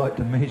style. I always like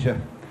to measure.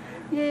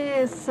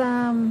 Yes,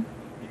 I'm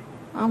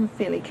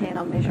fairly keen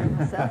on measuring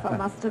myself, I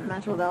must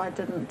admit, although I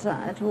didn't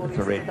at all. It's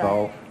a red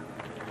bowl.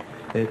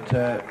 It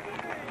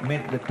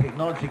meant that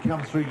technology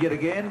comes through yet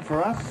again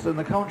for us in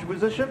the commentary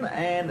position,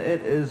 and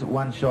it is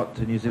 1 shot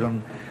to New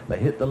Zealand. They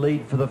hit the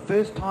lead for the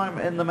first time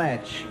in the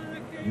match,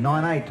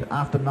 9-8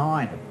 after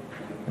 9.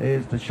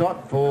 There's the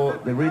shot for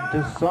the red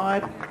disc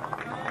side.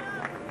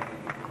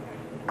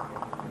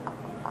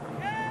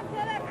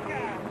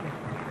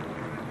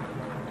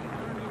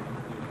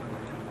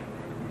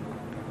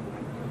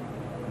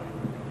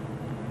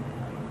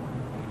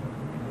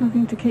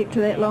 Looking to keep to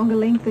that longer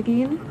length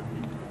again.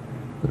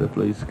 Bit of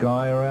blue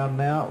sky around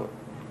now,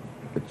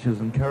 which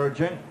is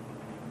encouraging.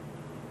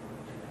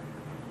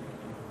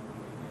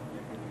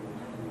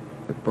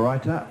 A bit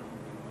brighter.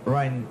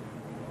 Rain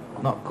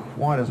not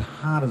quite as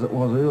hard as it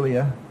was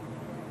earlier.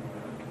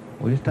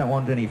 We just don't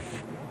want any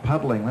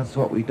puddling, that's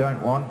what we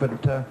don't want. But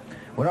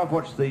when I've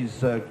watched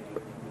these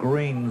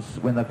greens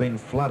when they've been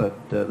flooded,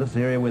 this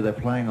area where they're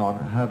playing on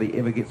hardly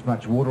ever gets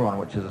much water on,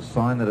 which is a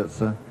sign that it's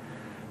a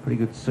pretty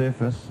good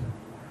surface.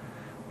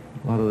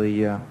 A lot of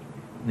the,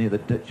 near the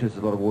ditches,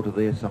 a lot of water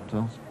there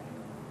sometimes.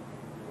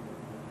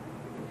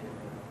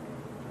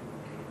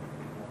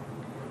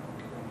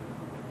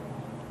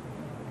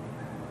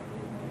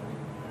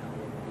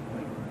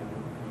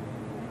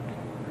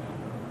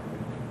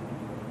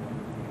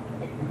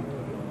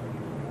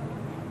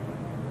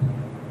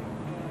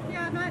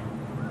 Yeah, mate.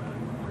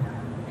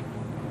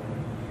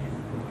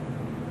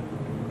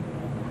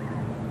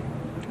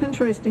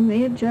 Interesting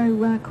there,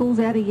 Jo calls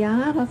out a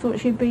yard. I thought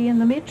she'd be in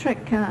the metric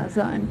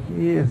zone.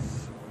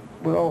 Yes.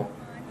 Well,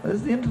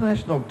 is the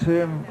international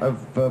term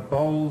of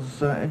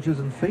bowls inches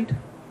and feet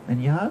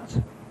and yards?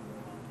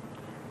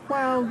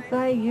 Well,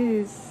 they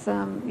use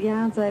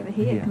yards over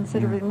here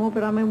considerably more,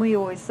 but I mean, we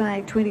always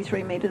say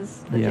 23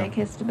 metres the jack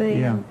has to be.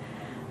 Yeah.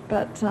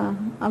 But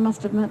I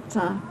must admit,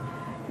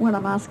 when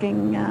I'm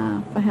asking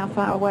for how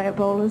far away a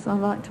bowl is, I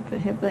like to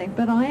have the...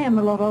 But I am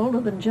a lot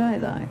older than Jo,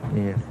 though.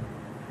 Yes.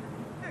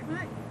 Back,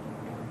 mate.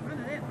 Run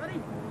it out,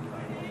 buddy.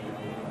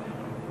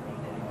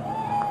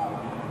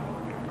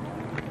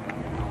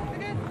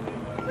 Again.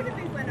 Would have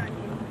been one on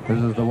you.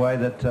 This is the way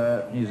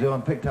that New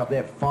Zealand picked up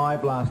that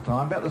 5 last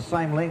time, about the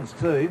same lengths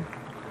too.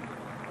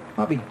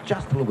 Might be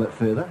just a little bit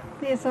further.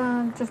 Yes,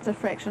 just a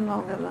fraction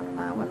longer than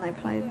when they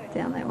played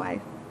down that way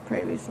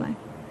previously.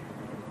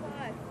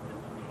 Five.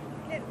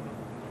 Yep.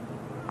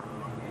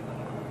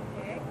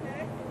 Yep.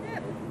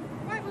 Yep.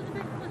 Right was a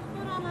bit of a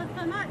spot on it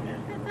tonight.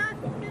 Sit down.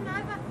 Spin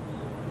over.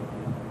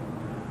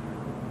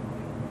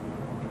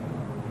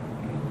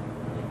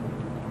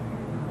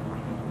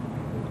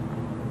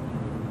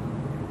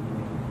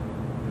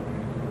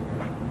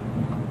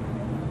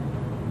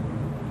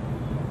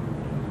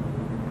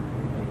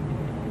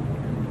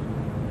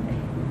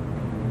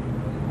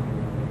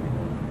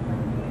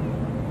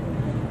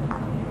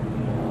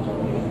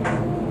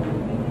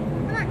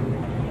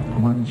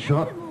 One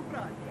shot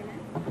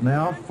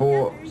now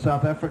for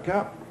South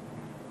Africa.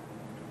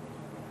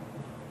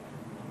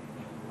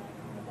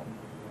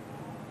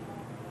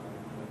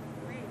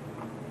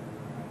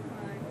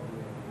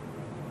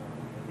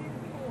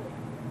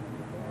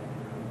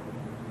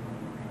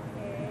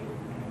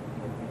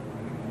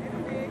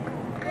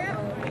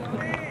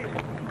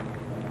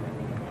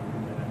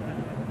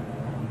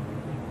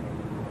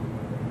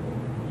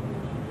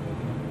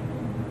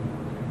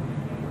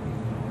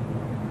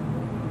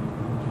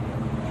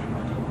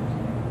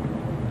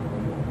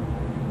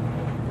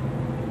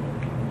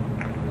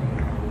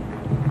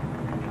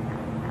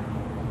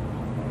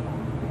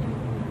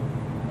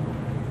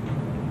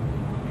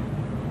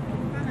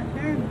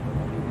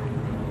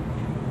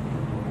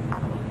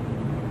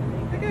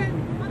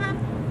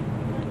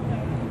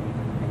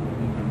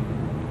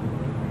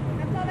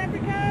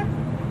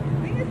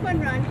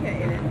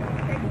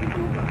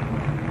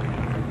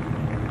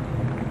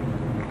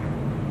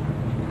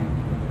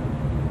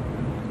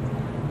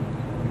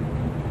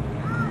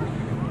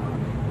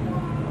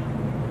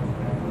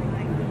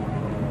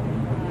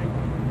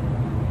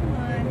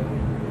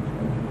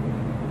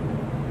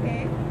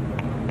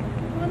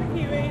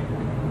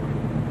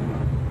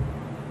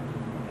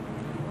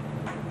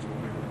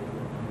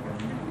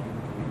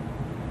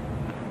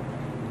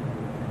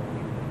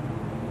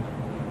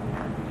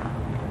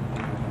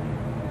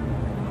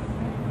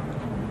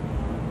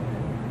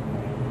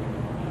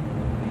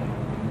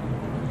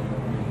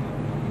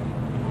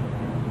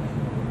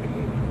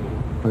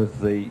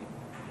 With the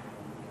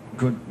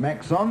good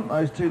max on,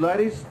 those two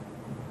ladies,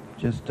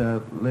 just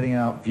letting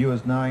our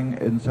viewers knowing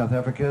in South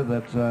Africa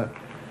that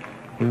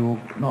we will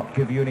not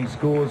give you any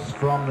scores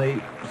from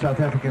the South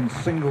African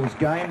singles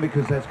game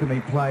because that's going to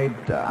be played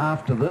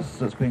after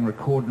this. It's being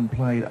recorded and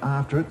played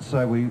after it,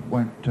 so we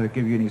won't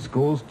give you any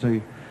scores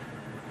to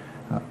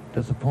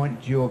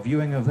disappoint your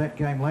viewing of that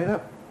game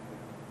later.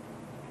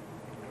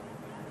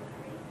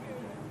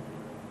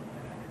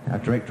 Our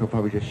director will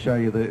probably just show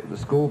you the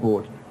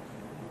scoreboard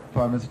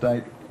by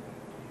mistake.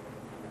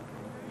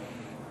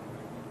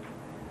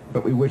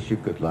 But we wish you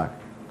good luck.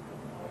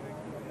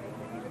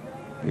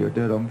 You'll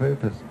do it on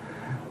purpose.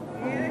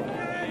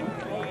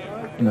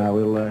 No,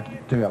 we'll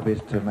do our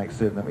best to make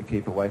certain that we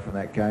keep away from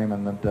that game,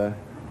 and that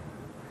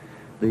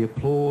the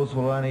applause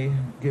will only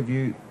give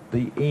you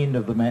the end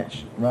of the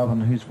match rather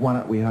than who's won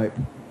it, we hope.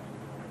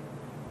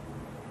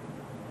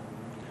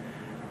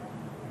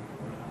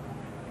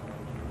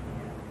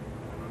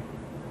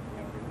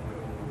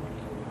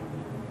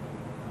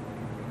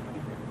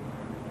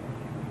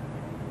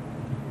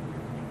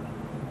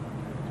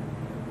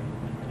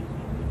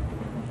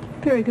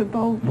 Very good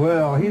bowl.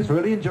 Well, he's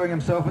really enjoying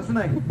himself, isn't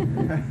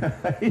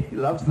he? He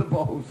loves the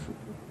bowls.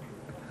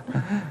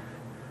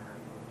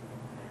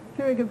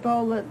 Very good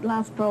bowl, that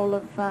last bowl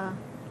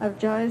of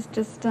Joe's.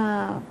 Just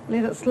let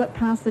it slip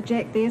past the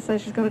jack there, so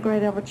she's got a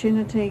great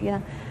opportunity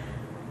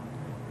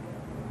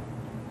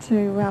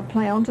to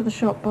play onto the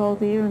shot bowl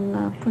there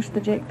and push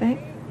the jack back.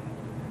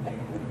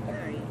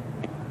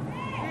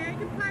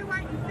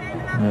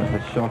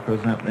 It's a shocker,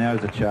 isn't it? Now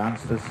is a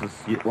chance. This is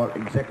what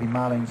exactly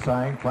Marlene's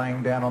saying,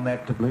 playing down on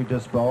that to blue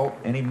disc bowl.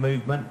 Any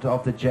movement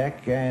of the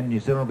jack and New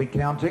Zealand will be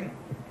counting.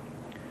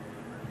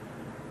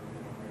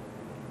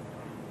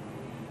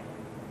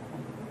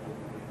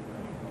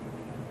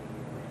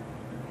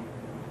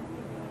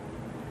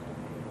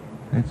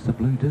 That's the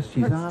blue disc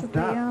she's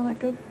after.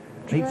 Good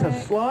Needs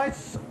a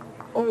slice.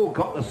 Oh,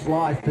 got the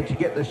slice. Did you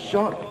get the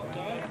shot?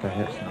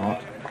 Perhaps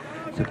not.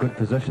 It's a good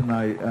position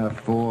though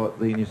for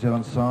the New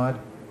Zealand side.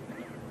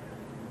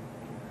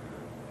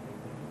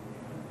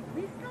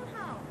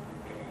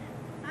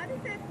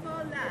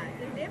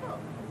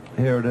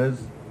 Here it is.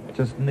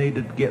 Just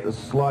needed to get the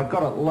slide.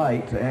 Got it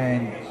late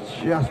and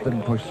just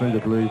didn't push through the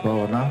blue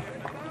bowl enough.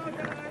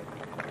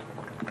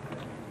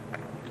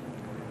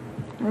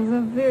 It was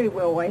a very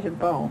well-weighted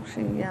bowl.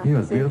 She it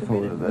was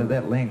beautiful.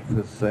 That length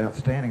is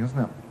outstanding, isn't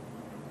it?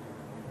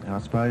 And I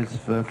suppose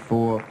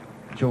for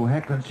Jill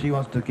Hackland, she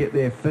wants to get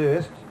there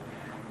first.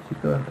 She's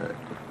got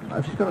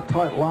a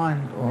tight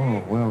line.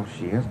 Oh, well,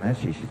 she hasn't, has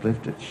she? She's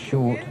left it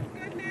short.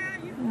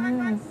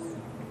 Yes.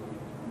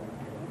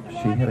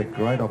 She had a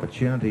great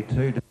opportunity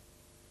too.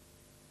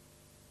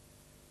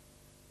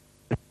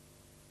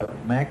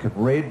 Mac and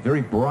red,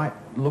 very bright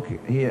look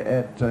here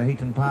at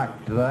Heaton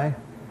Park today.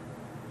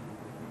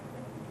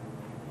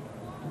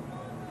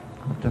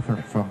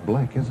 Different from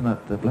black, isn't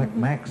it? The black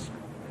Max.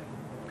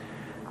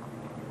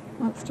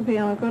 Wants to be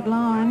on a good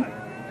line.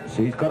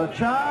 She's got a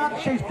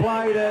chance. She's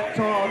played it.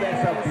 Oh,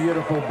 that's a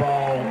beautiful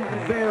bowl.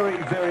 Very,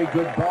 very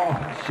good bowl.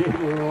 She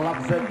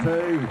loves it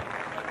too.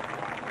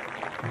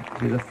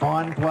 She's a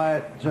fine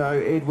player,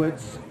 Joe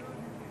Edwards.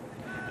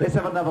 Let's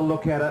have another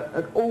look at it.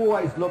 It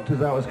always looked as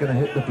though it was going to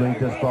hit the blue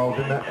disc bowl,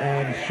 didn't it?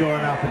 And sure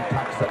enough, it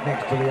tucks it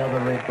next to the other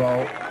red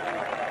bowl.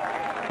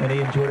 And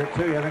he enjoyed it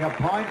too, having a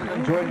pint and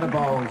enjoying the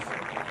bowls.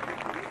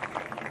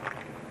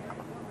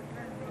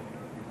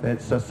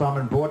 That's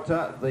Simon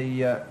Borta,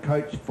 the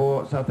coach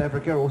for South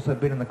Africa, also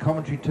been in the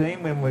commentary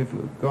team when we've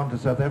gone to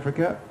South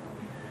Africa.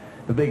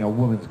 For being a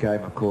women's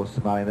game, of course,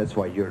 Marlene, that's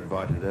why you're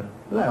invited in.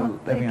 They're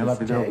having a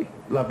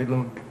lovely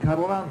little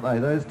cuddle, aren't they,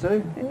 those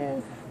two?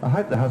 Yes. I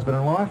hope they're husband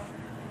and wife.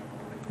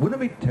 Wouldn't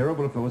it be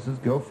terrible if it was his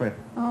girlfriend?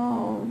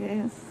 Oh,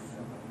 yes.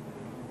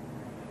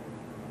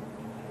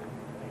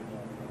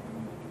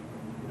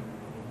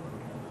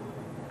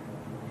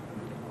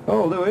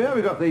 Oh, there we are.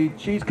 We've got the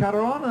cheese cutter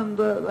on and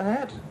the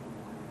hat.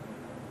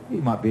 He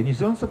might be a New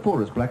Zealand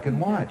supporter. It's black and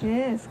white.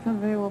 Yes, could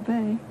very well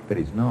be. But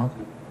he's not.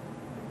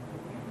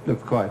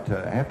 Looks quite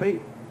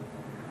happy.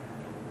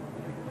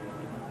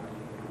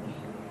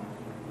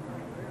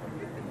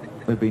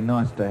 It'd be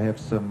nice to have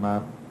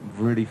some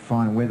really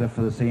fine weather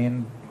for this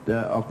end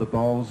of the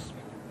bowls.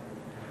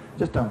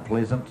 Just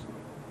unpleasant.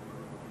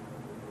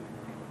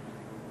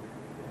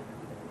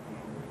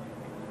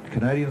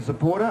 Canadian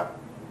supporter.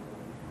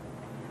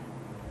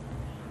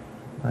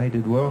 They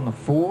did well on the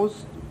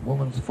fours,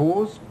 women's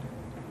fours.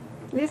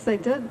 Yes, they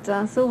did.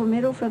 Silver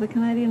medal for the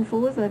Canadian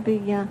fours. They'd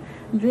be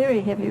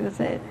very happy with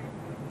that.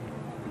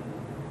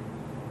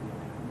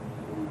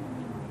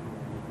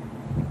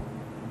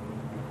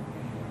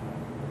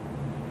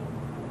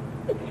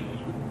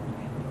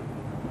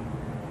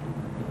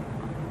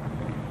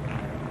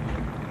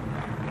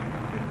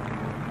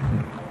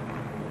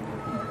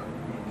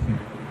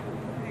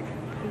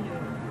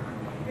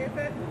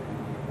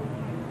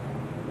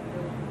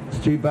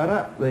 Stu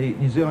Butter, the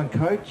New Zealand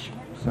coach.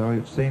 So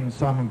we've seen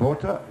Simon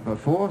Borta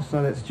before,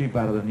 so that's Stu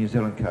Butter, the New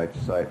Zealand coach.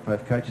 So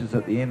both coaches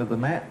at the end of the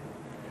mat.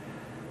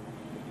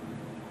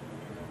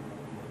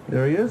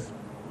 There he is.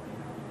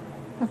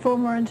 A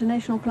former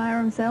international player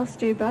himself,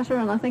 Stu Butter,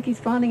 and I think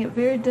he's finding it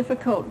very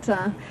difficult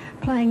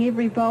playing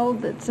every bowl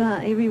that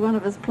every one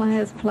of his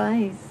players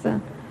plays.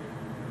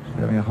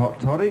 Having a hot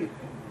toddy.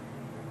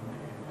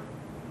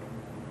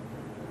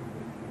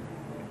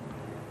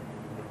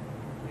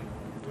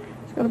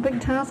 She's got a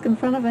big task in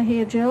front of her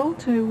here, Jill,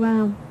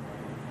 to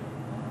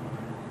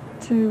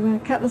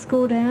cut the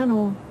score down,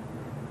 or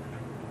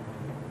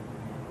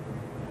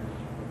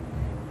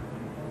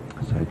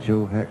so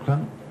Jill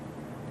Hackland.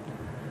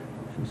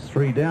 She's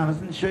 3 down,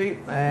 isn't she?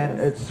 And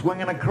it's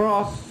swinging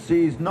across.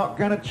 She's not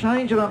going to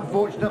change it,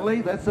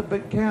 unfortunately. That's a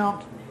big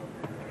count.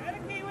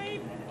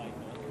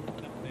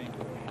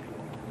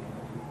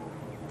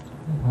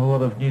 A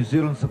lot of New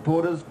Zealand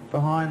supporters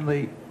behind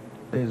the...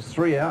 There's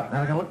 3 out.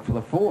 Now they're going to look for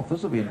the 4th.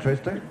 This will be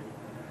interesting.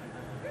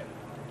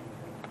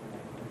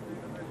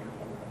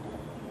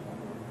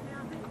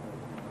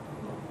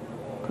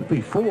 Could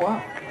be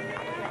 4.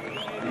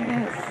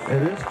 yes.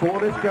 It is 4.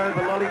 Let's go to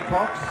the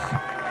lollipops.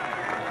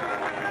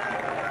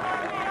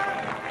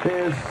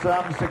 There's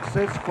some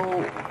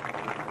successful...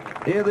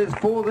 Yeah, there's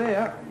 4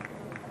 there.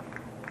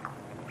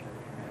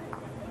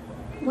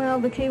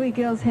 Well, the Kiwi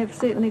girls have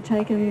certainly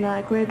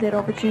grabbed that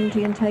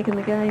opportunity and taken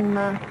the game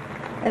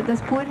at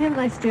this point, haven't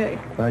they, Stu?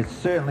 They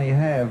certainly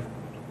have.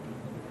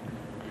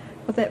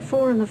 With that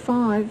 4 and the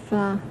 5,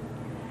 the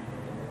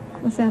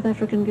South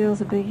African girls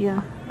would be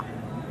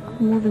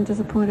more than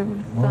disappointed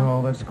with...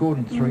 Well, they've scored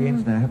in 3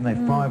 ends now, haven't they?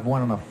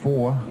 5-1 and a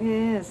 4.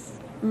 Yes.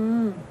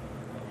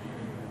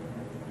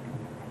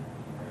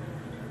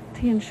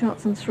 10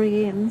 shots and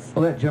 3 ends.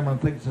 Well, that gentleman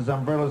thinks his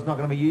umbrella's not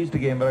going to be used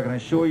again, but I can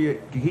assure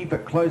you, keep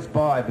it close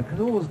by, because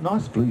all this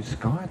nice blue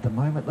sky at the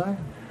moment, though.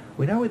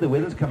 We know where the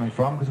weather's coming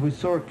from, because we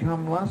saw it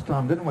come last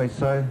time, didn't we?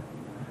 So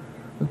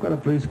we've got a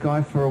blue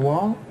sky for a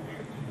while.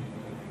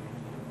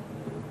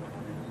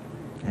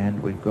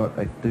 And we've got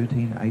a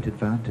 13-8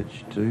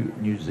 advantage to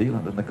New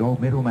Zealand in the gold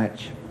medal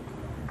match.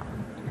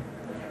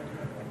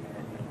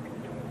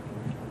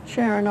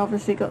 Sharon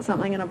obviously got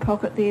something in her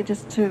pocket there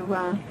just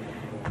to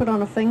put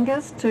on her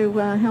fingers to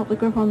help the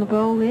grip on the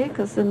bowl there,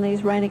 because in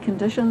these rainy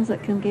conditions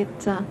it can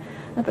get a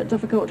bit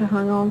difficult to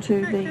hang on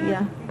to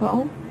the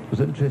bowl. It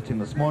was interesting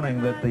this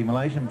morning that the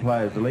Malaysian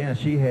player, Zelina,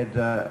 she had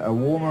a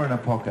warmer in her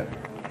pocket.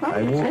 Oh,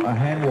 A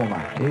hand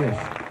warmer,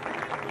 yes.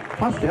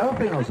 Plus the other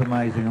thing that was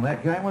amazing in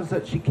that game was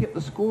that she kept the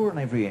score in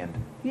every end.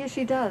 Yes,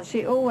 she does.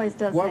 She always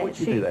does Why that. would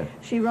she do that?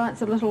 She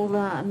writes a little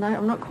note.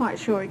 I'm not quite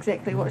sure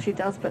exactly what she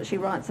does, but she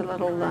writes a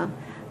little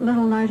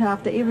note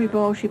after every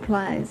ball she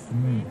plays.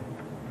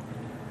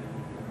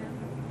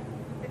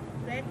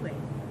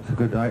 It's a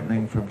good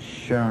opening from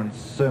Sharon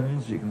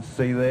Sims, you can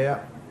see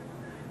there.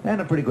 And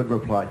a pretty good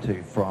reply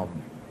too from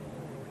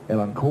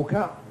Ellen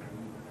Cawker.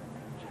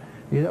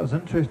 Yeah, that was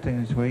interesting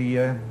as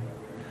the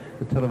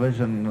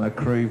television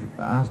crew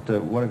asked her,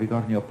 what have you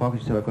got in your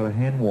pocket? She said, I've got a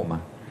hand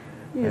warmer.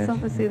 Yes, And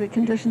obviously the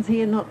conditions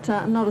here not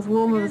as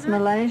warm as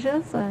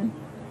Malaysia, so...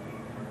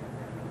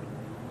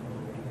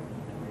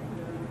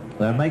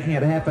 They're making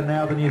it happen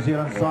now, the New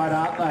Zealand side,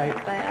 aren't they?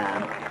 They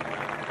are.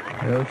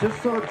 They were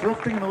just sort of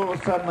drifting, and all of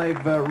a sudden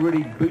they've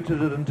really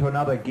booted it into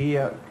another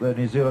gear, the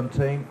New Zealand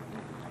team.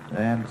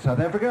 And South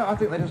Africa, I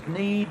think they just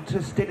need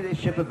to steady their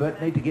ship a bit,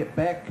 need to get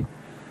back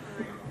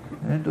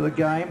into the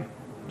game,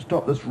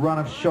 stop this run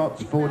of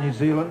shots for New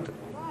Zealand.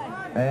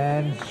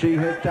 And she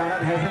has done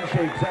it, hasn't she?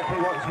 Exactly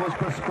what was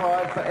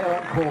prescribed for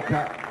Ellen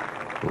Cawker,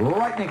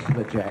 right next to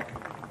the jack.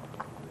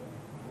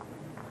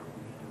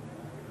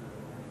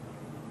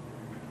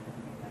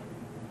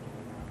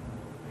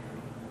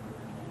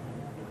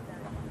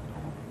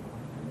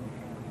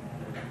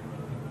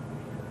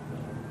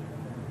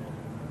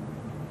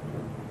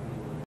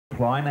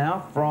 reply now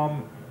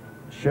from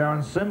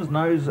Sharon Sims.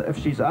 Knows if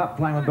she's up,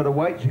 playing with a bit of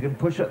weight, she can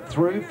push it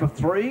through for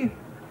 3.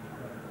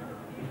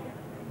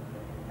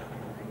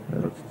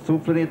 Still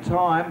plenty of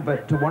time,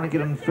 but to want to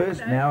get in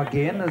first now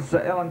again is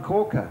Ellen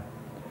Cawker.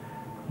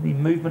 Any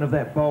movement of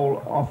that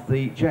bowl off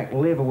the jack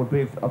lever would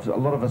be of a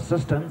lot of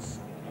assistance.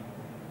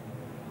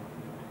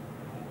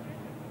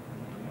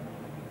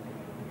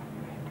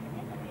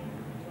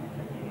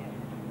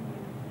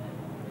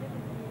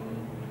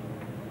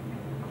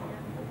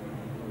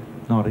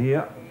 Not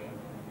here.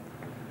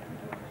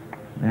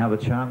 Now the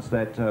chance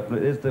that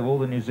is all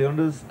the New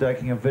Zealanders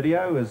taking a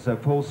video is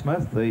Paul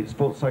Smith, the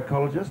sports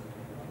psychologist,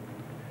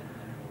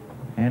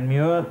 and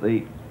Muir,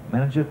 the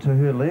manager, to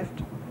her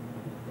left.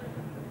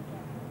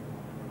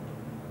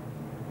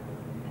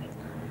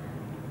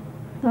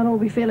 They'll all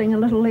be feeling a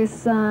little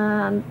less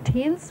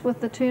tense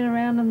with the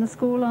turnaround and the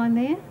scoreline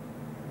there.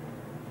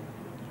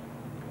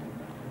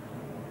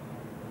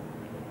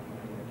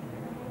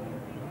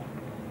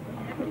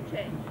 Have to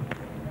change.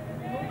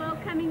 More ball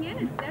coming in,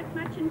 it's that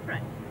much in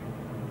front.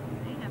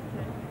 They have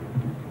to.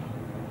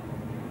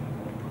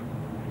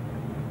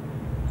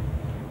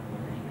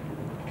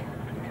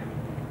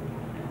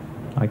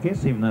 I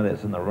guess even though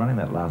that's in the running,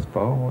 that last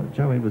bowl,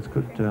 Joe Edwards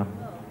could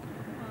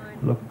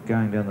look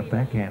going down the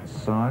backhand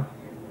side.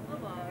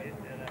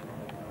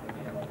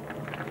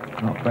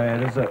 Not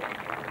bad, is it?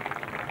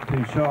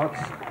 2 shots.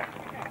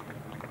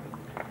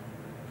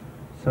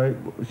 So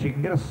she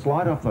can get a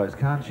slide off those,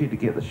 can't she, to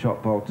get the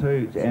shot bowl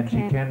too? And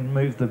she can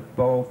move the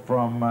bowl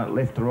from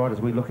left to right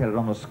as we look at it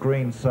on the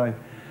screen. So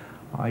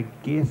I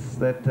guess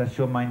that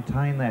she'll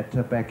maintain that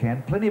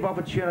backhand. Plenty of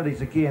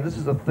opportunities again. This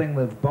is the thing,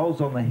 the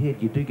bowls on the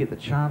head, you do get the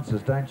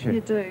chances, don't you?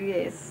 You do,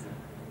 yes.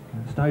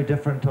 It's no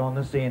different on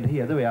this end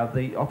here. There we are,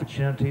 the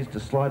opportunities to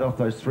slide off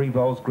those 3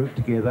 bowls grouped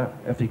together.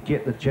 If you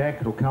get the jack,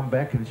 it'll come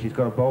back and she's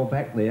got a bowl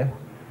back there.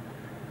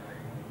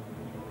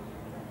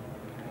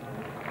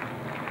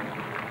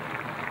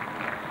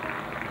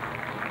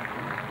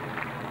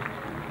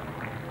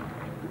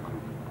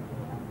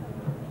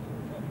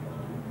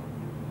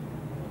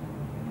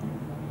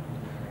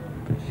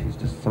 But she's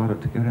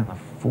decided to go down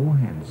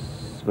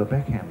the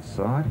backhand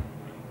side.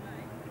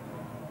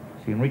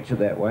 She can reach it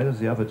that way. There's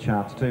the other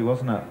chance too,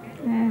 wasn't it?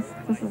 Yes,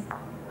 this is...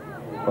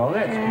 Well,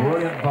 that's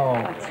brilliant bowl.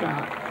 That's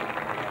right.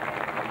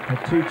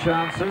 Had 2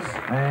 chances,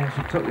 and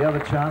she took the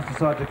other chance,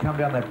 decided to come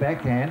down that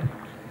backhand.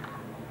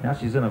 Now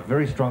she's in a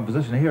very strong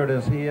position. Here it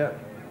is here.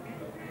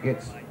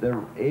 Gets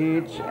the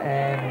edge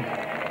and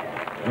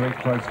very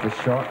close for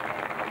shot.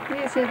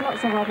 Yes, she had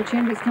lots of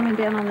opportunities coming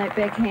down on that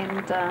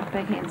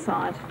backhand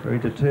side. Very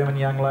determined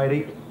young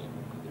lady.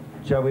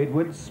 Joe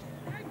Edwards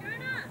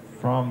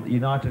from the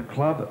United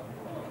Club.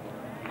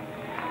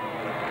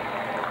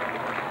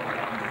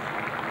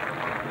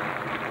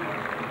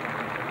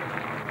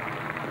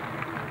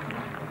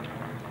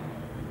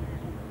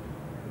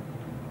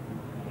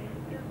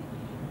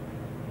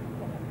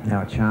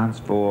 Now a chance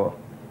for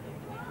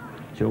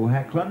Jill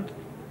Hackland,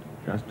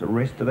 just to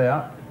rest it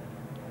out.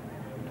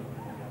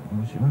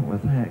 Well, she went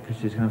with that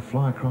because she's going to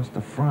fly across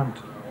the front.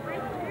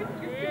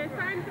 Yeah,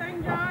 same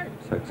thing, Joe.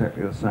 So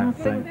exactly the same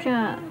thing.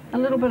 I think a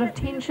little bit of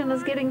tension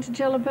is getting to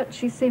Jill a bit.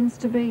 She seems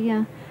to be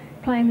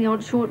playing the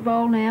odd short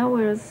bowl now,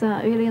 whereas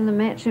early in the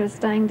match she was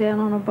staying down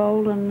on a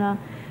bowl and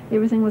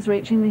everything was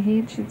reaching the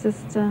head. She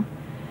just,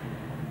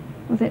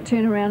 with that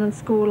turnaround and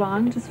score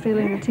line, just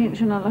feeling the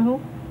tension a little.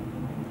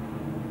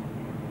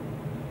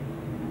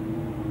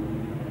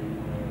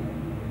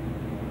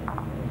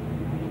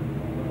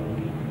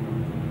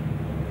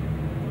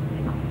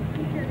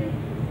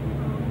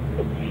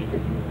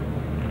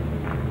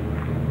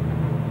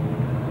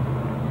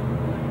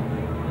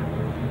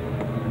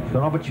 So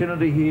an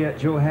opportunity here,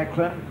 Jill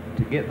Hackland,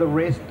 to get the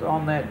rest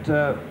on that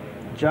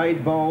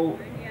jade bowl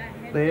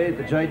there,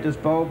 the jade disc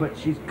bowl, but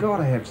she's got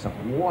to have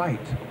some weight.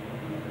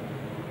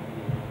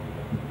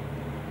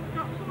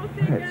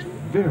 That's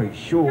very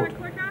short.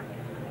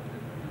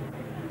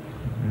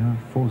 Yeah,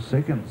 4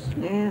 seconds.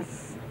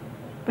 Yes.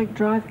 Big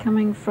drive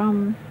coming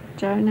from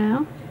Joe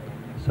now.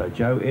 So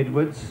Joe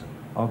Edwards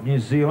of New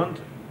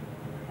Zealand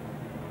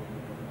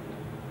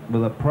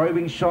with a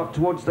probing shot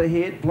towards the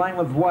head, playing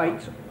with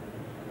weight.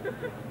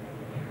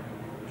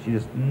 She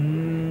just,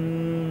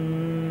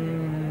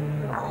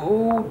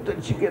 oh,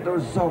 did she get the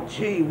result?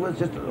 She was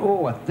just,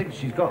 oh, I think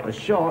she's got the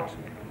shot.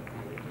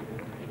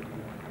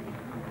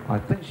 I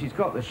think she's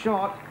got the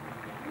shot.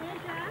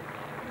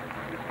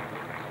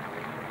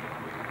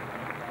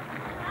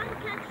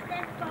 Uncatch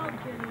that ball,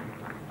 Julie.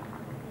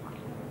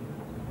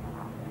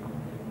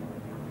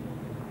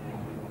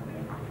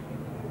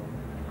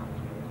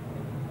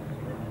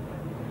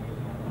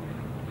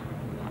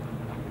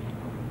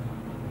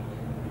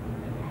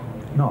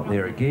 Not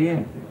there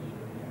again.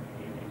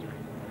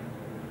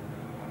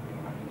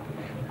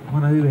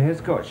 Wonder who has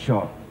got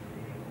shot.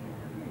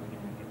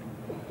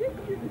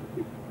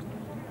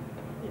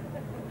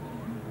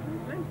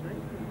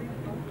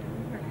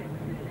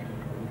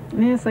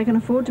 Yes, they can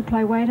afford to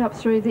play weight up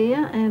through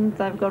there, and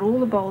they've got all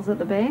the bowls at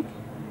the back.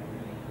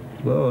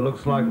 Well, it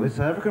looks like the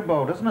South African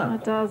bowl, doesn't it?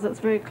 It does. It's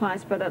very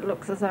close, but it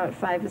looks as though it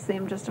favours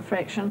them just a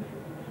fraction.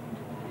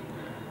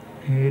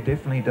 Yeah, it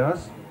definitely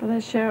does. But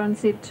as Sharon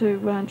said to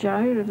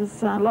Joe,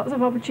 there's lots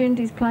of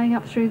opportunities playing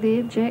up through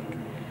there. Jack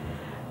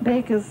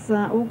back is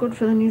all good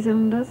for the New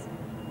Zealanders.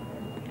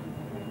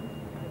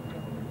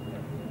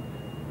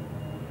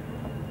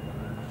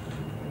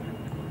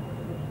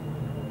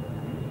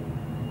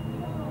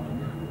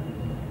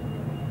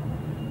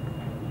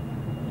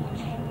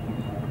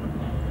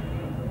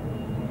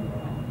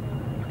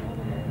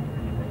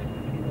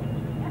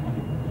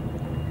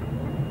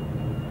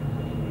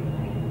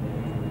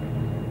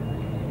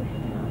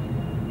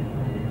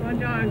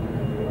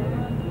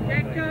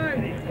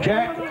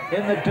 Jack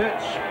in the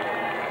ditch.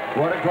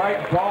 What a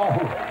great bowl.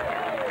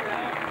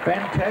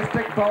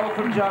 Fantastic bowl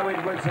from Joe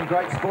Edwards and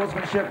great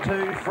sportsmanship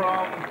too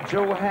from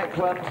Jill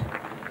Hackland.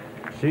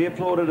 She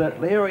applauded it.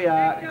 Here we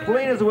are.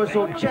 Clean as a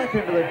whistle. Jack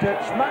into the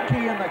ditch.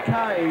 Monkey in the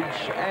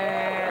cage.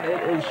 And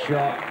it is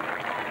shot.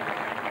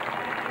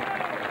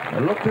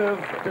 A look of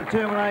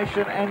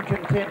determination and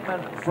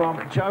contentment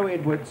from Joe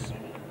Edwards.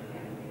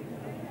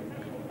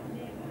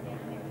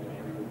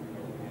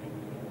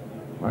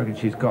 I reckon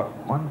she's got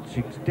one,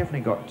 she's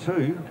definitely got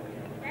two.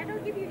 That'll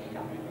give you a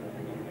shot.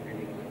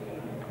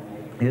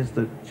 Here's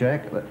the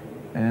Jack,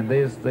 and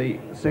there's the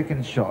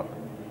second shot.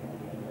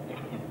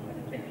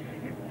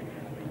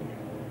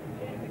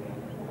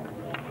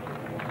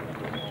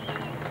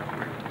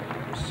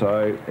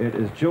 So it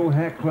is Jill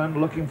Hackland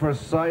looking for a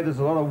save. There's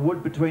a lot of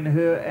wood between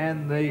her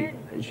and the...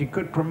 She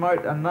could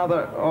promote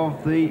another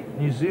of the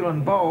New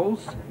Zealand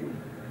bowls.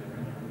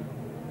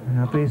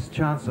 Our best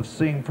chance of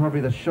seeing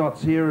probably the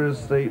shots here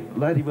is the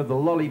lady with the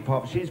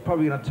lollipop. She's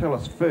probably going to tell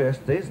us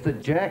first. There's the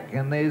Jack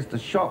and there's the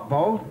shot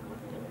bowl.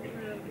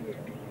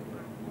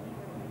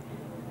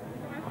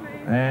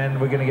 And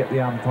we're going to get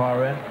the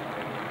umpire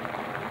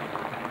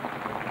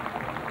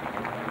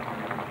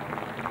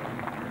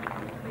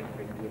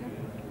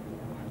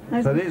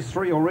in. So there's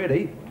three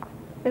already.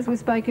 As we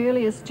spoke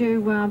earlier,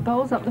 Stu,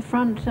 bowls up the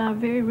front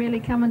very rarely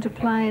come into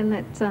play, and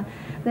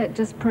that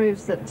just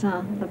proves that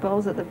the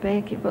bowls at the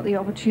back, you've got the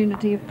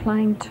opportunity of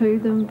playing to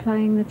them,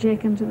 playing the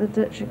Jack into the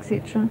ditch,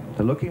 etc.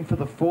 They're looking for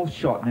the fourth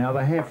shot now.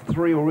 They have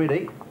three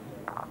already.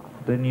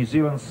 The New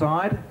Zealand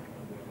side.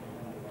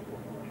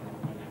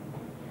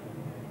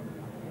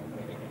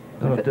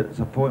 Not a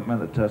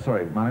disappointment that,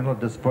 sorry, Marnie, not a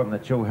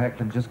disappointment that Jill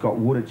Hackland just got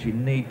wooded. She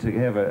need to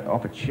have an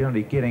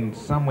opportunity getting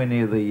somewhere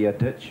near the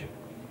ditch.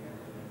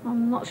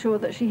 I'm not sure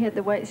that she had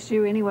the weight,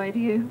 Stu, anyway, do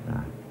you?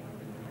 No.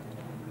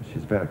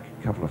 She's about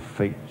a couple of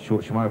feet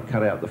short. She might have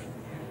cut out the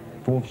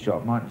fourth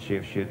shot, mightn't she,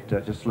 if she'd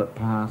just slipped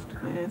past.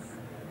 Yes.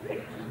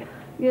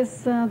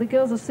 Yes, the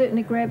girls have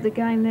certainly grabbed the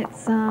game.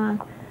 That's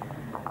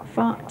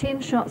 10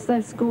 shots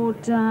they've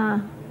scored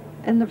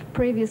in the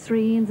previous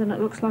 3 ends, and it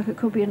looks like it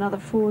could be another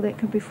 4. That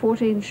could be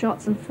 14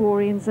 shots and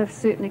 4 ends. They've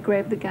certainly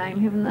grabbed the game,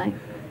 haven't they?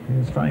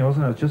 It's funny,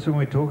 wasn't it? Just when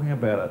we were talking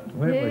about it,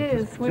 weren't we?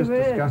 Just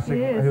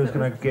discussing who was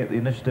going to get the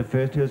initiative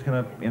first, who was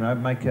going to, you know,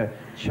 make a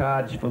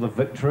charge for the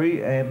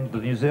victory, and the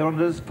New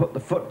Zealanders put the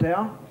foot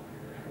down.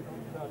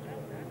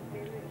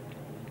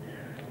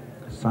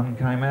 Sun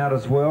came out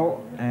as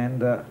well, and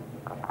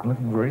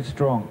looking very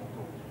strong.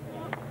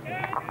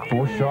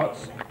 4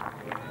 shots.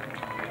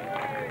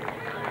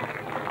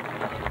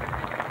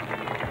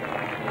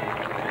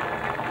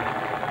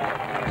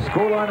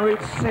 Scoreline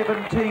reads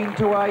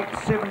 17-8,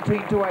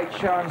 17-8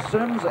 Sharon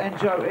Sims and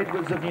Joe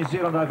Edwards of New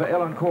Zealand over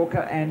Ellen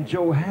Cawker and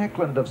Jill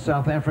Hackland of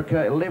South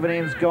Africa. 11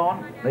 ends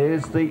gone.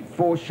 There's the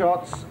 4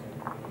 shots.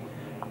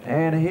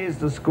 And here's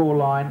the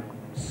scoreline,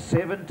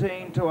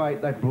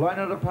 17-8. They've blown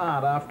it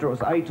apart after it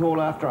was 8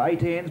 all after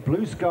 8 ends.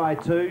 Blue sky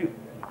too.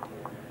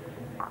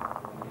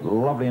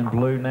 Lovely and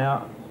blue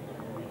now,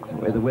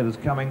 where the weather's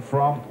coming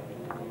from.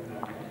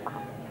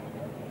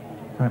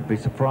 Don't be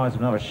surprised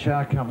if another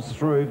shower comes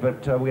through,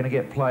 but we're going to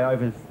get play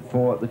over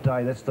for the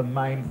day. That's the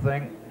main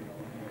thing.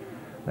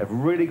 They've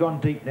really gone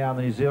deep now,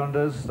 the New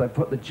Zealanders. They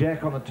put the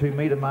Jack on the 2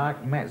 metre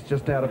mark. Matt's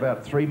just out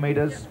about 3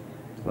 metres.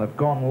 So they've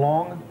gone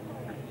long.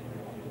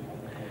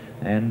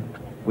 And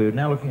we're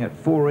now looking at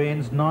 4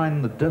 ends,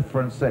 9 the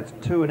difference. That's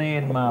 2 an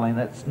end, Marlene.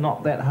 That's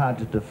not that hard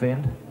to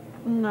defend.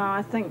 No,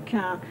 I think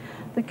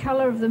the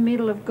colour of the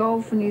medal of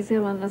gold for New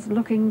Zealand is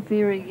looking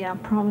very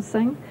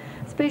promising.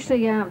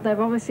 Especially, they've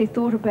obviously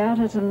thought about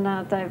it, and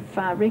they've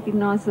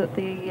recognised that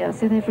the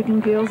South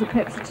African girls are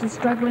perhaps just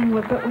struggling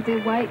a bit with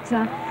their weight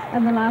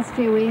in the last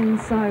few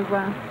ends. So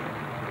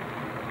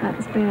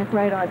it's been a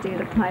great idea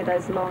to play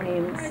those long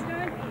ends.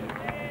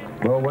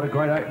 Well, what a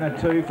great opener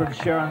too from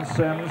Sharon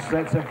Sims.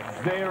 That's a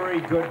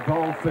very good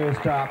bowl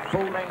first up.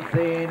 Full length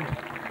end.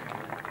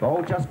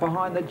 Bowl just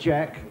behind the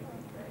Jack.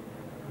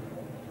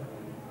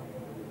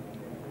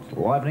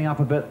 Livening up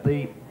a bit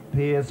the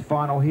pairs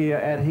final here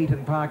at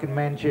Heaton Park in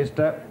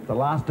Manchester. The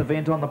last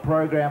event on the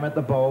program at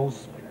the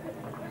bowls.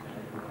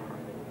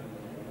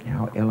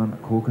 Now Ellen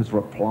Cawker's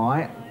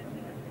reply.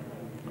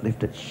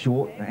 Left it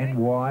short and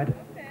wide.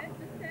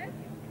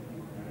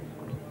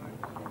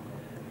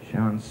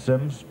 Sharon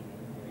Sims,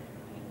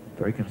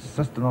 very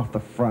consistent off the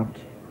front.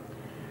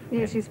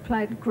 Yeah, she's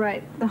played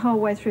great the whole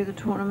way through the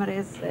tournament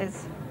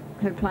as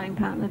her playing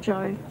partner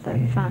Jo.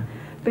 They've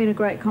been a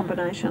great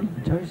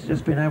combination. Jo's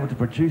just been able to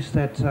produce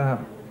that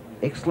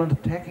excellent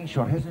attacking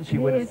shot, hasn't she,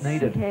 when it's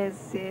needed?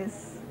 Yes, she has,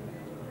 yes.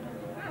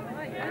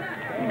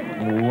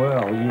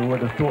 Well, you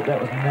would have thought that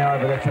was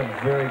narrow, but that's a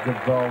very good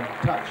bowl.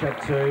 Touch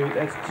at 2.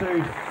 That's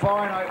 2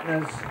 fine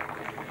openers.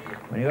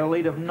 When you've got a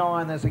lead of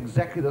 9, that's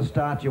exactly the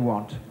start you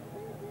want.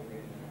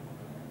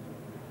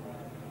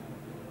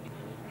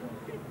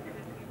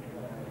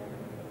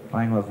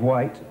 Playing with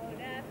weight.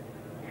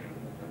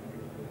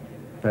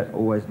 That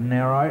always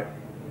narrow.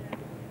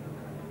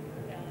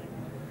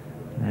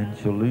 And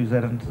she'll lose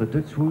that into the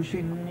ditch, will she?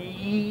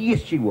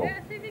 Yes, she will. Yeah,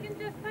 see if you can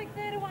just take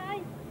that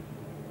away.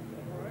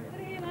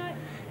 Put it here, mate.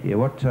 Yeah,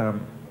 what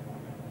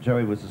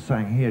Joey was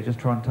saying here, just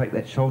try and take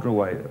that shoulder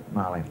away,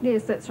 Marley.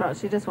 Yes, that's right.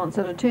 She just wants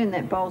her to turn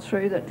that bowl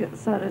through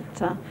so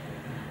that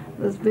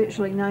there's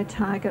virtually no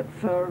target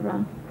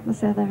for the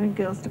South African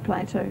girls to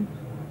play to. Here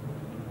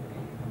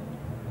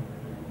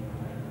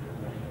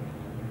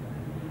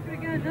we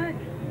go, Joe.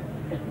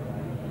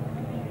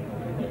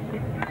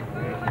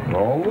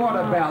 Oh, what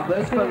about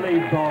this for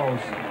lead bowls?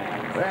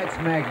 That's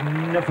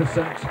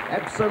magnificent,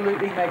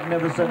 absolutely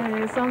magnificent.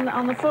 Yes,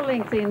 on the full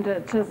length end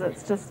it's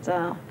just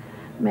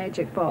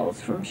magic bowls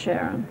from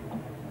Sharon.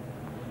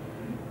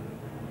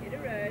 Get a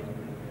road.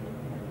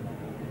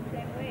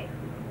 That way.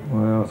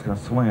 Well, it's going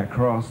to swing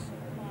across.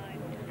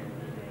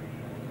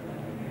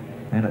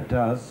 And it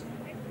does.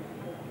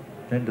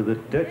 Into the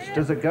ditch.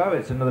 Does it go?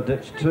 It's into the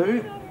ditch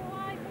too.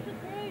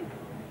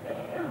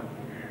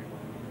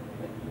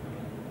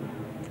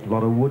 A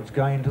lot of woods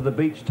going to the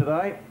beach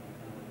today.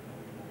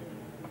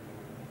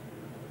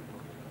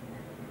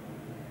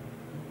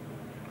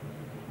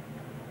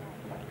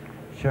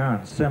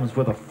 Sharon Sims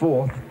with a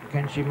 4th.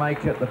 Can she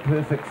make it the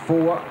perfect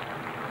 4?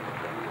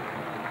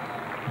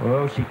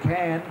 Well, she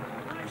can.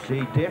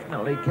 She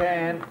definitely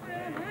can.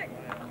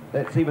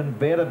 That's even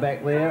better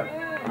back there.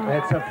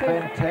 That's a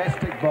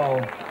fantastic bowl.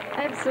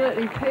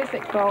 Absolutely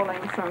perfect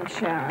bowling from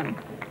Sharon.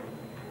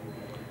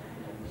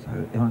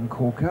 So Ellen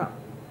Cawker,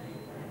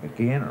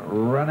 again,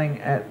 running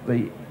at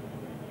the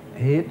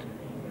head.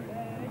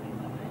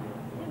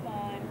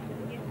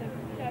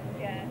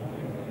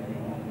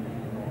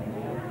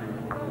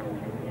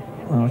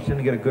 Well, she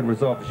didn't get a good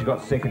result, but she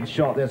got second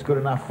shot. That's good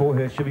enough for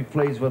her. She'll be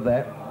pleased with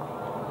that.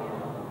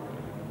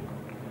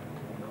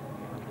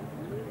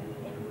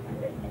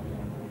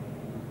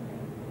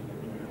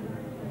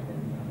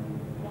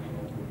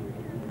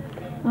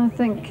 I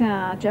think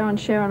Jo and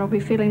Sharon will be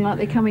feeling like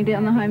they're coming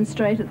down the home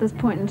straight at this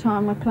point in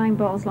time with playing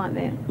bowls like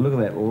that. Look at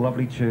that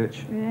lovely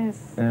church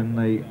Yes. in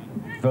the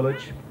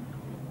village.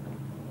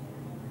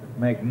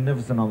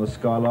 Magnificent on the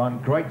skyline.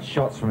 Great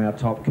shots from our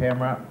top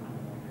camera.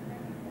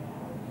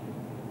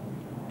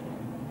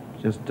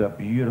 Just a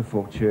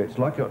beautiful church.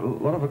 Like a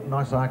lot of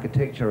nice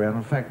architecture around.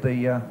 In fact,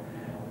 the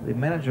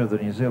manager of the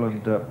New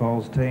Zealand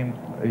bowls team,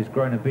 who's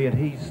grown a beard,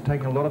 he's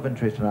taking a lot of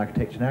interest in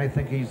architecture now. He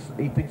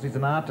thinks he's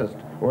an artist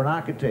or an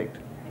architect.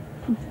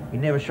 He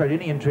never showed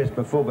any interest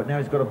before, but now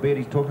he's got a beard.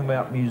 He's talking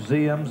about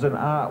museums and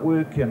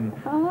artwork and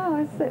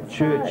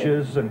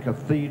churches and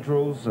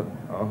cathedrals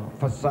and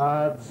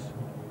facades.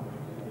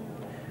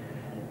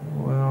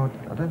 Well,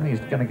 I don't think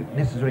he's going to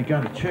necessarily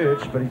go to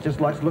church, but he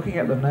just likes looking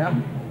at them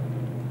now.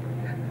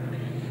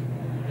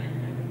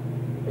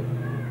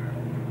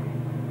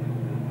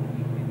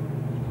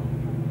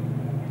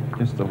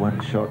 Just the one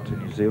shot to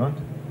New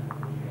Zealand.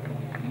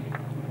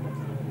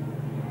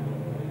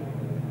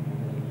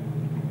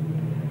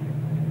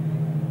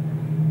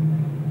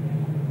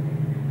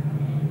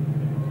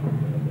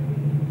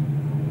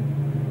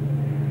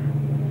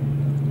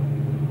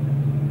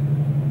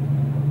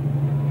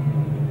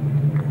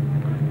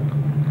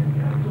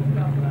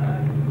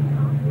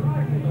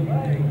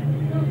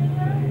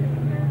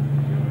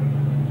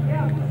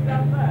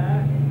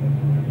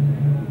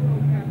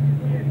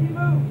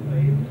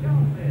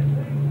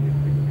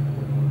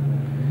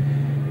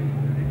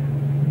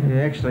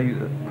 Actually,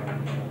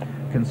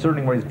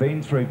 concerning what he's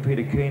been through,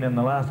 Peter Keane, in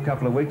the last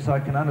couple of weeks, I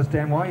can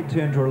understand why he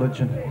turned to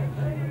religion.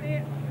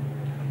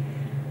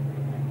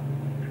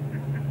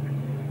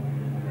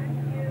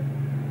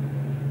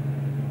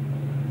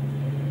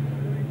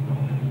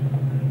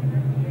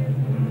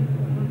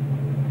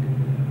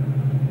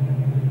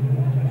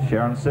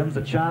 Sharon Sims,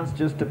 a chance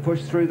just to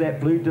push through that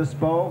blue disc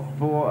bowl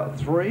for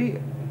 3.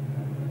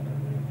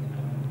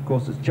 Of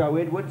course, it's Jo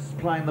Edwards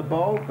playing the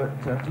bowl, but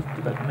just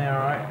a bit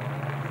narrow.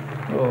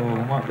 Oh,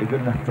 might be good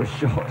enough for a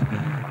shot.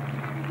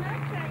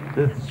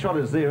 The shot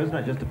is there, isn't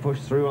it, just to push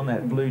through on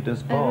that blue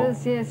disc bowl? It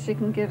is, yes. She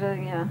can get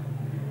a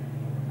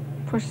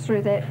push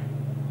through that,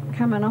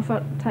 coming off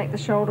it, take the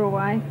shoulder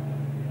away.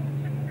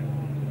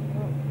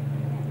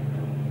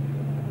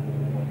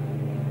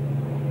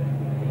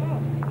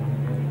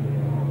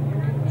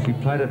 She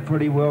played it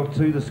pretty well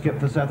too, the skip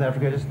for South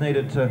Africa. Just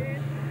needed to...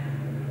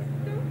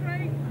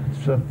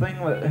 The thing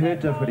with her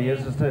difficulty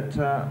is that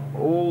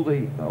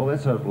oh,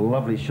 that's a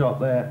lovely shot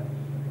there.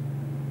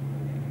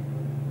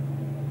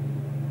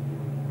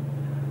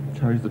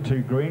 Shows the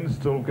 2 greens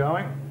still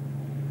going.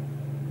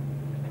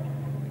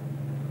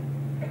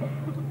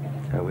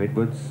 So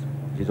Edwards,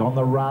 she's on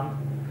the run,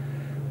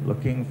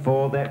 looking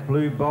for that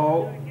blue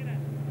bowl.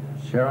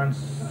 Sharon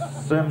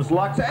Sims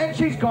likes it, and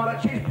she's got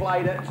it, she's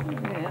played it.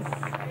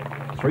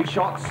 Yes. 3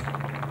 shots.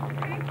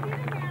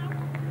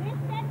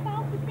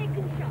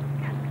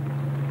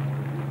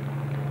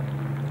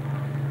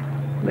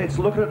 Let's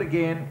look at it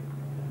again.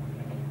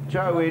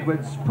 Joe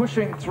Edwards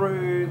pushing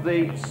through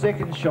the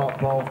second shot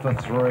bowl for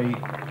 3.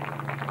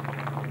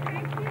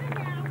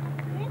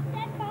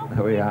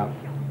 There we are.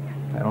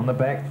 And on the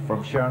back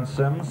from Sharon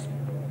Sims.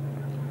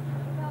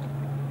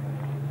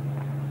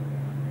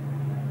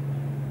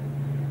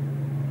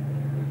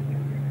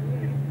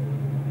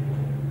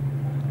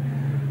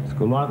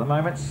 Score line at the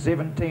moment,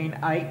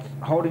 17-8,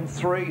 holding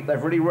 3.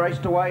 They've really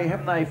raced away,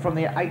 haven't they, from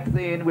their 8th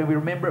end, where we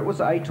remember it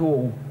was 8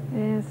 all.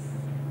 Yes.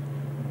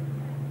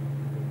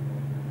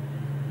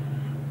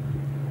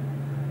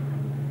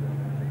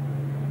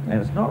 And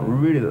it's not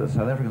really that the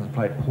South Africans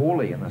played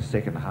poorly in the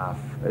second half.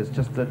 It's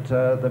just that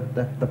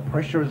the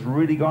pressure has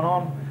really gone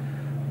on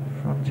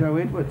from Joe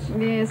Edwards.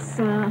 Yes,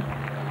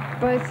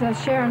 both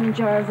Sharon and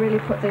Joe have really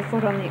put their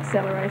foot on the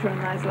accelerator in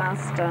those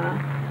last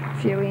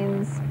few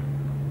ends.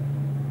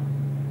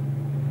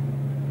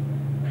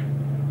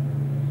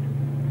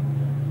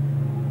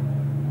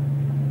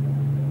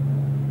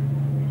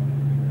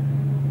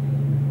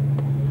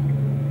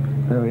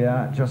 There we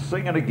are, just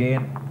sing it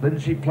again. Didn't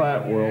she play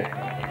it well?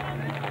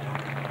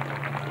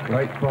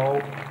 Great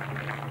bowl.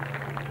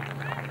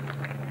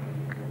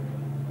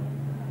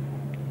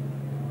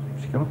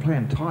 She's got to play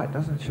in tight,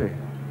 doesn't she?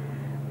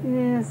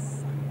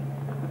 Yes.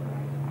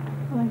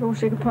 I think all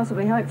she could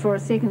possibly hope for a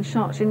second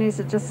shot. She needs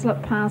to just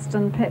slip past,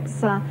 and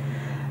perhaps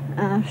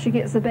if she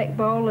gets the back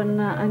bowl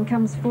and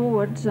comes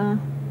forward.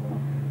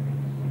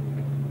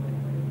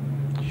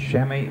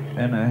 Chamois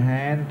in her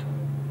hand,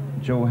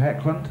 Jill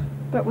Hackland.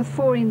 But with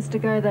 4 ends to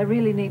go, they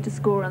really need to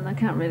score, and they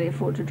can't really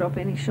afford to drop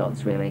any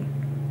shots, really.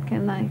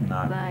 Can they?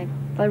 No.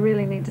 They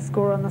really need to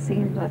score on this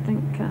end, I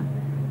think.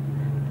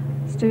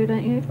 Stu,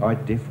 don't you? I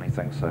definitely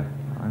think so.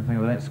 I think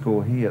with that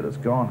score here, that's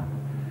gone.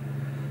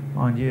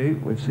 Mind you,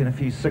 we've seen a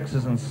few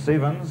 6s and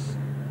 7s,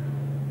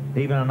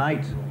 even an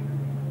 8.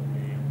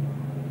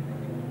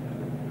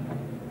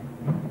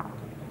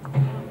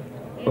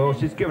 Well,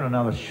 she's given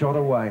another shot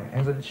away,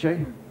 hasn't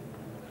she?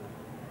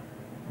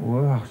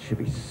 Well, she'd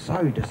be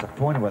so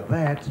disappointed with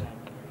that.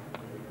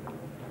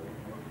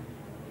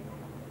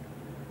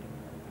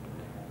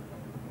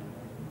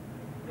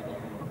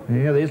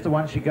 Yeah, there's the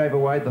one she gave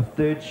away, the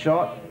 3rd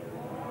shot.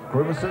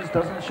 Grimaces,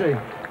 doesn't she?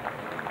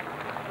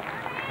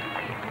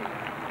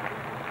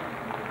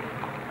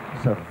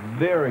 It's a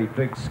very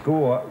big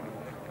score.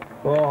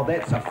 Oh,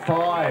 that's a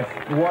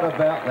 5. What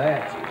about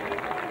that?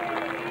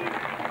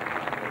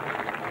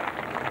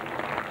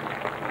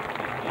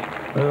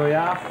 There we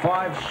are,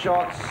 5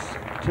 shots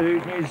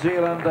to New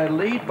Zealand. They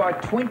lead by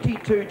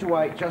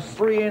 22-8, just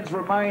 3 ends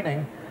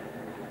remaining.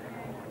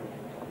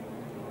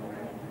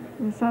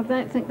 Yes, I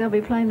don't think they'll be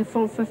playing the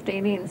full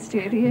 15 ends, do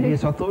you?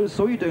 Yes, I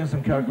saw you doing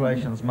some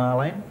calculations,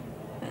 Marlene.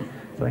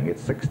 So they get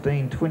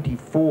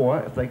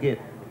 16-24. If they get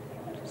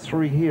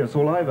 3 here, it's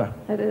all over.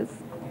 It is.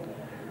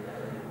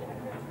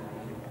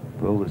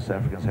 Well, the South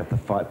Africans have to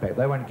fight back.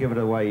 They won't give it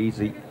away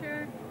easy.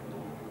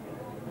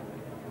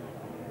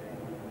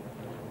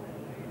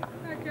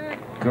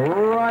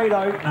 Great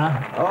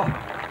opener.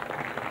 Oh.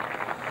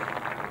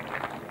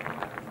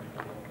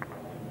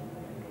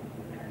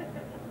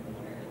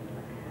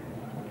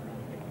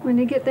 When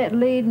you get that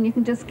lead and you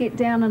can just get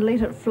down and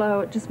let it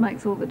flow, it just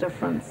makes all the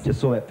difference. Just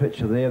saw that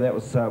picture there. That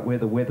was where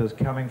the weather's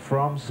coming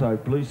from. So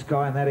blue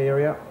sky in that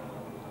area.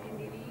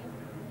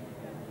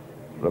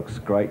 Looks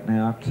great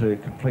now to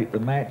complete the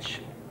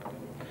match.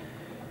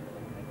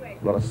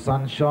 A lot of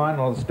sunshine.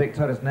 A lot of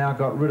spectators now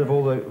got rid of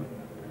all the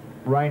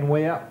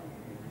rainwear.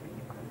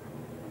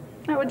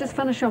 That would just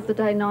finish off the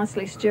day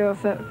nicely, Stu,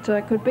 if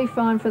it could be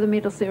fine for the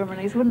medal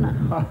ceremonies, wouldn't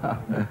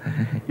it?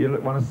 You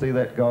want to see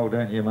that goal,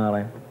 don't you,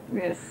 Marlene?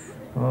 Yes.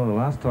 Well, the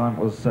last time it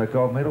was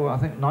gold medal, I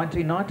think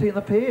 1990 in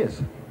the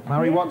pairs.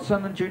 Murray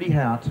Watson and Judy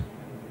Houtt.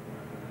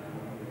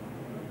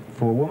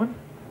 4 women.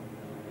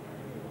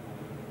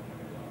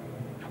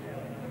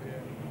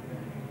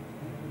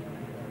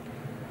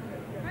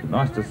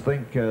 Nice to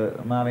think,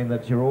 Marlene,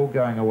 that you're all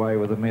going away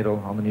with a medal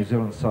on the New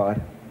Zealand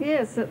side.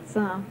 Yes, it's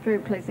very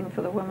pleasing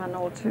for the women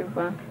all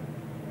to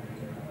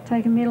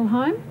take a medal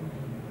home.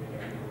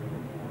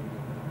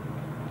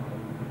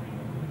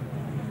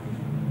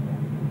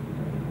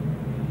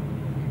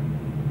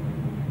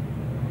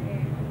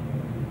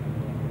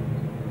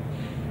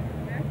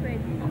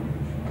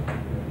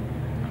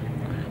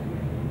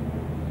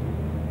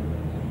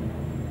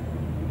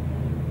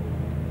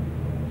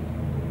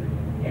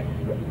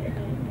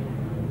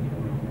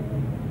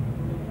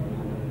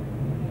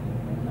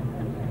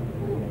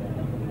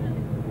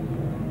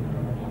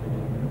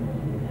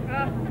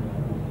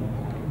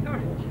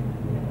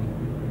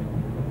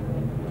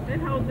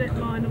 Hold that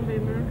line on there,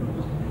 Miracle.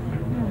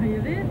 Oh, are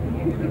you there?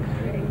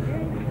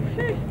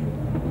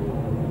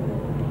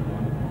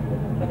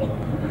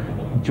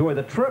 Enjoy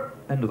the trip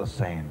into the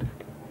sand.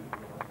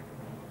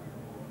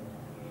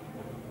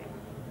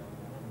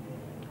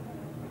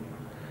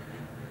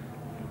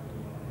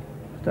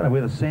 Don't know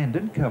where the sand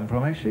did come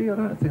from, actually. I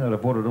don't think they'd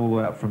have brought it all the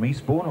way up from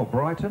Eastbourne or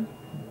Brighton.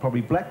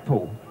 Probably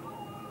Blackpool.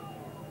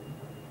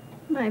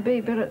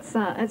 Maybe, but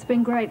it's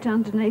been great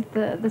underneath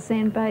the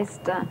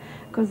sand-based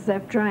because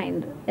they've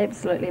drained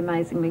absolutely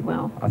amazingly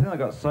well. I think they've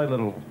got so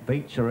little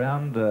beach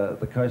around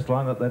the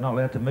coastline that they're not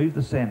allowed to move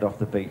the sand off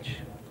the beach.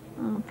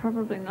 Oh,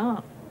 probably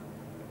not.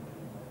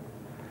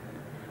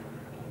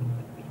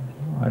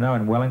 I know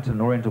in Wellington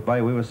and Oriental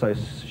Bay we were so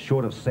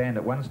short of sand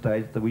at one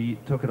stage that we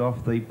took it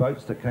off the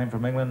boats that came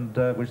from England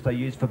which they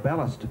used for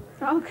ballast.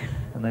 Okay.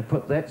 And they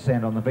put that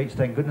sand on the beach.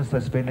 Thank goodness they're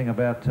spending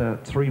about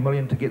 $3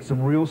 million to get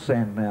some real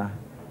sand now.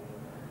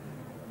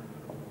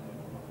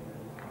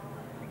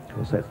 Of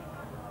course that's...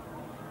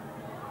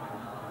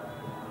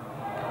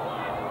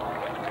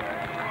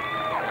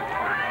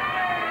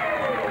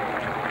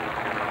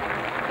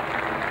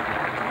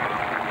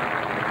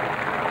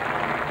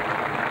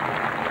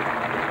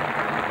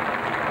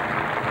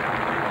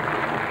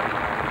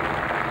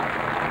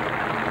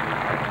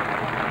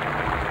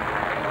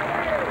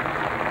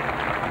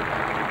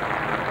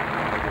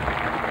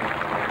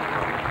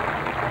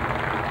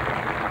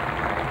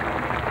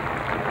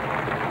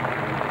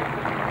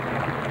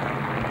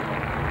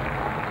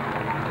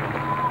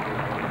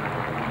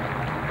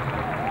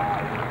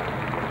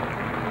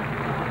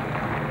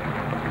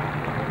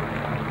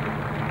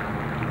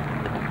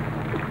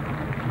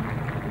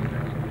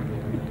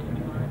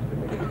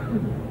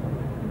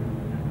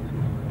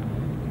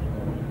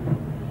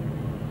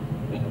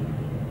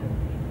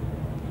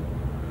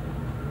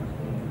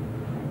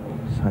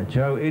 So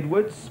Joe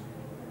Edwards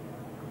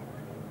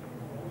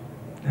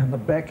and the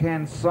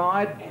backhand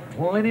side,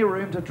 plenty of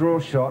room to draw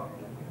shot.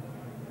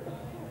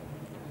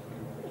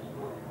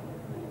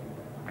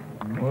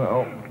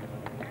 Well,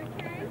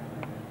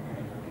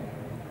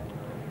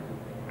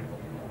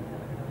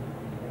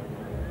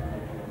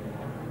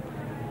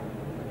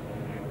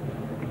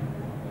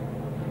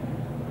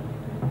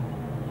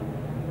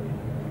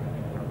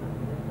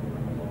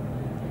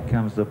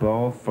 comes the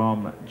ball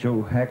from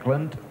Jill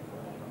Hackland.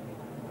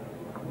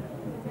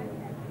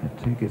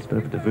 That too gets a bit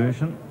of a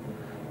diversion.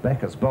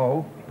 Backer's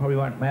bowl probably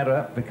won't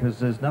matter because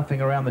there's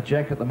nothing around the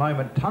jack at the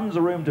moment. Tons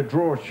of room to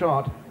draw a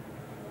shot.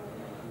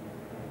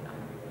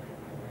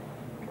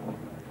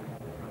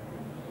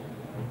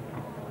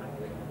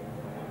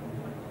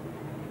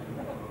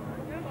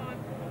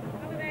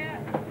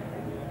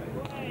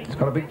 It's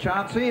got a big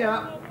chance here.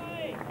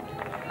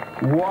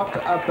 What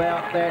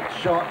about that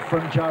shot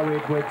from Joe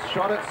Edwards?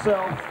 Shot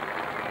itself.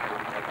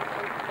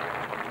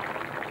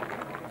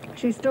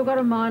 She's still got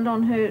a mind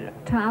on her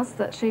task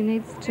that she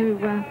needs to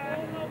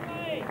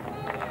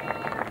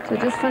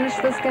just finish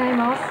this game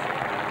off.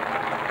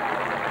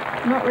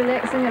 Not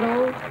relaxing at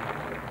all.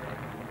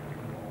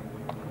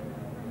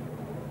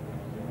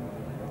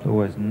 It's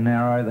always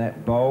narrow,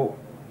 that bowl.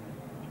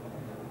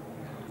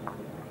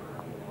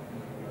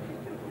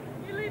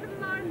 You leave it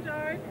alone,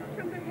 Joe.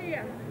 Come to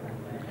here.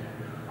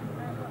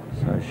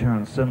 So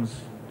Sharon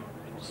Sims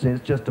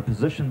says just a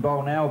position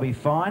bowl now will be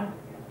fine.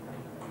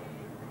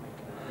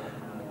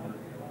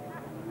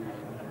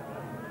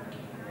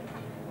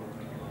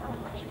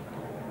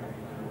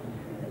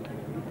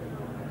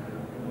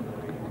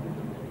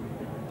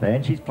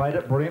 And she's played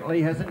it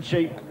brilliantly, hasn't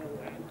she?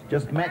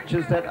 Just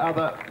matches that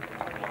other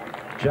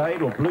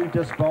jade or blue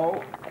disc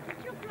bowl.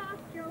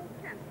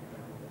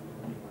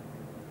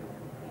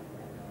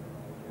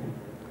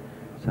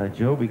 So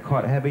Jill will be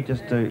quite happy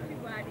just to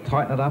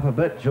tighten it up a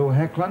bit. Jill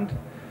Hackland.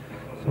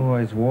 It's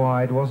always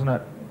wide, wasn't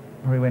it?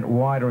 Probably went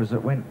wider as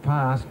it went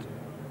past.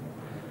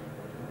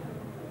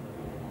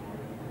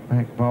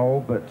 Back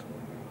bowl, but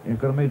you've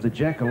got to move the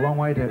jack a long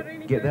way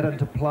to get that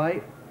into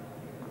play.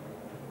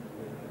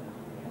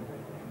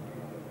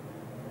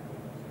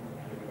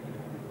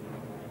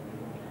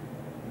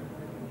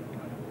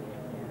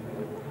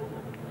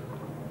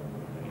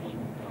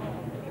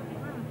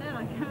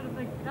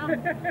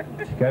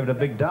 She gave it a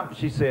big dump,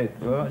 she said.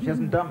 Well, she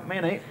hasn't dumped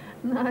many.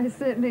 No,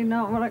 certainly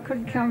not. Well, it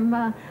could come...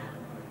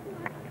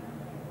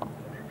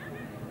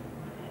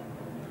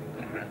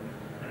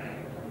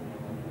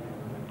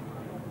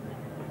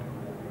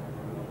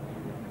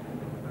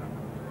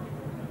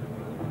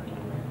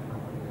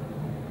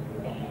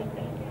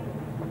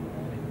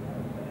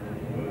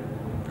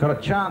 Got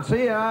a chance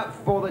here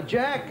for the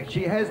jack.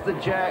 She has the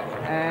jack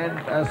and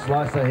a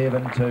slice of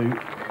heaven too.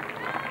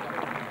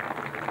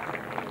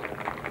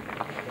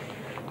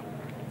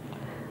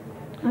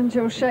 And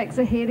Jill shakes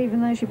her head, even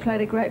though she played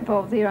a great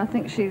bowl there. I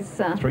think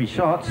she's 3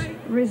 shots.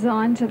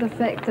 Resigned to the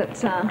fact that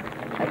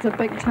it's a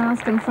big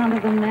task in front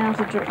of them now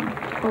to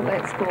pull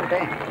that score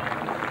back.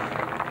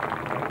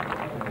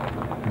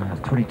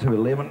 It's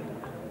 22-11.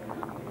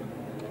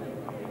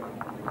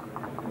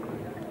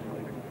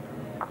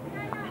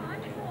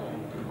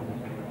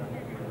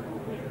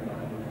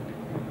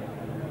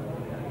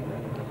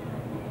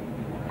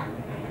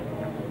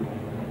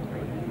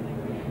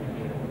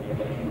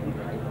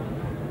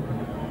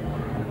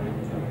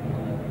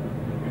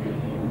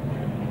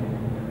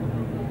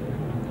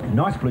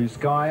 Nice blue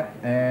sky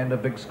and a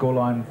big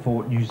scoreline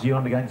for New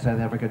Zealand against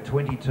South Africa,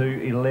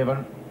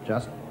 22-11.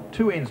 just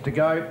 2 ends to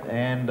go,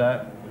 and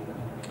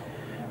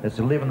it's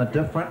 11 the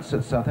difference.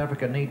 It's South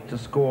Africa need to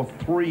score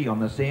 3 on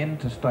this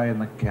end to stay in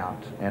the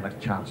count and a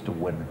chance to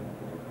win.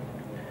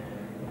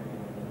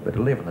 But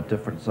 11 the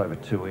difference over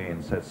 2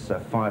 ends. That's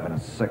 5 and a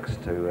 6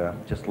 to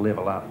just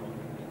level up.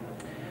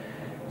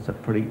 It's a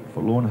pretty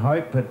forlorn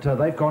hope, but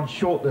they've gone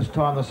short this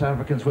time, the South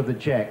Africans, with the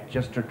jack,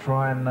 just to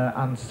try and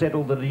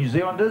unsettle the New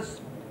Zealanders.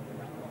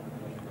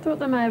 Thought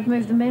they may have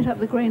moved the mat up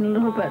the green a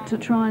little bit to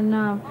try and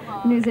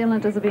New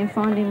Zealanders have been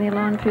finding their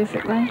line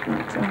perfectly.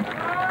 But,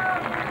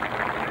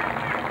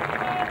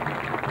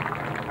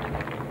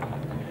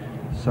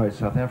 so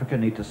South Africa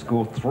need to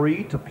score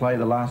 3 to play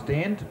the last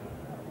end.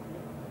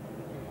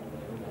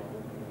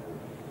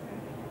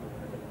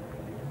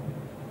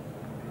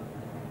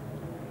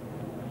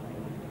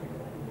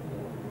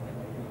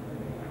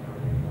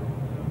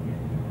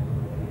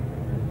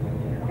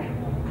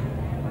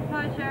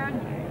 Hi, Sharon.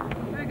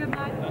 Very good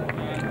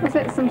night.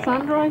 was that some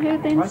thunder I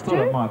heard then, I Stu?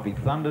 thought it might be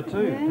thunder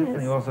too. Yes.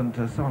 Definitely wasn't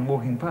someone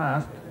walking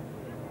past.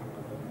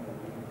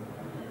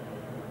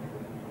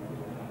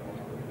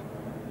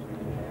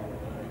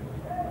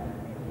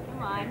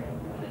 Come on.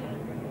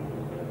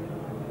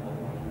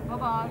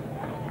 Bye-bye.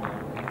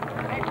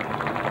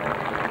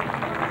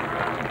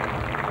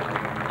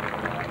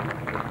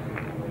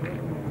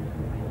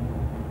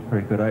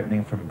 Very good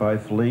opening from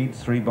both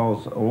leads. 3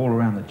 bowls all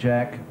around the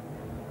jack.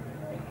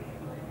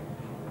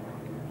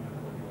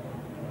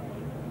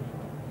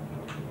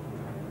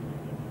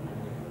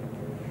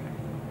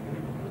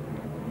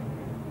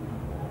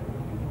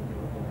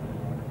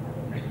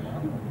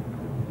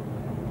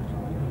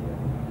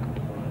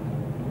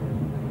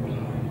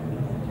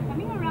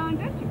 Coming around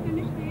it, you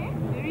finish there.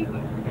 Very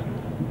good.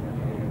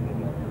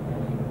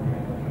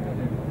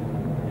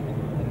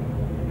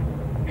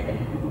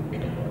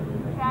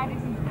 Try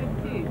this is good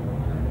too.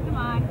 Come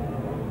on.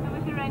 How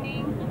much you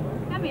running?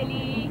 Come,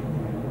 Ellie.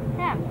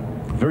 Come.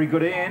 Very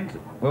good end.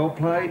 Well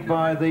played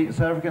by the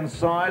South African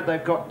side.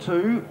 They've got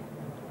 2.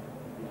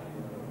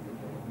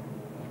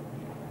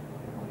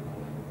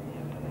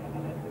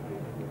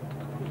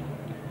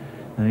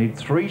 They need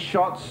 3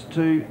 shots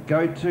to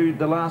go to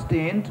the last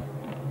end.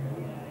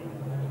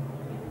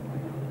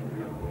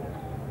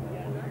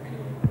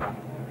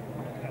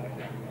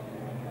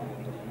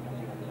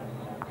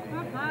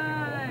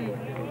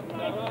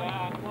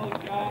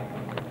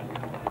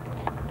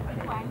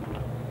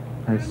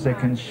 Those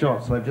second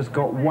shots. They've just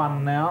got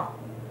 1 now.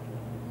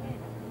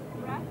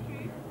 Right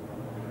through.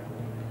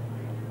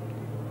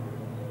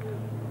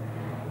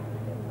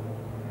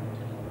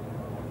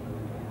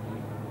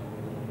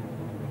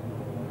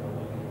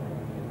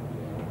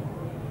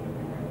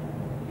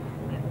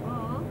 That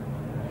ball.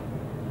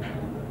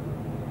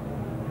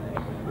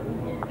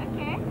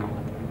 Okay.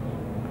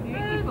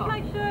 Very good ball.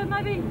 Make sure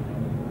maybe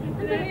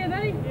into here,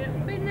 buddy.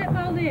 Beating that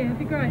ball there, it'd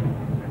be great.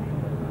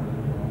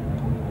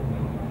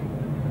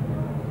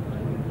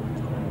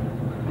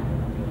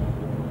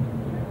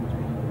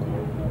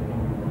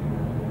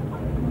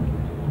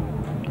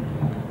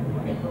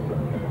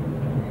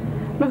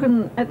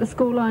 Looking at the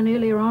scoreline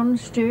earlier on,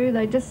 Stu,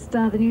 they just,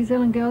 the New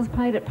Zealand girls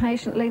played it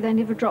patiently. They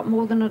never dropped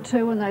more than a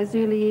 2 in those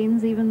early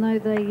ends, even though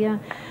they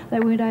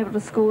weren't able to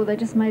score. They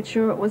just made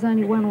sure it was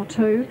only 1 or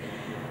 2.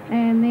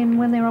 And then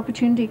when their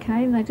opportunity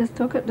came, they just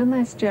took it, didn't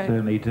they, Stu?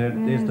 Certainly did.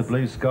 Yes. There's the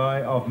blue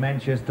sky of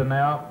Manchester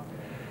now.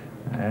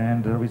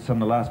 And with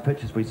some of the last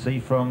pictures we see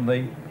from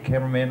the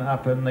cameramen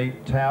up in the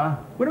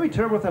tower. Wouldn't it be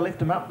terrible if they left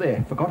him up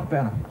there? Forgot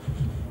about him.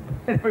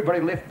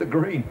 Everybody left the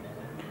green.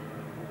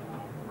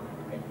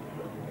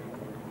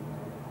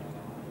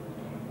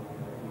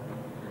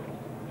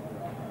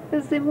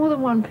 Is there more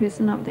than one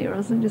person up there, or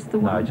is it just the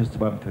one? No, just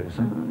one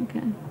person. Oh,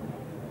 okay.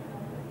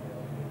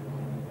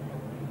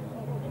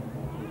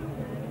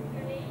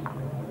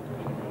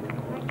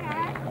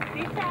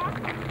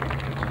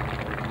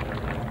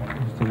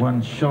 Just the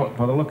one shot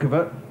by the look of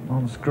it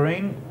on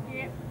screen.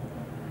 Yep.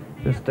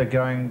 Just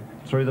going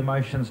through the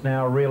motions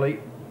now, really.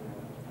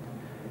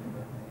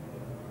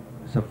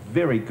 It's a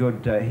very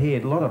good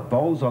head. A lot of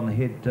bowls on the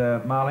head,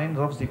 Marlene.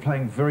 Obviously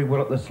playing very well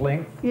at this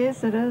length.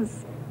 Yes, it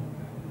is.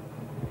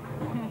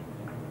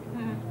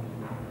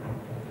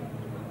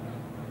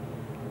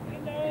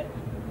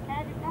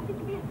 There's nothing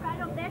to be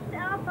afraid of. That's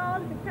our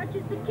ball. If it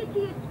touches the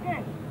kitty, it's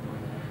good.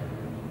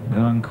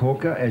 Ellen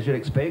Cawker, as you'd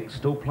expect,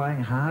 still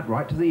playing hard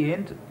right to the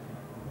end.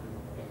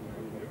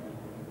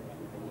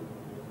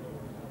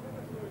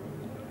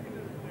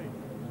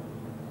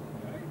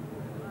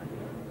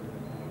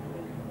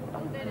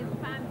 Oh, that is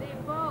fine. Their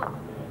ball.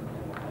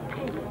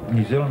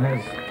 New Zealand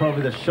has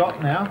probably the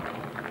shot now.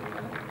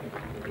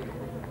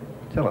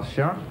 Tell us,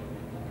 Sharon.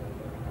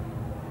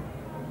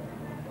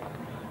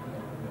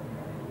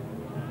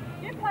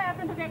 You play up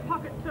into that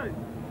pocket too.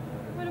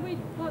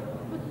 What's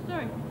the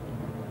story?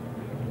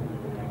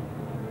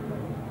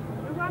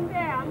 We're 1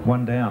 down.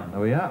 1 down. There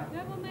we are.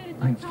 That will matter.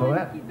 Thanks for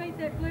that. You beat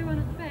that blue on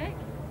its back.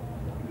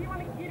 You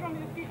want to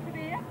just get to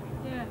there?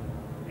 Yeah.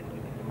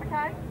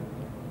 Okay.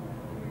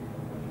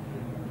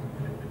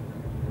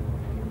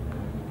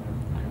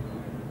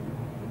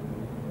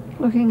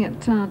 Looking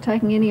at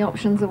taking any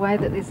options away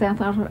that the South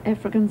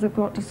Africans have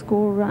got to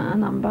score a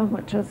number,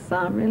 which is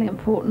really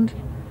important.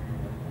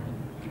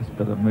 Just a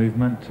bit of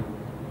movement.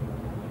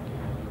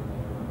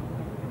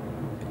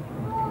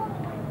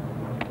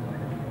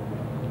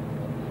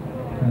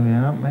 There we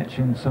are,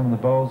 matching some of the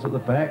bowls at the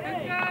back.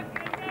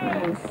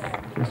 Yes.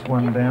 Just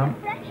one down.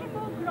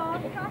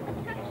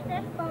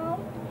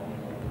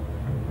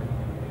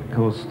 Of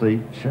course, the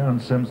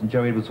Sharon Sims and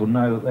Joe Edwards will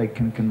know that they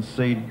can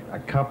concede a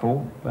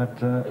couple, but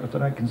if they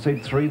don't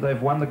concede 3,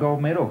 they've won the gold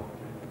medal.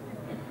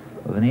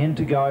 With an end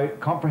to go,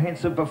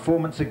 comprehensive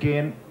performance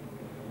again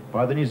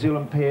by the New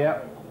Zealand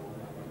pair.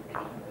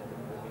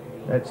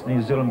 That's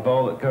New Zealand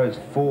bowl that goes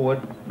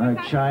forward, no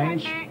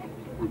change.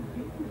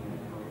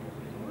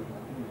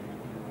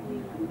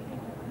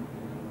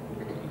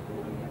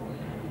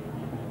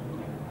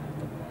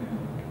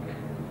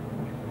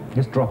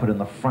 Just drop it in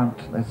the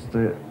front. That's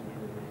the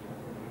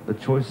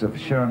choice of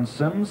Sharon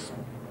Sims.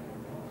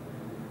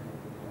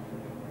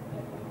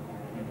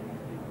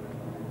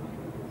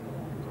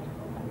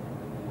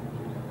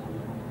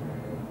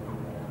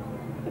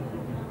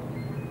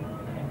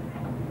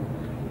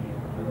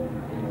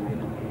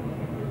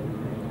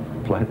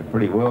 Played it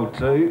pretty well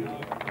too.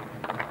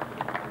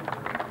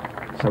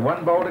 So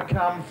one bowl to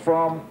come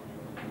from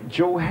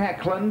Jill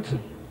Hackland.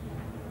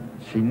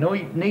 She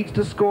needs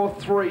to score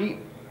 3.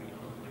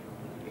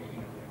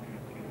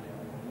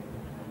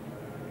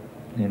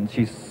 And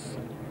she's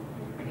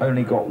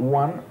only got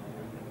 1.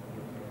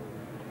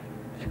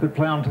 She could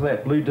play onto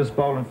that blue disc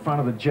bowl in front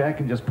of the jack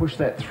and just push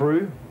that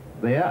through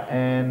there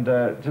and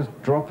just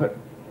drop it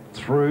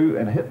through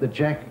and hit the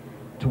jack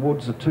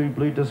towards the 2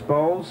 blue disc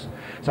bowls.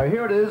 So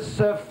here it is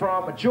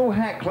from Jill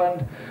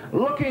Hackland,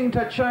 looking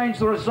to change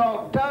the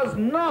result, does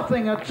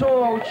nothing at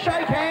all.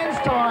 Shake hands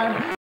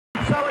time.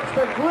 So it's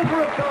the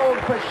glitter of gold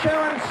for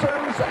Sharon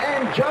Sims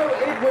and Joe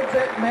Edwards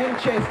at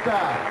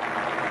Manchester.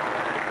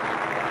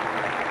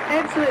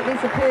 Absolutely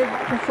superb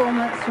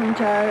performance from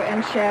Joe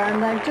and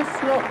Sharon. They've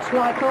just looked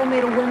like gold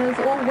medal winners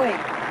all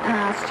week,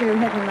 Stu,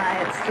 haven't they?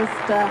 It's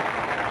just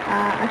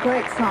a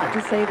great sight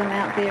to see them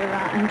out there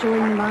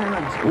enjoying the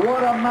moment.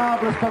 What a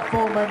marvellous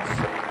performance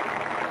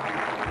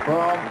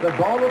from the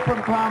bowler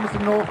from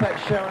Palmerston North,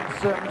 that's Sharon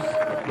Sims,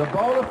 the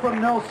bowler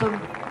from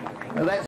Nelson, that's